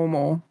to be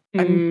normal.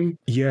 And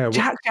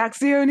Jack's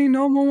the only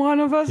normal one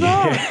of us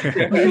all.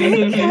 And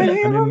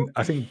then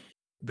I think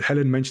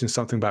Helen mentioned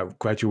something about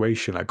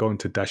graduation, like going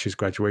to Dash's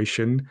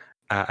graduation,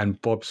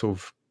 and Bob sort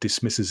of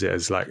dismisses it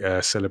as like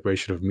a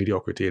celebration of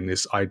mediocrity and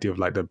this idea of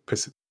like the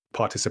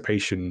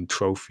participation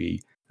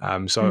trophy.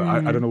 So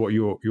I don't know what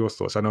your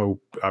thoughts. I know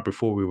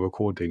before we were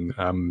recording,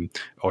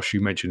 Osh,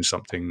 you mentioned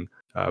something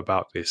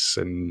about this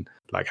and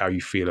like how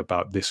you feel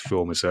about this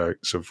film as a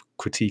sort of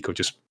critique of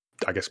just,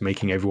 I guess,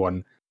 making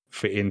everyone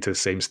fit into the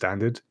same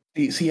standard.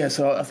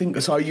 So I think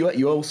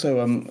you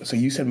also so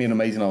you sent me an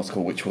amazing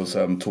article which was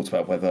talked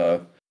about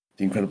whether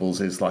The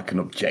Incredibles is like an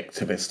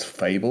objectivist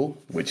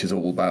fable, which is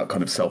all about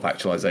kind of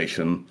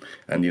self-actualization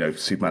and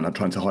Superman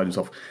trying to hide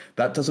himself.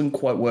 That doesn't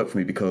quite work for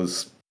me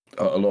because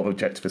a lot of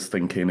objectivist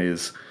thinking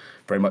is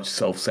very much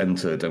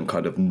self-centered and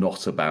kind of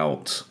not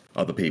about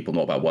other people,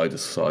 not about wider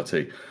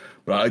society.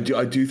 But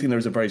I do think there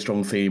is a very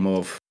strong theme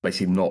of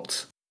basically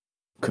not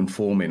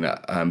conforming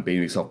and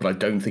being yourself. But I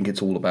don't think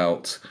it's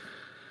about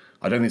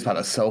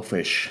a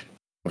selfish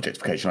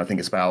objectification. I think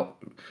it's about,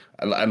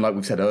 and like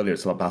we've said earlier,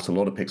 it's about a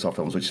lot of Pixar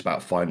films, which is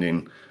about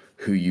finding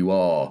who you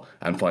are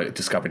and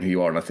discovering who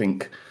you are. And I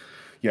think,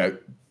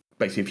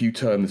 basically, if you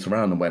turn this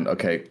around and went,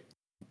 okay,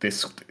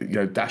 this,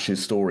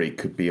 Dash's story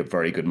could be a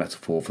very good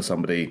metaphor for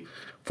somebody,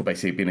 for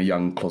basically being a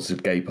young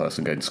closeted gay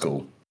person going to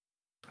school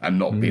and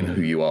not being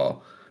who you are,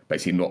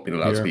 basically not being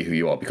allowed to be who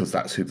you are because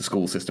that's who the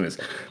school system is.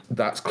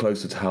 That's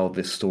closer to how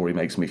this story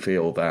makes me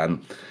feel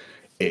than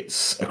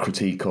it's a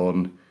critique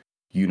on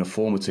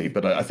uniformity.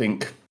 But I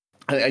think,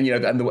 and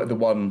the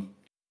one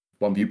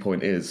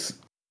viewpoint is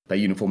that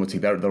uniformity,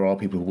 there are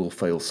people who will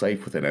feel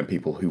safe within it and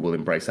people who will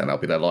embrace that and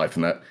that'll be their life.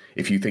 And that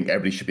if you think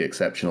everybody should be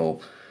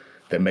exceptional,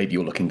 then maybe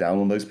you're looking down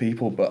on those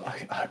people. But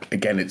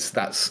again, that's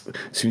as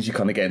soon as you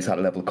kind of get into that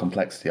level of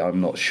complexity,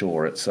 I'm not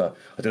sure. It's I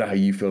don't know how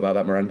you feel about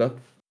that, Miranda.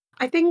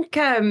 I think,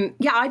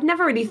 I'd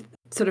never really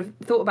sort of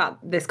thought about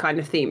this kind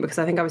of theme because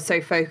I think I was so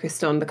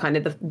focused on the kind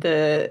of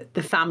the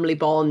family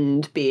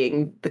bond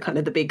being the kind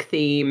of the big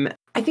theme.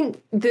 I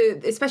think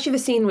especially the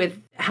scene with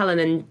Helen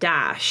and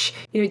Dash,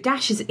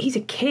 Dash he's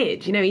a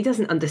kid, he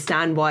doesn't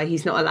understand why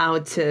he's not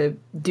allowed to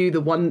do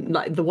the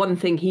one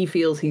thing he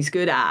feels he's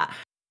good at.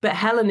 But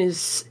Helen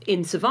is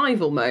in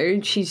survival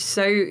mode.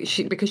 Because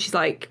she's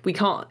like, we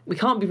can't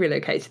be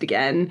relocated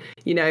again.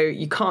 You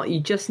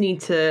just need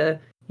to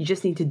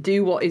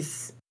do what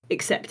is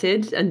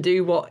accepted and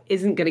do what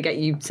isn't going to get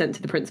you sent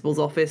to the principal's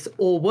office,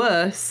 or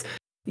worse,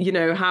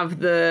 have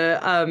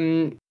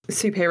the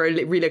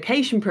superhero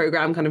relocation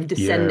program kind of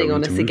descending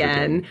on us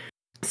again.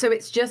 So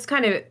it's just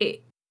kind of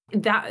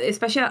that,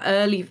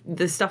 especially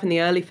the stuff in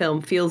the early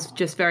film feels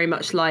just very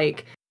much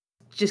like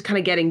just kind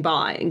of getting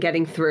by and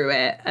getting through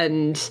it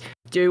and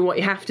doing what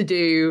you have to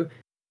do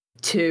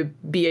to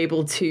be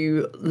able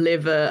to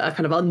live a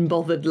kind of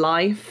unbothered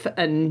life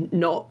and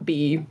not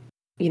be,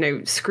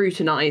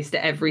 scrutinized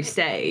at every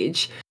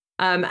stage.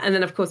 And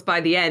then, of course,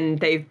 by the end,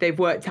 they've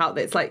worked out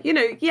that it's like,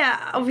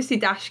 obviously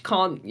Dash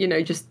can't,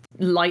 just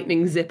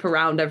lightning zip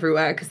around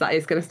everywhere because that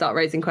is going to start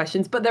raising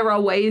questions. But there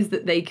are ways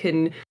that they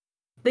can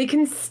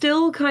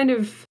still kind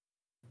of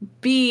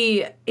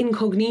be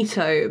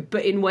incognito,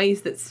 but in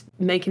ways that's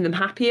making them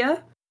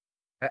happier.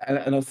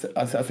 And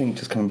I think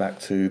just coming back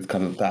to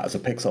kind of that as a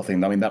Pixar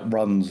thing, I mean, that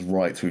runs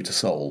right through to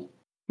Soul.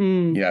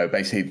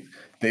 Basically,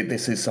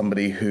 this is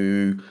somebody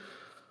who,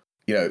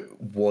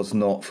 was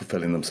not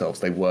fulfilling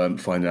themselves. They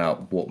weren't finding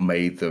out what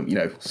made them,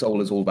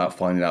 Soul is all about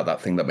finding out that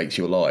thing that makes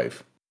you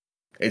alive.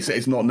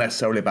 It's not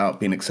necessarily about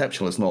being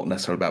exceptional. It's not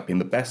necessarily about being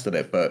the best at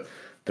it, but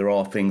there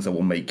are things that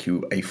will make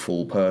you a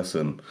full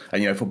person.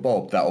 And, for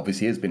Bob, that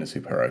obviously has been a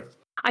superhero.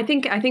 I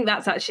think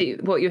that's actually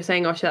what you're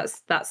saying,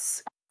 Osher.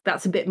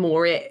 That's a bit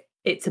more it.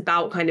 It's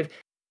about kind of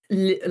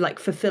like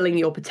fulfilling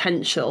your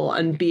potential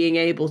and being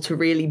able to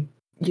really,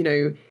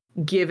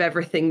 give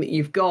everything that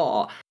you've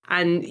got.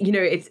 And,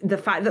 it's the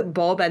fact that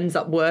Bob ends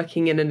up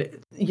working in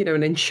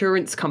an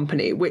insurance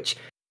company, which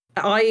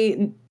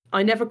I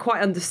never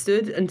quite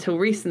understood until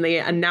recently.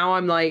 And now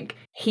I'm like,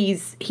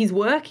 he's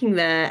working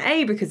there,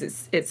 because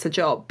it's a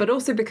job, but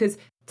also because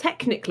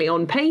technically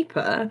on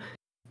paper,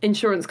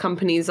 insurance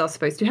companies are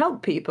supposed to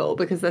help people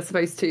because they're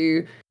supposed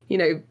to,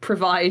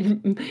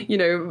 provide,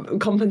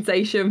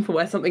 compensation for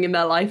where something in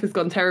their life has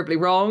gone terribly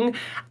wrong.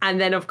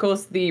 And then, of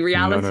course, the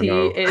reality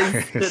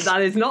is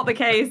that is not the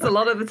case a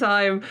lot of the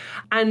time.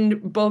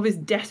 And Bob is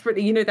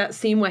desperately, that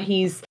scene where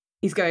he's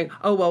going,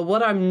 oh, well,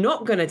 what I'm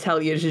not going to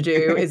tell you to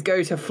do is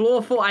go to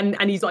floor 4.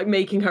 And he's like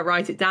making her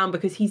write it down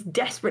because he's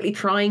desperately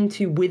trying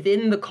to,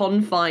 within the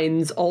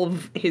confines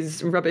of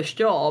his rubbish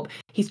job,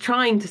 he's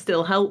trying to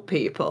still help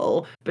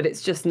people, but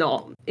it's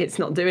not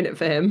doing it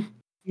for him.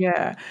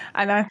 Yeah.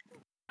 And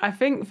I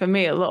think for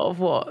me, a lot of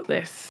what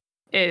this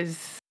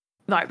is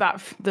like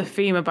that, the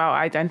theme about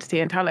identity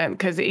and talent,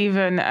 because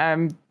even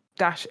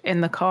Dash in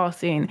the car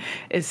scene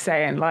is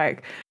saying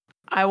like,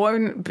 I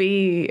won't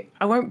beat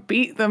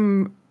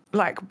them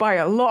like by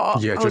a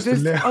lot. Yeah, I'll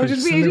just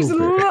be just a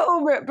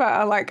little bit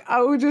better. Like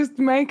I will just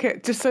make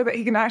it just so that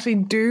he can actually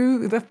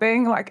do the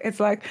thing. Like it's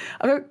like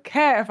I don't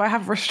care if I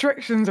have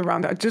restrictions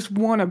around it. I just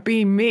want to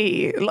be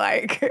me.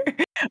 Like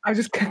I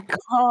just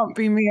can't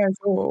be me at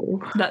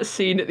all. That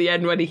scene at the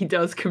end when he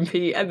does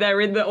compete and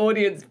they're in the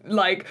audience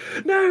like,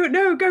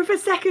 no, go for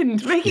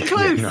second, make it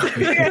close.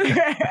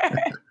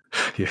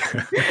 Yeah.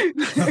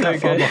 Not that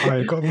far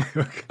behind.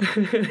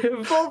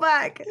 Fall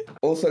back.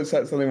 Also,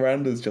 something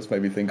Randa's just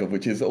made me think of,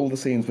 which is all the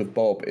scenes with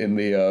Bob in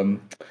the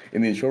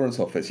insurance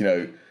office.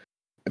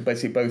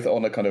 Basically both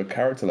on a kind of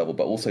character level,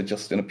 but also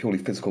just in a purely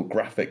physical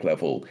graphic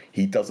level,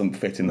 he doesn't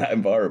fit in that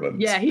environment.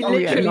 Yeah, he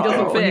literally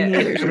doesn't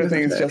fit.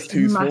 Everything is just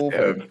too small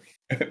for him.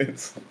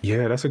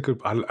 Yeah, that's a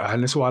good, and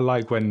that's what I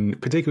like when,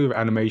 particularly with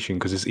animation,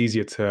 because it's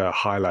easier to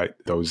highlight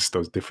those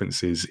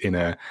differences in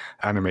a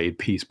animated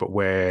piece, but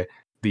where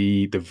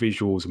the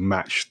visuals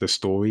match the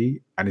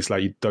story, and it's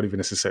like you don't even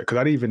necessarily, because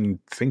I didn't even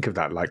think of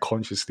that, like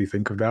consciously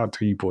think of that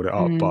until you brought it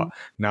up. But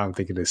now I'm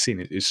thinking of the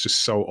scene, it's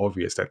just so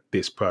obvious that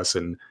this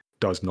person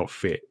does not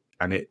fit,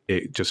 and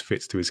it just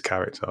fits to his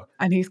character.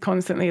 And he's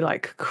constantly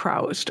like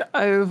crouched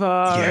over,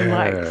 and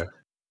like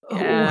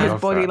all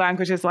his body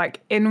language is like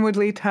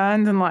inwardly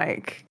turned and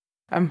like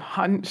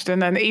hunched,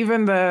 and then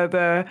even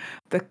the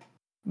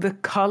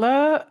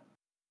color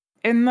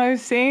in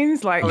those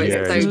scenes, like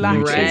it's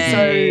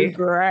so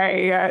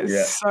grey.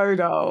 It's so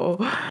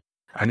dull.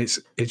 And it's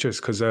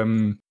just because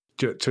to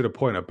the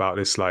point about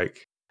this,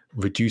 like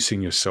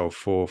reducing yourself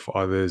for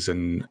others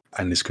and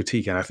this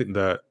critique, and I think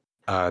that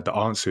the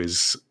answer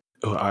is,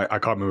 I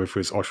can't remember if it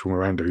was Osher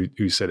Miranda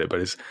who said it, but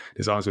this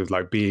answer is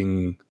like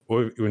being,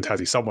 or even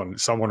Tazzy,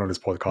 someone on this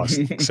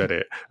podcast said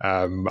it.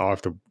 I'll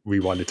have to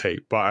rewind the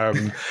tape, but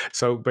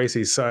so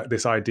basically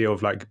this idea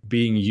of like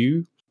being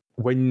you.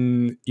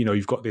 When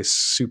you've got this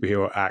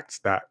superhero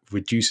act that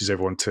reduces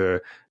everyone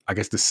to, I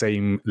guess, the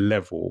same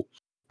level,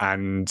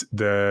 and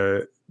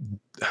the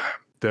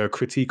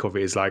critique of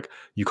it is like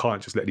you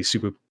can't just let these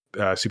super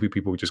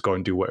people just go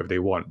and do whatever they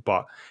want.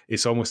 But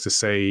it's almost to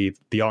say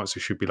the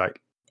answer should be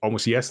like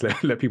almost yes,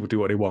 let people do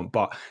what they want,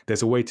 but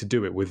there's a way to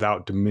do it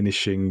without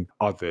diminishing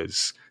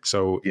others.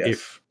 So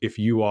if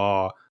you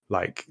are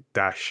like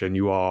Dash and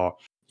you want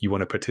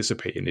to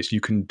participate in this, you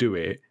can do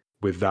it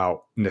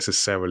without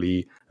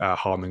necessarily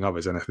harming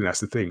others. And I think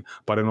that's the thing.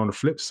 But then on the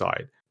flip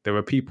side, there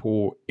are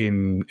people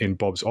in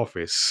Bob's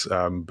office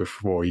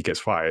before he gets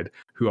fired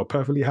who are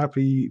perfectly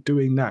happy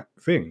doing that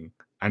thing,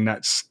 and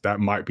that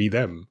might be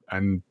them,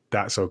 and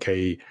that's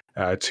okay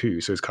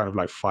too. So it's kind of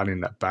like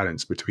finding that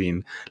balance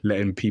between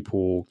letting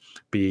people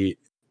be,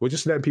 well,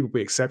 just letting people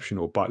be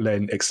exceptional, but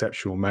letting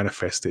exceptional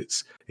manifest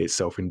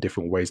itself in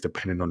different ways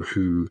depending on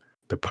who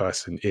the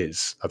person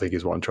is, I think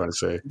is what I'm trying to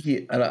say. Yeah,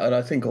 and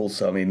I think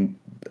also, I mean,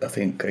 I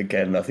think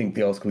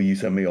the article you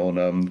sent me on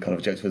kind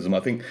of objectivism, I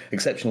think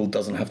exceptional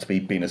doesn't have to be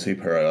being a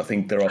superhero. I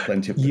think there are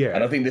plenty of,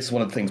 and I think this is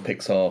one of the things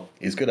Pixar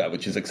is good at,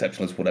 which is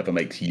exceptional is whatever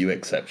makes you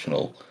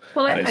exceptional.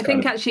 Well, I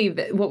think actually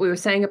what we were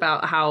saying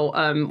about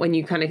how when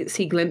you kind of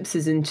see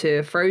glimpses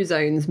into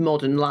Frozone's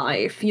modern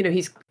life, you know,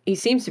 he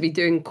seems to be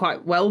doing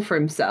quite well for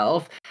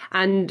himself,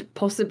 and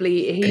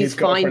possibly he's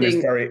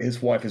finding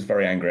his wife is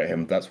very angry at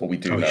him. That's what we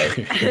do know.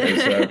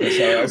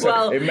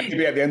 So it may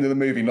be at the end of the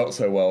movie not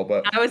so well,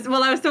 but I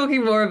was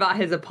talking more about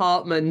his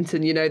apartment,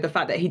 and you know, the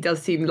fact that he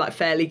does seem like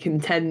fairly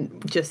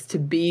content just to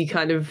be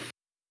kind of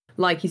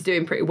like he's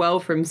doing pretty well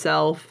for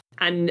himself,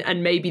 and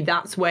maybe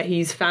that's where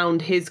he's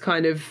found his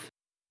kind of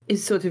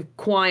his sort of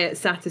quiet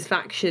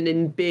satisfaction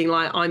in being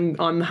like,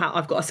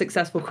 I've got a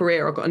successful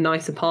career, I've got a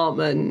nice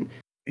apartment.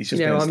 He's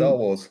just been in Star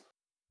Wars.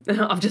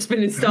 I've just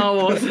been in Star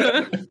Wars.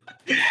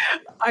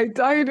 I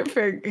don't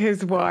think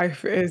his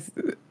wife is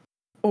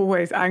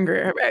always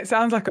angry at him. It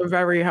sounds like a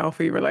very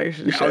healthy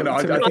relationship. I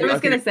was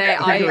going to say,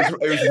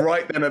 it was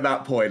right then at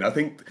that point. I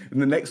think in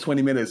the next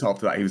 20 minutes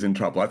after that, he was in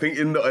trouble. I think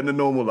in the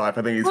normal life,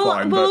 I think he's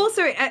fine. Well,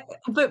 also,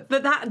 but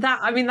that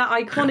I mean, that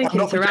iconic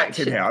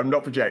interaction. I'm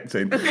not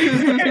projecting. That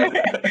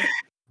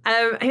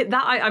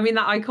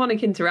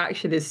iconic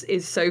interaction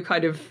is so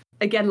kind of,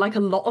 again, like a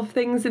lot of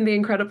things in The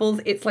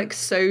Incredibles, it's like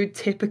so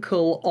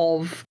typical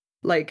of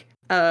like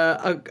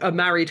a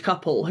married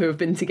couple who have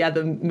been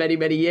together many,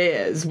 many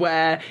years,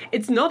 where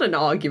it's not an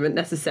argument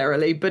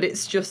necessarily, but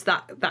it's just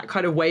that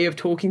kind of way of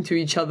talking to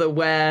each other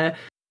where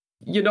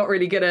you're not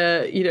really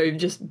gonna, you know,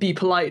 just be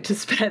polite to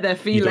spare their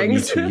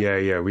feelings. You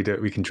don't need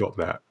to. We can drop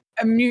that.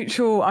 A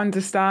mutual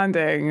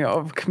understanding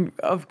of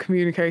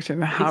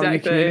communication, how you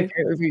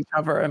communicate with each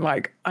other, and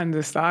like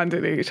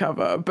understanding each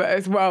other. But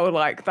as well,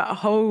 like that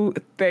whole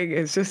thing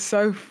is just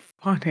so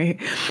funny.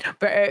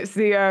 But it's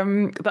the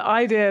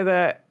idea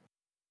that,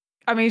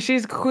 I mean,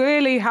 she's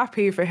clearly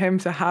happy for him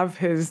to have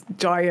his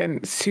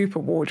giant super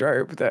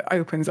wardrobe that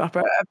opens up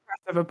at a press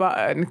of a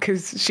button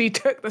because she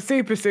took the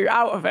super suit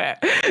out of it.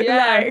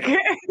 Yeah.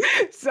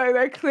 So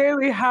they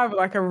clearly have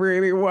like a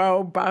really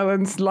well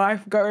balanced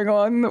life going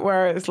on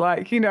where it's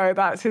like, you know,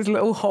 that's his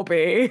little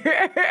hobby.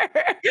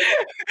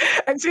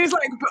 And she's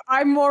like, but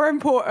I'm more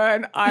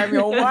important. I'm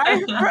your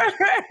wife.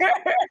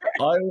 I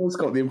always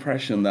got the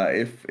impression that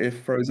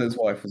if Frozone's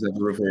wife was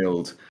ever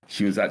revealed,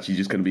 she was actually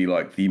just going to be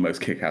like the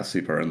most kick-ass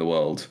superhero in the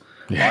world.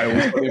 Yeah.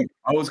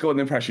 I always got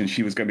the impression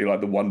she was going to be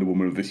like the Wonder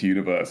Woman of this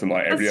universe, and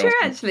like everyone else.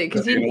 That's true, actually,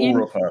 because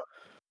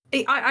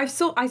I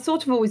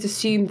sort of always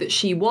assumed that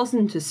she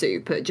wasn't a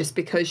super just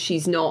because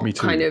she's not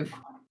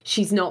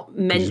she's not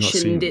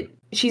mentioned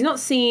she's not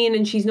seen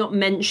and she's not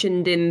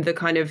mentioned in the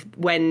kind of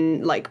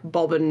when like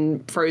Bob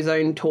and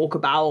Frozone talk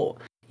about,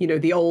 you know,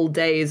 the old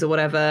days or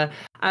whatever.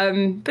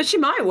 But she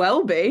might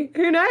well be.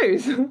 Who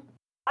knows?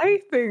 I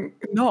think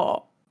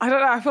not. I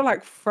don't know. I feel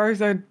like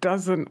Frozone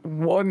doesn't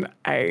want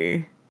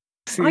a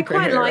superhero. I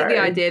quite like the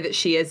idea that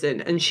she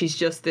isn't, and she's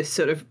just this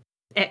sort of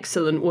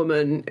excellent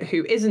woman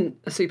who isn't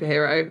a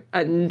superhero,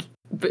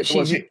 but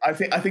she's. Well, I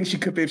think she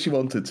could be if she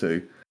wanted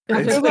to.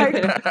 I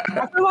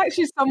feel like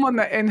she's someone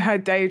that in her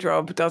day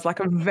job does like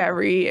a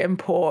very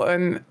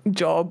important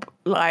job.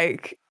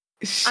 Like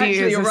she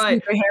is a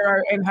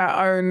superhero in her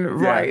own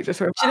right. Just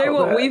do you know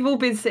what? We've all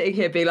been sitting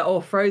here being like, "Oh,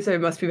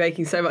 Frozone must be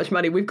making so much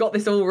money." We've got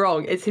this all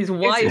wrong. It's his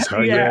wife,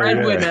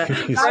 breadwinner.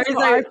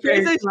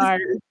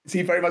 Is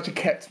he very much a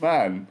kept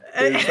man?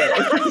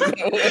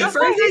 That's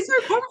why he's so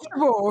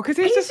comfortable, because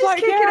he's just like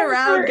kicking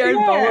around, going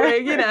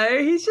bowling. You know,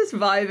 he's just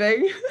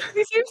vibing.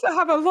 He seems to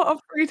have a lot of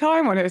free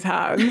time on his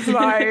hands.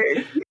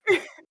 Like.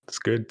 It's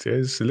good.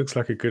 It looks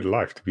like a good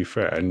life, to be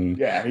fair. And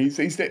yeah, he's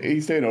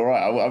doing all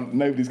right.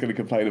 Nobody's going to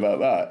complain about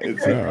that.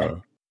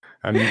 No.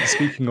 And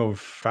speaking of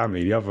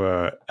family, the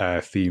other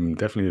theme,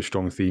 definitely a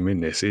strong theme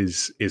in this,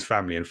 is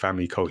family and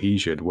family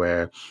cohesion.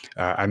 Where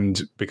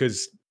and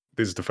because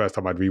this is the first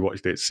time I'd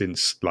rewatched it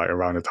since like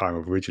around the time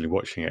of originally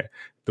watching it,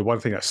 the one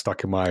thing that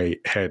stuck in my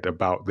head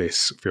about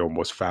this film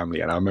was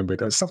family, and I remember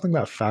there's something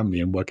about family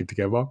and working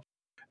together,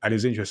 and it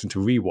was interesting to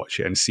rewatch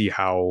it and see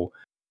how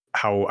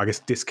I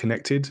guess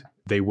disconnected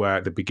they were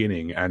at the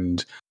beginning,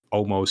 and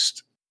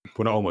almost,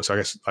 well, not almost, I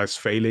guess as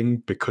failing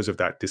because of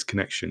that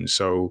disconnection.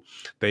 So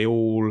they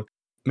all,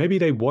 maybe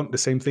they want the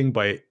same thing,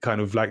 but it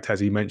kind of, like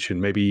Tazzy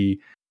mentioned, maybe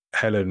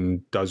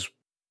Helen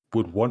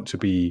would want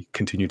to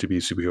continue to be a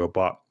superhero,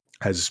 but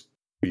has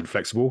been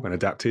flexible and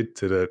adapted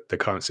to the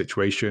current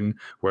situation.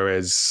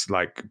 Whereas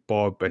like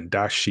Bob and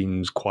Dash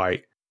seems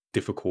quite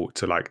difficult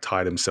to like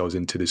tie themselves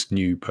into this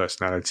new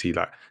personality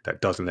that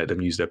doesn't let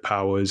them use their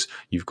powers.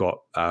 You've got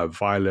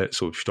Violet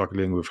sort of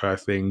struggling with her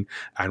thing.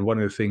 And one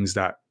of the things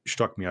that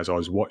struck me as I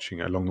was watching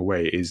it along the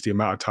way is the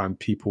amount of time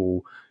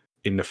people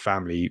in the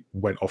family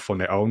went off on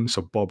their own.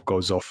 So Bob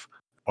goes off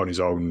on his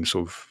own,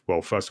 sort of,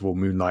 well, first of all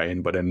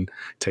moonlighting, but then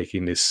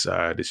taking this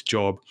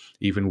job.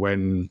 Even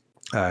when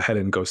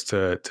Helen goes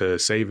to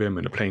save him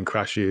and the plane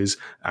crashes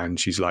and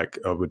she's like,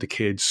 with the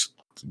kids,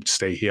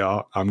 stay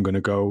here, I'm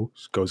gonna go,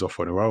 goes off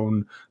on her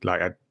own.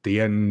 Like at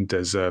the end,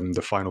 there's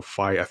the final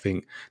fight. I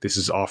think this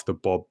is after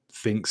Bob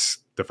thinks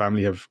the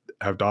family have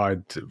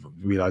died,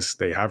 realize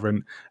they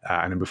haven't,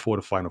 and then before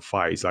the final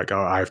fight, he's like,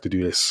 oh, I have to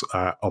do this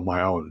on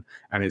my own.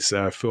 And it's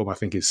a film, I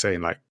think, is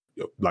saying like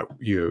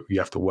you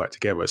have to work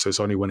together. So it's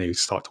only when they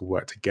start to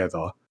work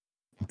together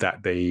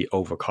that they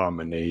overcome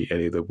and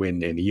they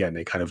win in the end.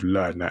 They kind of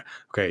learn that,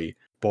 okay,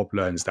 Bob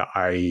learns that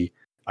I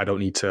don't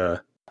need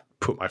to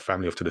put my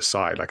family off to the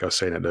side. Like I was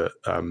saying at the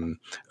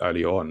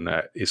early on,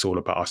 it's all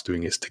about us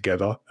doing this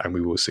together and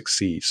we will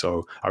succeed.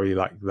 So I really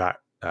like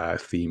that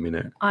theme in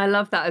it. I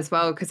love that as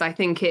well, because I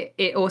think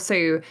it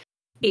also,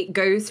 it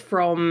goes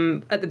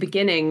from at the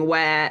beginning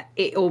where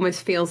it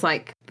almost feels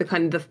like the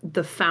kind of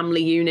the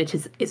family unit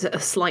is a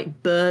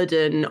slight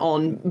burden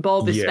on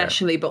Bob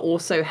especially, but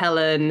also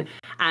Helen,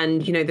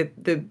 and you know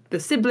the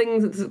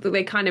siblings.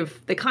 They kind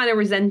of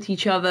resent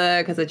each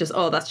other because they're just,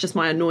 oh, that's just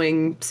my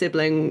annoying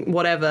sibling,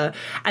 whatever.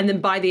 And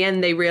then by the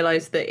end they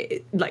realize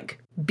that like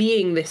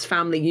being this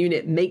family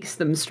unit makes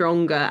them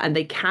stronger and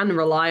they can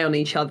rely on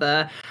each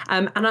other.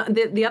 And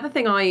the other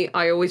thing I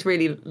always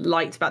really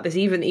liked about this,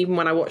 even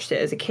when I watched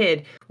it as a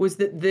kid, was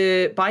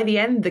that by the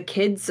end the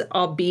kids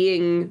are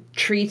being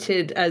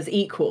treated as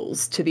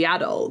equals to the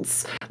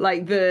adults.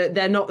 Like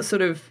they're not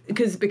sort of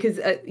because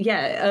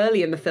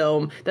early in the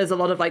film there's a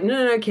lot of like,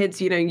 no kids,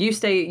 you know, you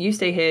stay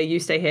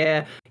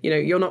here, you know,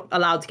 you're not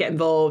allowed to get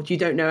involved, you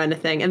don't know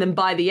anything. And then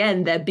by the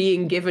end they're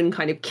being given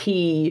kind of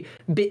key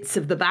bits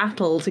of the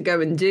battle to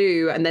go and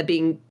do, and they're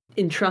being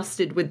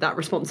entrusted with that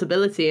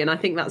responsibility. And I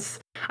think that's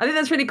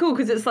really cool,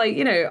 because it's like,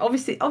 you know,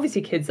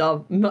 obviously kids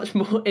are much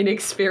more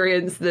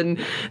inexperienced than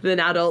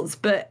adults,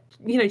 but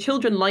you know,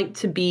 children like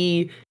to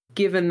be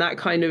given that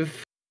kind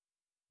of,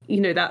 you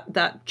know,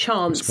 that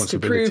chance to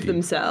prove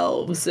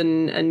themselves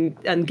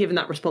and given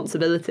that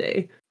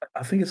responsibility.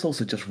 I think it's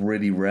also just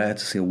really rare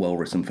to see a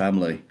well-written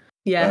family.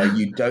 Yeah,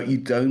 you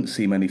don't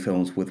see many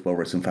films with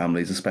well-written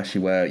families,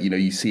 especially where, you know,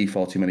 you see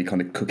far too many kind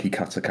of cookie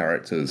cutter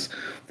characters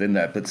in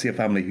there. But see a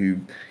family who,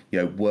 you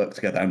know, work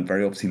together and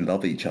very obviously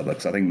love each other,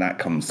 because I think that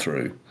comes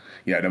through.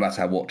 You know, no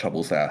matter what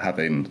troubles they're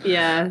having,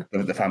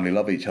 the family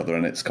love each other,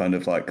 and it's kind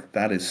of like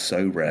that is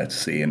so rare to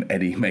see in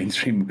any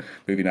mainstream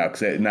movie now.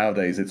 Because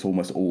nowadays it's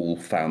almost all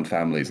found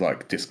families,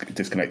 like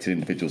disconnected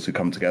individuals who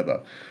come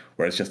together.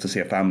 Whereas just to see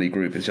a family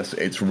group,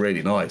 it's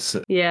really nice.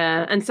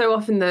 Yeah, and so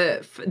often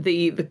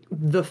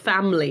the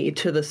family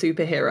to the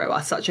superhero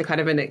are such a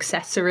kind of an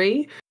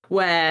accessory,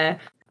 where,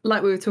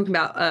 like we were talking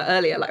about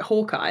earlier, like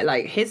Hawkeye,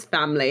 like his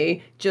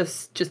family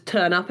just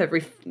turn up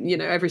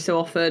every so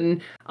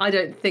often. I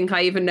don't think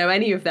I even know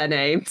any of their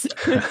names.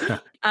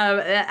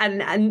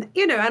 And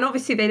you know, and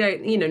obviously they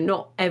don't, you know,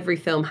 not every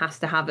film has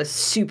to have a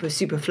super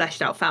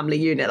fleshed out family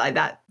unit like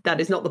that. That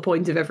is not the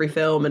point of every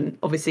film. And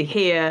obviously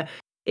here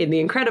in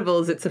The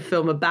Incredibles, it's a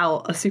film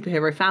about a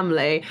superhero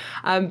family.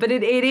 But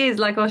it is,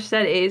 like Osh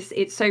said,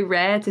 it's so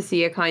rare to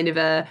see a kind of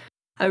a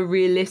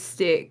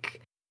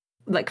realistic,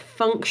 like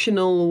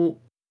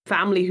functional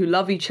family who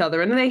love each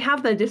other. And they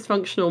have their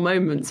dysfunctional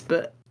moments,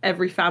 but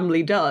every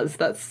family does.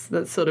 That's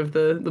sort of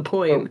the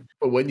point.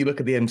 But when you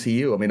look at the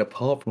MCU, I mean,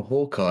 apart from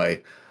Hawkeye,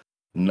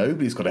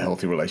 nobody's got a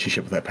healthy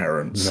relationship with their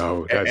parents.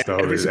 No, that's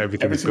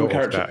everything's built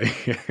off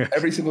that.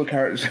 Every single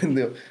character in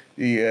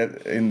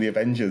the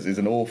Avengers is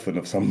an orphan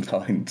of some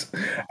kind,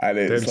 and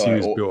it's the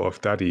MCU's built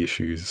off daddy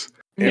issues.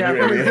 Yeah,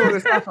 we saw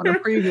this stuff on a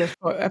previous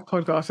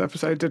podcast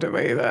episode, didn't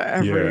we? That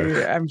every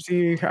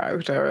MCU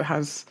character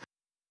has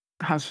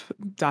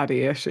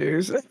daddy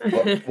issues.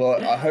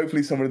 Well,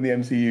 hopefully somewhere in the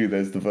MCU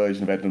there's the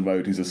version of Edmund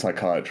Mode who's a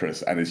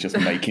psychiatrist and is just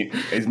making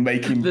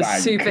the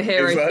bank.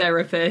 Superhero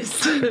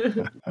therapist.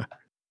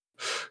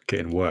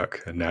 Getting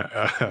work and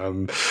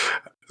that.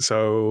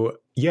 So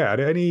yeah, are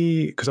there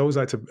any? Because I always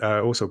like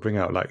to also bring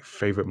out like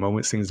favorite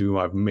moments, things we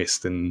might have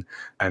missed, and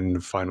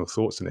final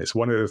thoughts on this.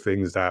 One of the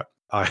things that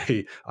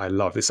I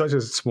love. It's such a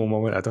small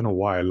moment. I don't know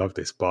why I love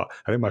this, but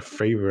I think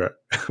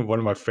one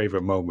of my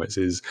favorite moments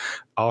is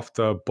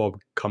after Bob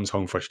comes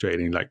home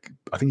frustrated. And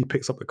I think he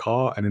picks up the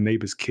car, and the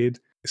neighbor's kid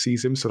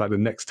sees him. So like the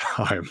next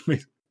time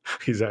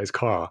he's at his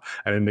car,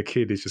 and then the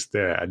kid is just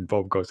there, and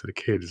Bob goes to the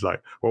kid. He's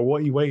like, "Well,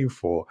 what are you waiting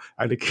for?"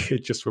 And the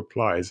kid just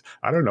replies,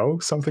 "I don't know,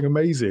 something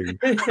amazing."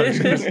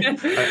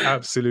 I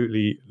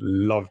absolutely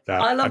love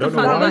that. I love don't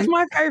know that why. was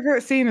my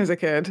favorite scene as a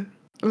kid.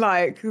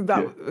 Like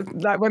that,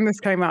 like when this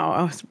came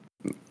out,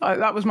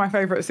 that was my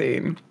favorite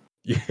scene.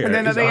 Yeah, and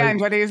then at the end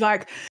when he's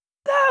like,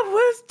 "That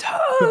was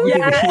too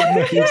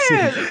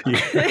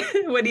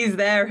Yeah. When he's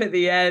there at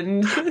the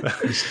end.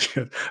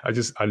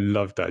 I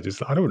love that.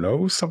 Just, I don't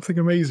know, something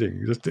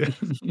amazing. Just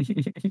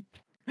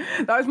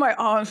That was my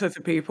answer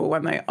to people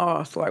when they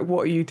ask, like,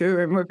 what are you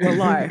doing with your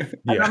life?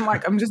 And I'm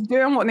like, I'm just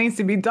doing what needs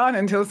to be done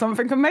until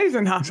something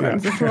amazing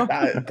happens.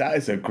 That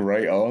is a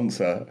great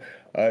answer.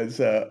 I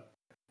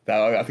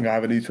think I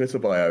have a new Twitter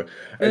bio.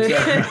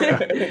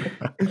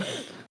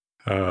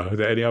 Are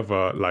there any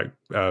other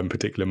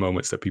particular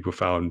moments that people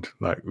found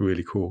like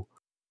really cool?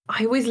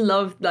 I always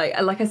loved,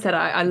 like I said,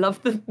 I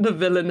love the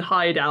villain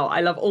hideout.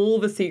 I love all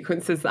the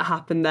sequences that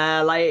happen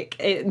there, like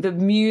the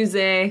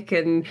music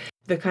and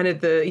the kind of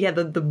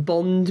the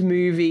Bond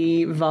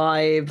movie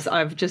vibes.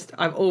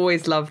 I've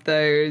always loved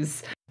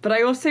those. But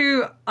I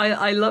also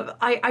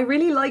I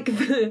really like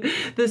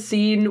the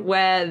scene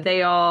where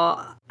they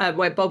are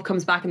where Bob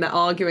comes back and they're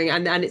arguing,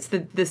 and it's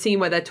the scene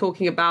where they're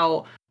talking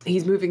about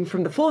he's moving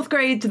from the 4th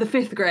grade to the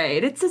 5th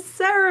grade. It's a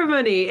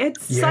ceremony.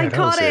 It's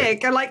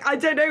psychotic. And like, I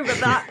don't know, but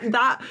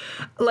that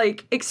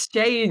like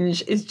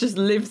exchange just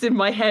lives in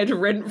my head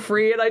rent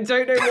free, and I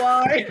don't know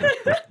why.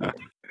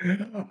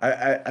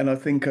 I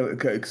think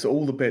because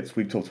all the bits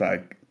we've talked about,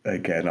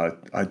 again,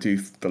 I do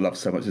love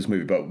so much this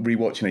movie, but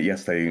rewatching it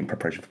yesterday in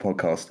preparation for the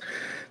podcast,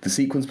 the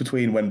sequence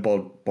between when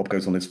Bob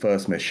goes on his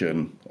first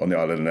mission on the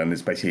island and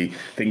it's basically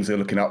things are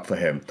looking up for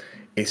him,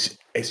 it's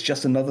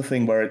just another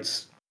thing where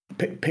it's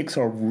Pixar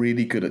are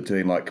really good at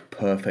doing like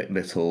perfect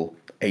little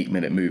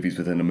 8-minute movies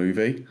within a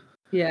movie.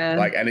 Yeah.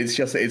 Like, and it's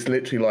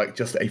literally like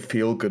just a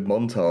feel good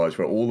montage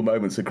where all the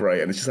moments are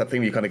great, and it's just that thing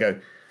where you kind of go,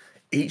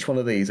 each one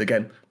of these,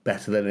 again,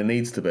 better than it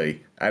needs to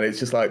be. And it's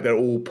just like they're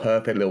all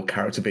perfect little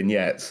character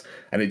vignettes,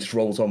 and it just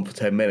rolls on for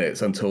 10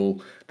 minutes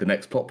until the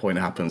next plot point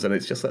happens. And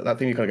it's just like that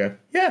thing you kind of go,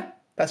 yeah,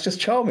 that's just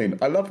charming.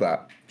 I love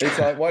that. It's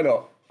like, why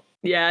not?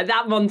 Yeah,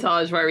 that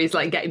montage where he's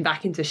like getting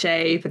back into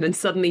shape, and then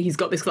suddenly he's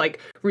got this like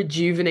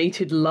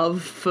rejuvenated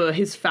love for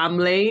his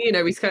family. You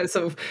know, he's kind of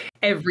sort of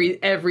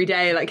every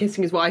day like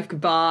kissing his wife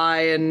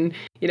goodbye, and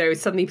you know,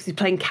 suddenly he's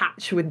playing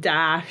catch with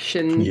Dash,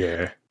 and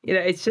you know,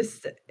 it's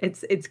just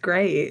it's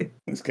great.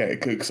 It's great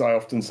because I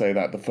often say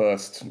that the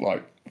first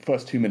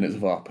 2 minutes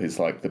of Up is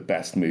like the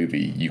best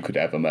movie you could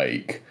ever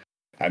make.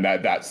 And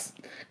that's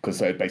because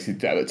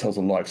basically it tells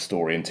a life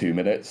story in 2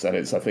 minutes, and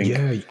it's, I think,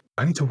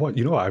 I need to watch.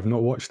 You know what? I've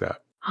not watched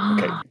that.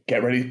 Okay,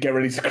 get ready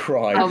to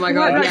cry. Oh my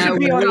god, that should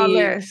be on our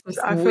list.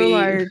 I feel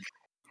like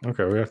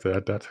Okay, we have to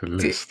add that to the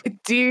list.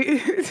 Do you?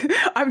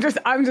 I'm just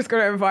going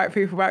to invite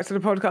people back to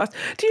the podcast.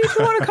 Do you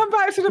two want to come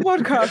back to the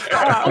podcast?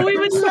 Oh, we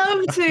would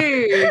love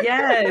to.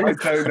 Yes.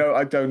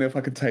 I don't know if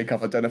I could take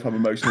Up. I don't know if I'm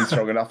emotionally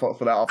strong enough for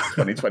that after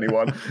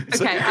 2021.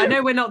 Okay, I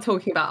know we're not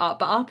talking about Up,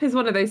 but Up is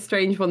one of those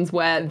strange ones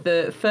where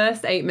the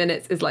first 8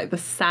 minutes is like the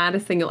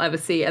saddest thing you'll ever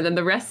see, and then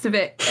the rest of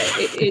it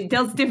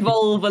does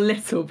devolve a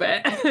little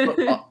bit.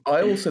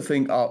 I also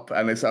think Up,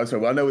 and I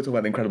know we're talking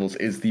about The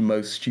Incredibles, is the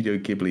most Studio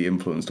Ghibli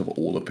influenced of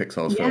all of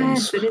Pixar's films.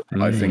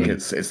 I think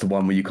it's the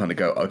one where you kind of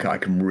go, okay, I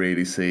can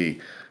really see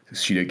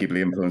Studio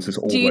Ghibli influences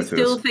all the way through.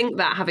 Do you still think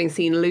that, having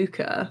seen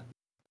Luca?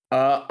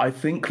 I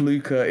think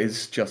Luca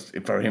is just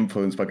very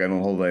influenced by going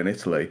on holiday in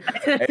Italy.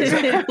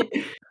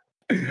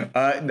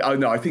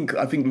 No, I think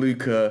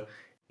Luca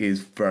is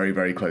very,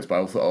 very close, but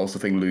I also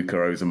think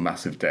Luca owes a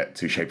massive debt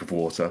to Shape of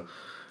Water.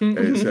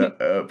 It's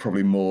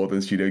probably more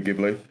than Studio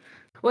Ghibli.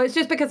 Well, it's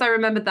just because I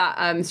remembered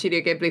that Studio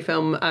Ghibli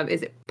film,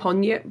 is it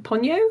Ponyo?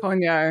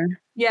 Ponyo.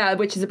 Yeah,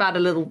 which is about a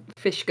little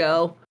fish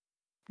girl.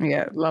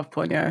 Yeah, love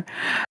Ponyo.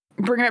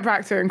 Bringing it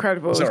back to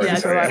Incredibles. Sorry. Yeah,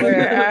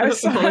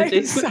 So like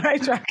we're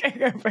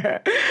sidetracking a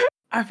bit.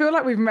 I feel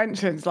like we've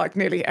mentioned like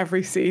nearly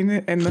every scene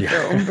in the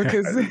film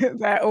because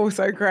they're all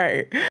so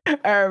great.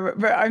 But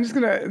I'm just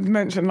going to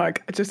mention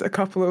like just a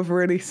couple of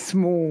really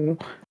small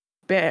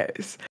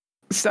bits.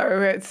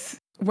 So it's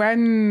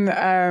when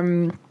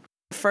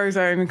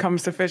Frozone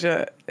comes to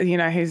visit, you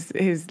know, his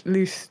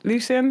Lucius.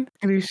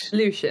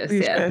 Lucius.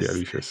 Yeah,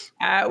 Lucius.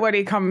 When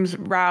he comes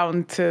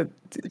round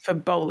for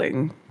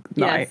bowling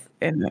night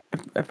in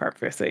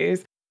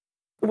Appropriacies,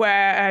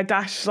 where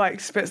Dash like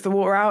spits the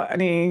water out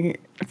and he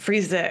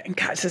freezes it and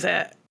catches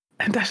it.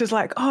 And Dash is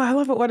like, oh, I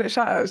love it when it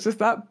shatters. Just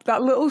that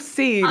little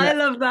scene. I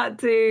love that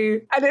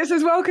too. And it's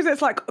as well because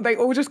it's like they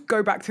all just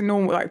go back to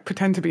normal, like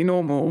pretend to be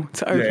normal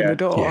to open the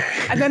door.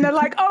 Yeah. And then they're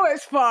like, oh,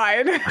 it's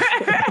fine.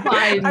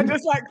 Fine. And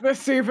just like the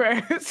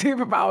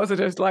superpowers are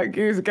just like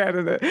used again.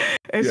 And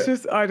it's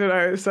just, I don't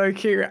know, it's so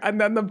cute.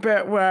 And then the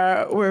bit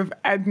where with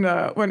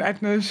Edna, when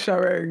Edna's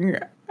showing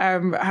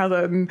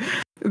Helen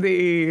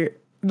the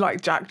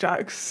like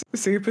Jack's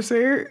super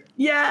suit.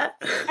 Yeah.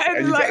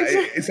 And like,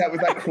 is that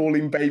with that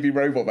crawling baby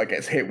robot that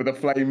gets hit with a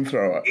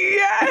flamethrower?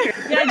 Yeah.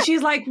 Yeah, and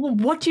she's like, well,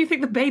 what do you think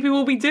the baby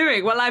will be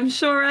doing? Well, I'm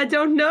sure I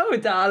don't know,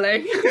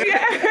 darling.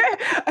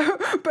 Yeah.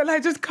 But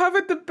I just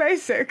covered the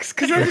basics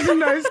because I didn't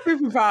know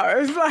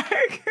superpowers.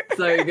 Like,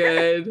 so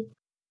good.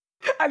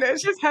 And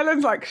it's just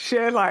Helen's like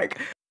sheer like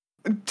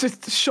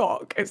just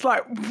shock. It's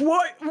like,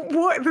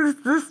 what is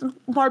this,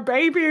 my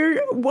baby?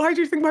 Why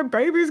do you think my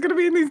baby is going to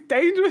be in these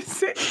dangerous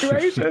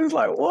situations?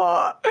 Like,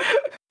 what?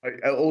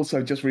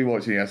 Also, just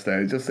rewatching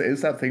yesterday,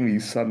 it's that thing where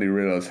you suddenly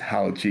realise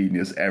how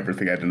genius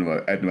everything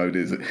Edna Mode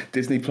is.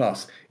 Disney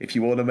Plus, if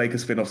you want to make a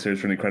spin-off series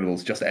for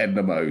Incredibles, just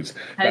Edna Mode's.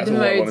 That's Edna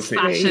all I want to Mode's see.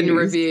 fashion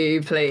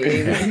review,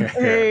 please.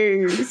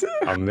 Please.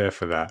 I'm there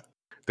for that.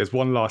 There's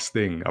one last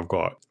thing. I've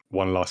got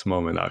one last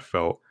moment that I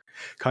felt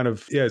kind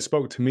of, it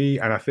spoke to me.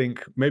 And I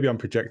think maybe I'm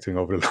projecting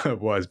over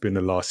what has been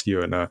the last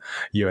year and a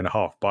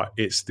half, but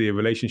it's the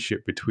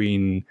relationship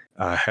between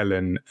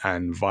Helen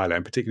and Violet,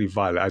 and particularly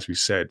Violet, as we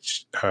said,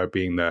 her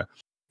being the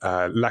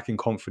lacking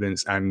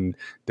confidence. And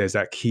there's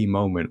that key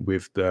moment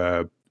with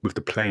the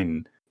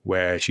plane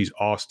where she's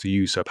asked to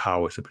use her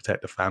powers to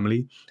protect the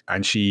family.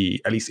 And she,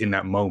 at least in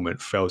that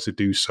moment, fails to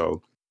do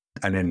so.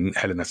 And then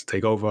Helen has to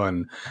take over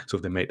and sort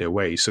of they make their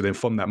way. So then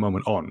from that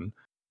moment on,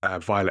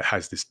 Violet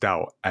has this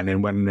doubt. And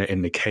then when they're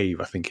in the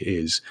cave, I think it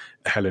is,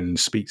 Helen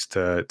speaks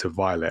to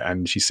Violet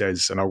and she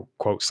says, and I'll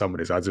quote some of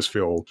this, I just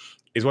feel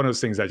it's one of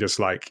those things that just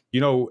like,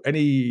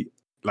 any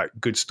like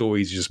good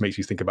stories just makes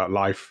you think about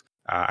life.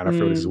 And I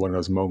feel this is one of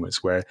those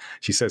moments where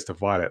she says to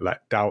Violet,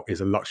 like, doubt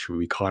is a luxury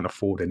we can't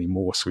afford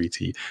anymore,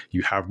 sweetie.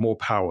 You have more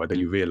power than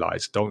you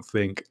realize. Don't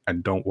think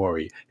and don't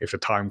worry. If the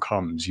time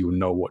comes, you'll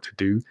know what to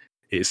do.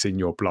 It's in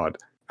your blood.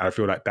 And I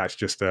feel like that's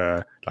just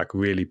a like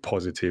really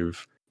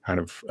positive kind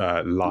of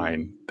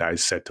line that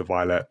is said to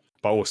Violet,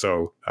 but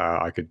also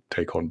I could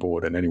take on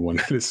board, and anyone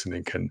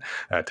listening can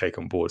take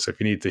on board. So if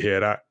you need to hear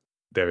that,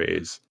 there it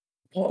is.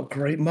 What a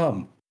great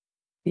mum.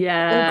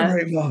 Yeah. What a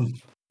great mum.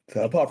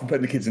 So apart from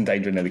putting the kids in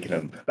danger and nearly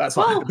killing them, that's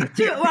well,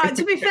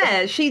 to be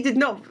fair, she did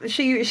not.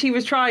 She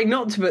was trying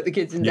not to put the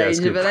kids in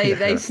danger, but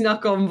they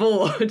snuck on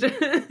board.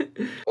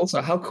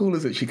 Also, how cool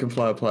is it she can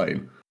fly a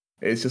plane?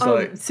 It's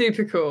just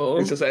super cool.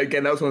 It's just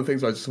again, that was one of the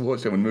things I just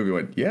watched it when the movie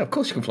went, yeah, of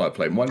course you can fly a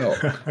plane. Why not?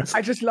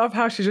 I just love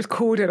how she just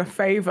called in a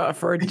favor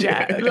for a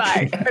jet,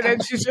 and then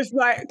she's just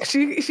like,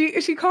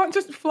 she can't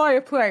just fly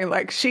a plane.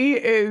 Like she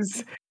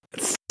is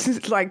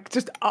like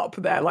just up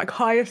there, like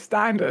higher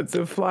standards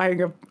of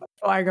flying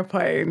a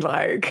plane,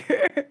 like.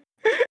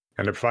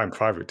 And they're flying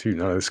private too,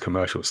 none of this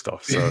commercial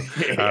stuff. So,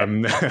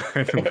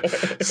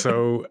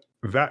 so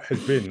that has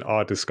been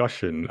our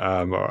discussion.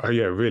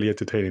 Really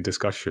entertaining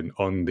discussion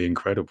on The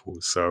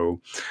Incredibles. So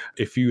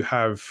if you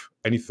have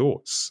any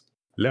thoughts,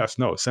 let us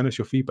know. Send us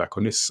your feedback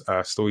on this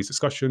stories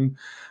discussion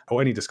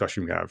or any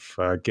discussion we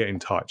have. Get in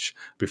touch.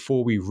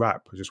 Before we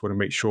wrap, I just want to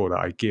make sure that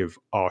I give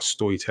our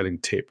storytelling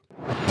tip.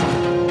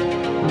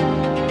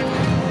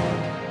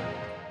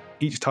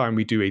 Each time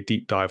we do a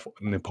deep dive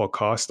on the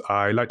podcast,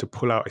 I like to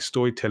pull out a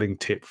storytelling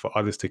tip for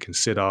others to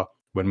consider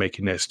when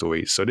making their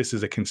stories. So this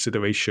is a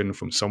consideration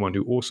from someone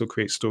who also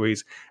creates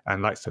stories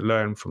and likes to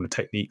learn from the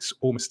techniques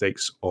or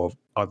mistakes of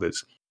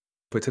others.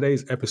 For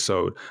today's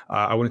episode,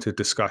 I wanted to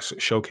discuss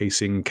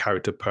showcasing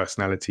character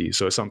personality.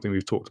 So it's something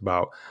we've talked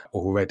about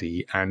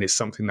already, and it's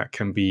something that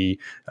can be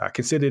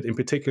considered in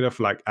particular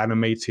for like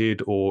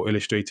animated or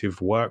illustrative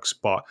works,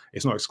 but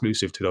it's not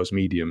exclusive to those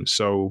mediums.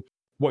 So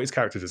what is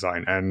character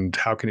design and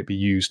how can it be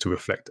used to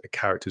reflect a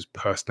character's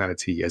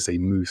personality as they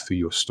move through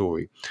your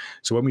story?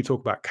 So when we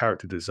talk about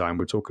character design,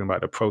 we're talking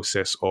about the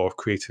process of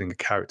creating a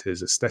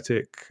character's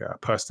aesthetic,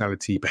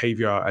 personality,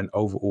 behavior, and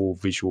overall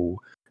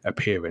visual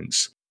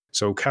appearance.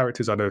 So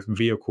characters are the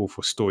vehicle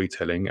for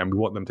storytelling, and we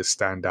want them to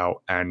stand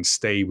out and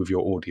stay with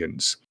your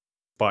audience.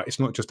 But it's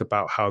not just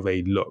about how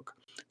they look.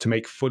 To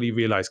make fully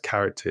realized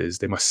characters,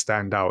 they must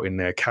stand out in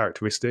their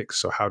characteristics,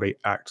 so how they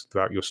act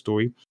throughout your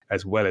story,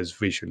 as well as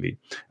visually.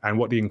 And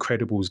what The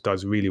Incredibles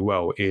does really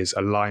well is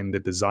align the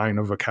design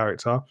of a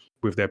character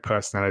with their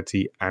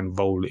personality and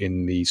role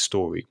in the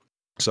story.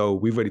 So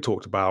we've already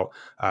talked about,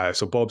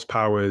 so Bob's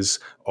powers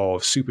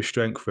of super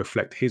strength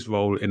reflect his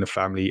role in the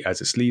family as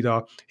its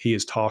leader. He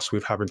is tasked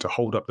with having to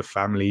hold up the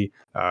family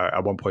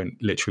at one point,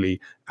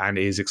 literally, and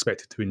is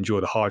expected to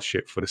endure the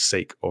hardship for the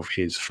sake of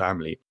his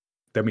family.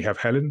 Then we have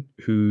Helen,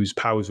 whose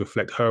powers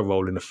reflect her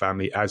role in the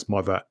family as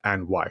mother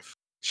and wife.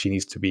 She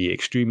needs to be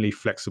extremely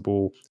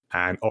flexible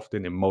and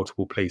often in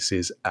multiple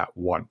places at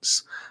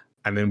once.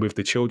 And then with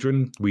the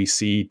children, we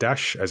see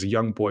Dash as a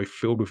young boy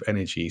filled with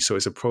energy. So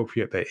it's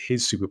appropriate that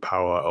his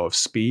superpower of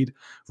speed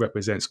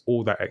represents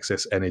all that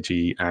excess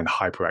energy and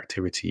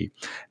hyperactivity.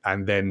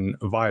 And then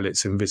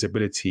Violet's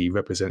invisibility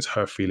represents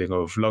her feeling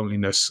of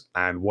loneliness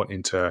and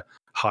wanting to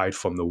hide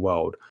from the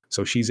world.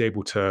 So she's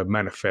able to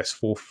manifest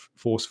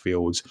force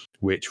fields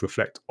which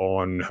reflect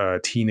on her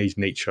teenage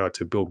nature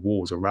to build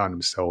walls around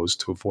themselves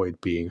to avoid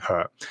being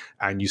hurt.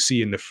 And you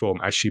see in the film,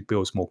 as she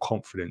builds more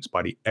confidence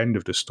by the end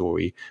of the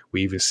story,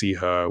 we even see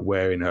her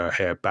wearing her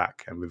hair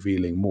back and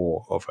revealing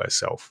more of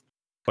herself.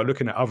 But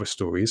looking at other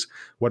stories,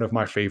 one of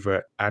my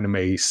favorite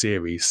anime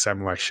series,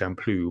 Samurai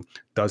Champloo,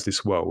 does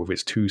this well with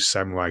its two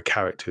samurai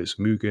characters,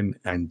 Mugen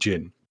and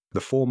Jin. The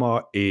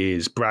former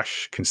is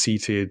brash,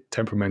 conceited,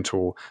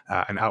 temperamental,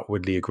 and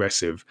outwardly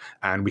aggressive.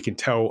 And we can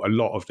tell a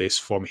lot of this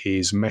from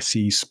his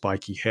messy,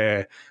 spiky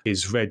hair,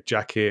 his red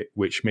jacket,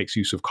 which makes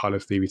use of color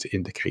theory to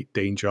indicate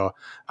danger.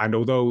 And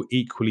although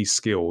equally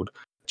skilled,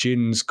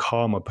 Jin's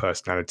calmer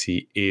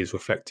personality is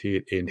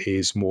reflected in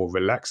his more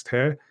relaxed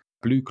hair,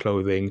 blue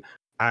clothing,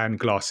 and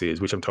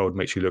glasses, which I'm told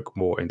makes you look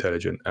more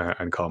intelligent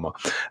and calmer.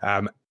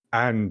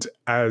 And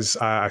as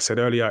I said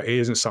earlier, it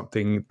isn't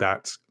something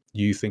that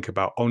you think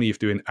about only if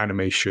doing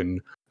animation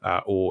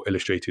or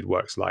illustrated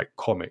works like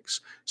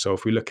comics. So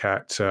if we look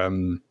at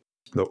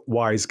the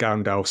wise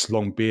Gandalf's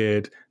long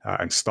beard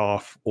and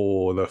staff,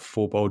 or the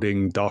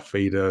foreboding Darth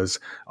Vader's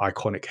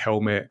iconic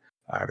helmet,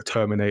 the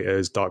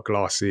Terminator's dark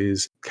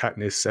glasses,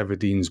 Katniss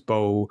Everdeen's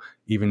bow,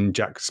 even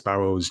Jack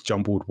Sparrow's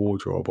jumbled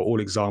wardrobe are all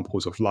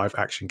examples of live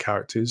action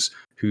characters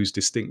whose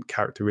distinct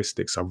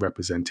characteristics are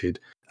represented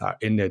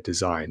in their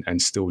design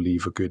and still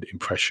leave a good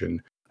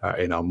impression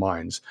in our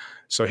minds.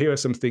 So here are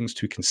some things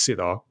to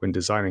consider when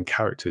designing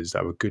characters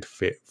that are a good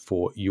fit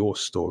for your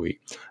story.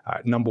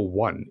 Number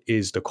one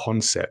is the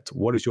concept.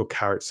 What does your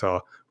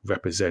character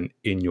represent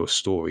in your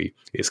story?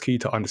 It's key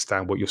to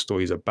understand what your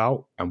story is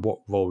about and what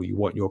role you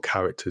want your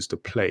characters to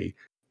play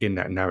in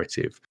that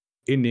narrative.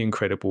 In The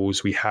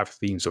Incredibles, we have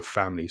themes of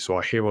family. So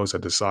our heroes are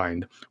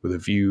designed with a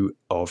view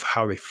of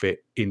how they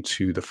fit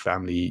into the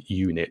family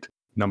unit.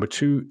 Number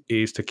two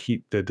is to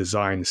keep the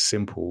design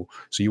simple.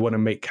 So you want to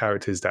make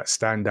characters that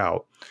stand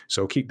out.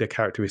 So keep their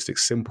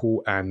characteristics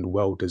simple and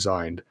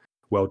well-designed,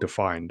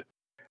 well-defined.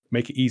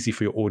 Make it easy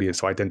for your audience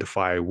to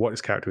identify what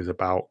this character is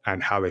about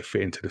and how they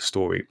fit into the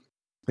story.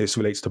 This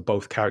relates to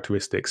both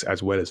characteristics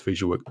as well as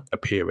visual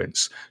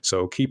appearance.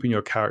 So keeping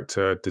your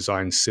character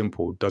design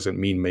simple doesn't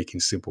mean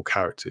making simple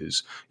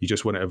characters. You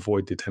just want to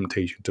avoid the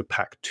temptation to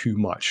pack too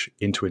much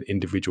into an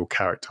individual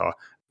character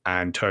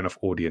and turn off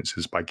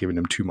audiences by giving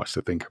them too much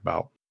to think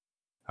about.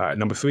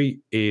 Number three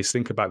is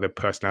think about their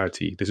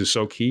personality. This is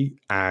so key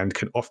and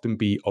can often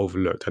be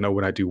overlooked. I know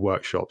when I do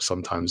workshops,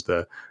 sometimes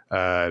the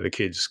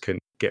kids can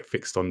get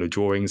fixed on the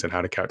drawings and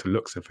how the character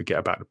looks and forget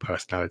about the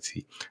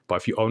personality. But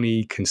if you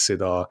only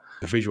consider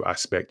the visual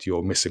aspect,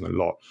 you're missing a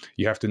lot.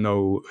 You have to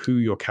know who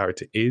your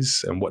character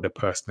is and what their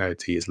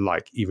personality is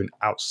like, even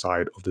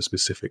outside of the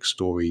specific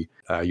story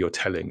you're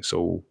telling.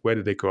 So where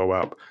did they grow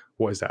up?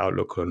 What is their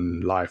outlook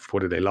on life?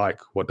 What do they like?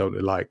 What don't they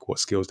like? What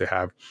skills they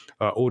have?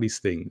 All these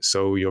things.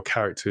 So your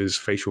character's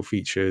facial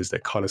features, their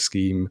color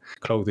scheme,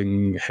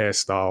 clothing,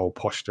 hairstyle,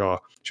 posture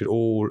should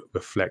all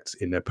reflect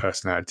in their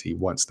personality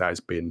once that has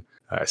been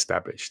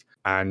established.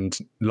 And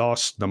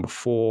last, number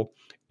four,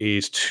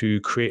 is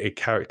to create a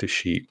character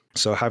sheet.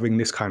 So having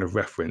this kind of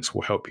reference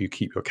will help you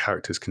keep your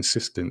characters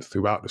consistent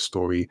throughout the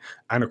story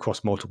and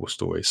across multiple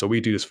stories. So we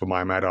do this for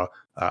My Matter.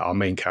 Our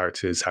main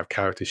characters have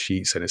character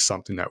sheets, and it's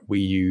something that we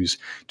use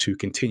to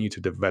continue to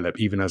develop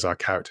even as our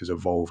characters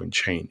evolve and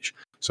change.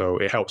 So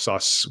it helps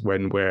us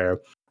when we're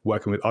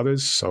working with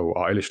others. So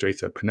our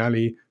illustrator,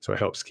 Penali, so it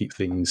helps keep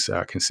things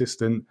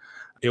consistent.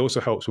 It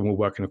also helps when we're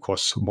working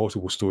across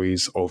multiple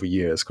stories over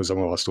years, because some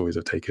of our stories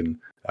have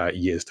taken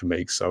years to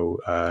make. So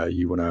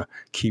you want to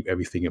keep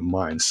everything in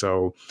mind.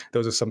 So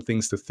those are some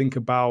things to think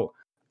about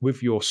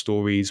with your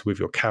stories, with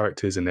your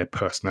characters and their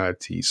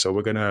personalities. So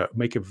we're going to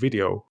make a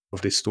video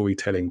of this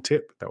storytelling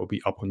tip that will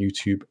be up on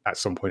YouTube at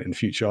some point in the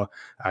future.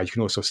 You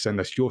can also send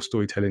us your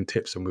storytelling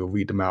tips and we'll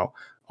read them out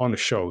on the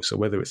show. So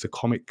whether it's a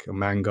comic, a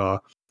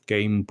manga,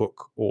 game,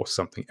 book, or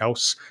something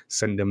else,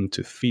 send them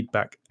to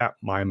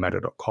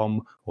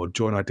feedback@mymatter.com or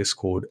join our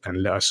Discord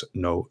and let us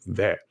know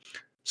there.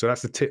 So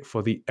that's the tip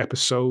for the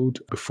episode.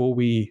 Before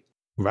we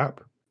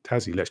wrap,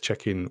 Tazzy, let's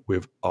check in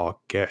with our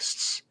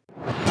guests.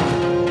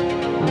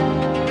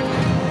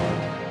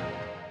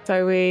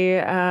 So we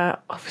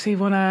obviously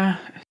want to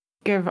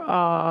give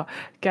our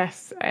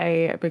guests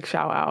a big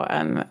shout out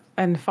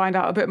and find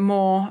out a bit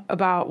more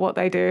about what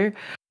they do.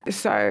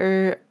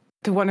 So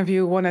do one of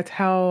you want to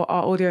tell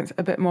our audience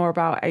a bit more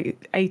about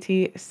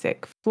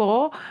 86th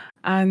Floor?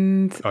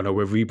 And oh no,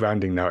 we're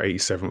rebranding now,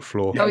 87th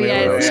Floor. Oh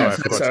yeah, sorry, I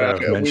forgot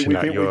to mention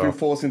that. We've been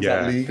forced into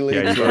that legally.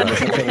 Yeah, you've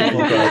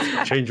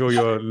got to change all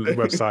your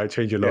website,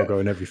 change your logo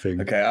and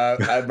everything. Okay,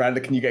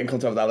 Randa, can you get in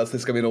contact with Alice?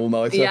 This is going to be all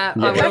nicer. Yeah,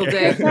 I will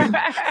do.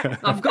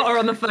 I've got her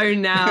on the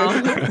phone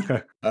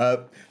now.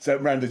 So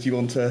Randa, do you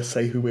want to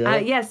say who we are?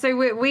 Yeah, so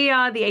we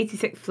are the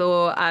 86th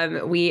Floor.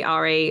 We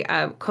are a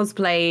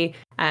cosplay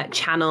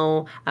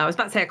channel. I was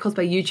about to say a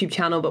cosplay YouTube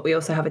channel, but we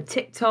also have a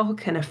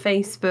TikTok and a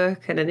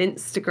Facebook and an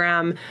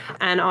Instagram.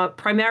 And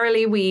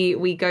primarily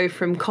we go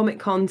from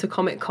Comic-Con to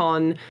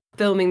Comic-Con,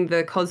 filming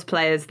the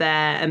cosplayers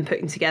there and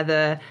putting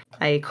together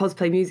a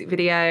cosplay music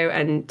video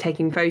and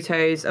taking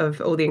photos of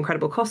all the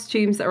incredible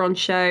costumes that are on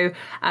show.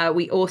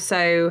 We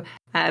also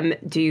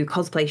do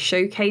cosplay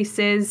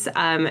showcases,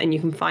 and you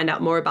can find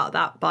out more about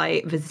that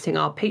by visiting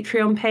our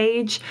Patreon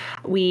page.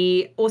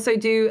 We also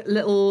do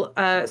little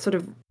sort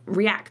of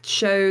react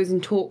shows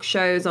and talk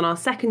shows on our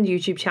second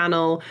YouTube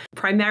channel,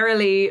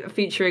 primarily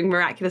featuring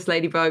Miraculous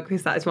Ladybug,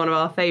 because that is one of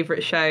our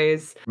favourite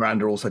shows.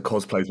 Randa also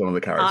cosplays one of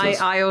the characters.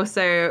 I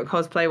also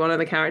cosplay one of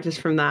the characters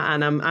from that,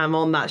 and I'm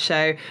on that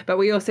show. But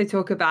we also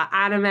talk about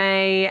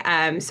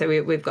anime. So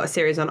we've got a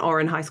series on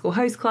Oran High School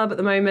Host Club at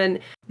the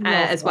moment,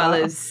 as well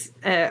as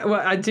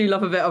well, I do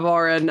love a bit of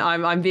Oran.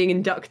 I'm being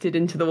inducted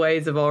into the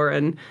ways of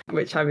Oran,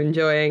 which I'm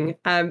enjoying.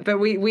 But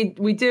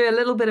we do a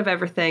little bit of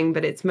everything,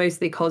 but it's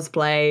mostly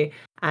cosplay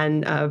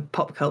and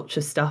pop culture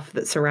stuff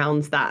that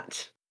surrounds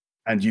that.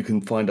 And you can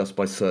find us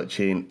by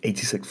searching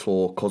 86th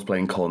Floor Cosplay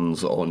and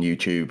Cons on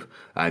YouTube,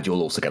 and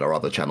you'll also get our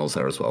other channels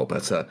there as well.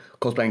 But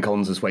Cosplay and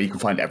Cons is where you can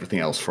find everything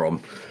else from.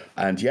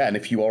 And yeah, and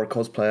if you are a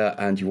cosplayer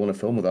and you want to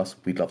film with us,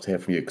 we'd love to hear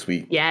from you because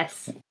we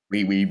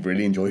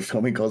really enjoy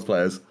filming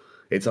cosplayers.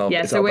 It's our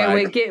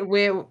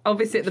we're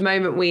obviously at the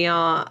moment we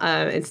are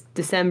it's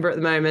December at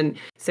the moment,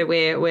 so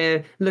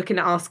we're looking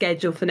at our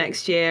schedule for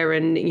next year,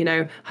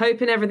 and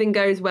hoping everything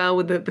goes well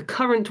with the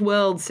current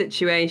world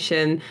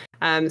situation,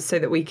 so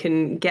that we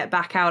can get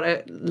back out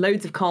at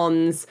loads of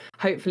cons,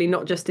 hopefully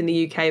not just in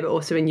the UK but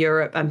also in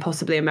Europe and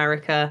possibly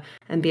America,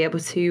 and be able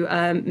to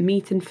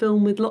meet and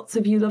film with lots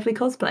of you lovely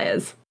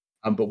cosplayers.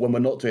 But when we're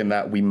not doing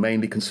that, we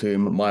mainly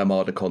consume My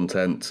Armada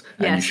content,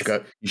 and you should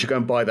go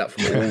and buy that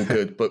from all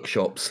good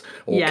bookshops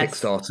or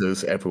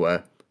Kickstarters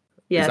everywhere.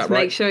 Yes, right?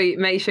 make sure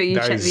you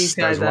check these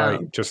guys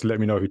out. Right. Just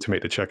let me know who to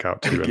make the checkout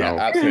to. And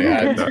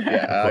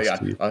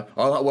absolutely.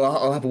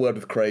 I'll have a word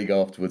with Craig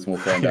afterwards. And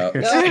we'll find out.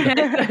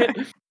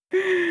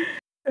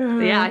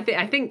 I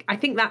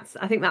think that's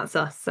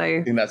us. So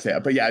I think that's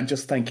it. But yeah,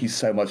 just thank you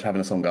so much for having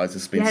us on, guys.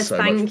 It's been so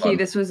much fun. Thank you.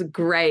 This was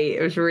great.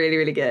 It was really,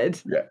 really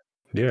good.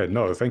 Yeah,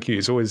 no, thank you.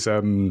 It's always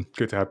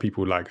good to have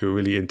people like who are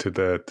really into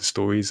the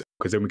stories,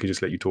 because then we can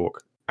just let you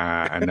talk,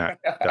 and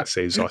that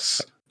saves us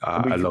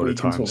a lot of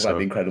time. We can talk about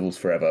the Incredibles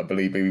forever.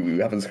 Believe me, we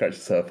haven't scratched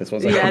the surface.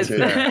 Once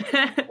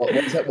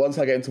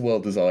I get into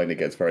world design, it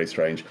gets very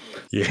strange.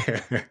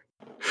 Yeah,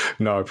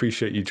 no, I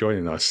appreciate you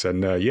joining us,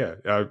 and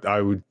I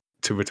would.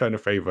 To return a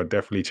favor,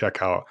 definitely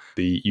check out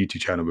the YouTube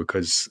channel,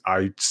 because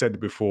I said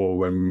before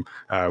when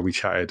we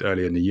chatted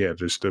earlier in the year,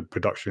 just the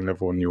production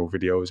level on your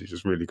videos is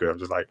just really good. I'm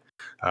just like,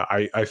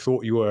 I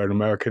thought you were an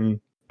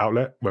American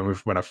outlet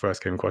when I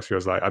first came across you. I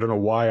was like, I don't know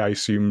why I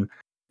assumed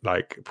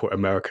like put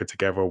America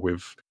together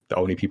with the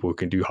only people who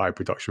can do high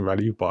production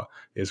value, but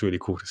it's really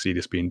cool to see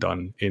this being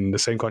done in the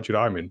same country that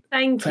I'm in.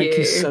 Thank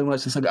you so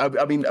much.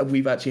 I mean,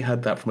 we've actually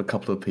had that from a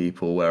couple of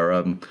people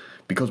where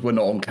because we're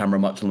not on camera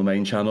much on the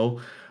main channel,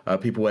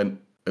 people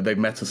they've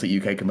met us at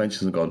UK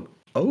conventions and gone,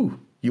 oh,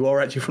 you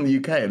are actually from the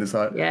UK, and it's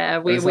like,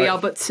 we are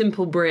but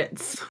simple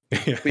Brits.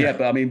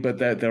 but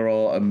there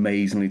are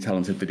amazingly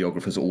talented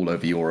videographers all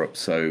over Europe.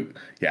 So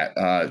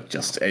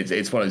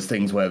it's one of those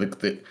things where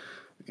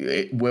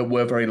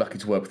we're very lucky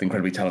to work with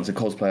incredibly talented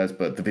cosplayers,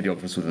 but the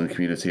videographers within the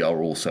community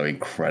are also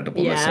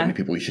incredible. There's so many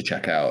people you should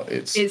check out.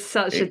 It's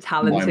such a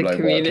talented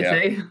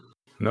community.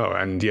 No,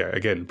 and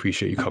again,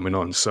 appreciate you coming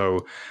on.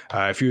 So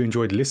if you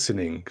enjoyed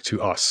listening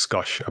to us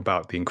gush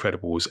about The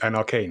Incredibles and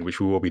Arcane, which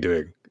we will be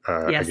doing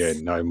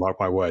again, no, mark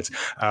my words,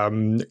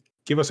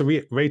 give us a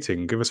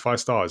rating, give us 5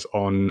 stars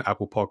on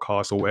Apple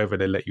Podcasts or wherever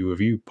they let you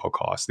review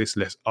podcasts. This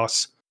lets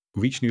us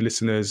reach new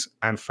listeners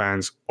and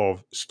fans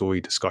of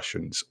story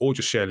discussions, or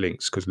just share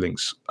links, because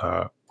links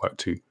work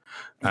too.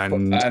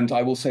 And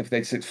I will say for the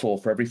 86th Floor,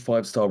 for every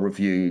 5-star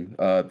review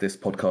this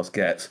podcast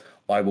gets,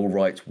 I will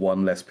write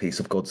one less piece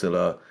of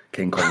Godzilla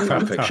King Kong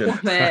fan fiction.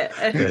 Let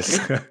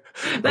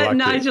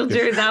Nigel do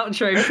his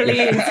outro,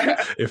 please.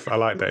 If I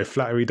like that. If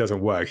flattery doesn't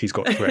work, he's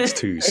got threats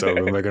too. So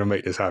we're going to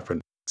make this happen.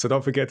 So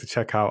don't forget to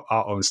check out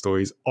our own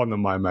stories on the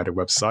My Matter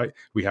website.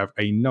 We have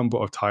a number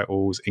of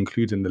titles,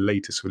 including the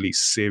latest release,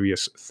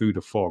 Sirius Through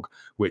the Fog,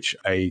 which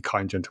a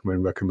kind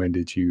gentleman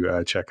recommended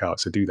you check out.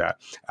 So do that.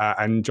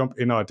 And jump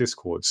in our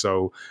Discord.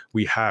 So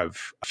we have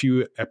a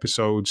few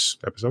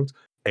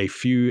a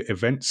few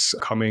events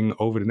coming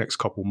over the next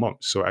couple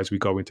months. So as we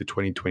go into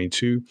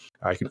 2022, you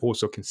can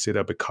also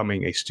consider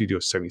becoming a Studio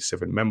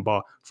 77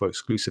 member for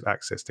exclusive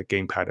access to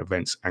gamepad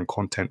events and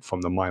content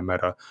from the My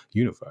Matter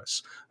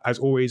universe. As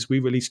always, we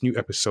release new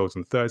episodes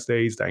on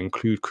Thursdays that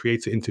include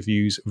creator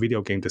interviews,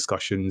 video game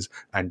discussions,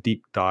 and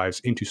deep dives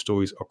into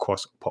stories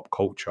across pop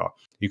culture.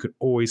 You can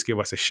always give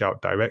us a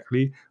shout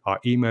directly. Our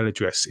email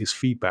address is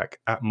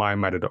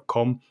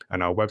feedback@mymatter.com,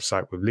 and our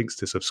website with links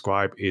to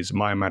subscribe is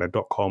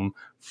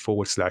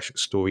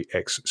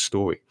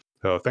mymatter.com/storyxstory.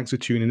 So thanks for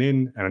tuning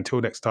in, and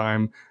until next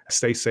time,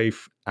 stay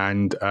safe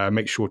and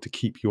make sure to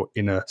keep your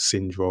inner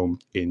syndrome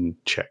in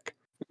check.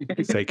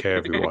 Take care,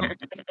 everyone.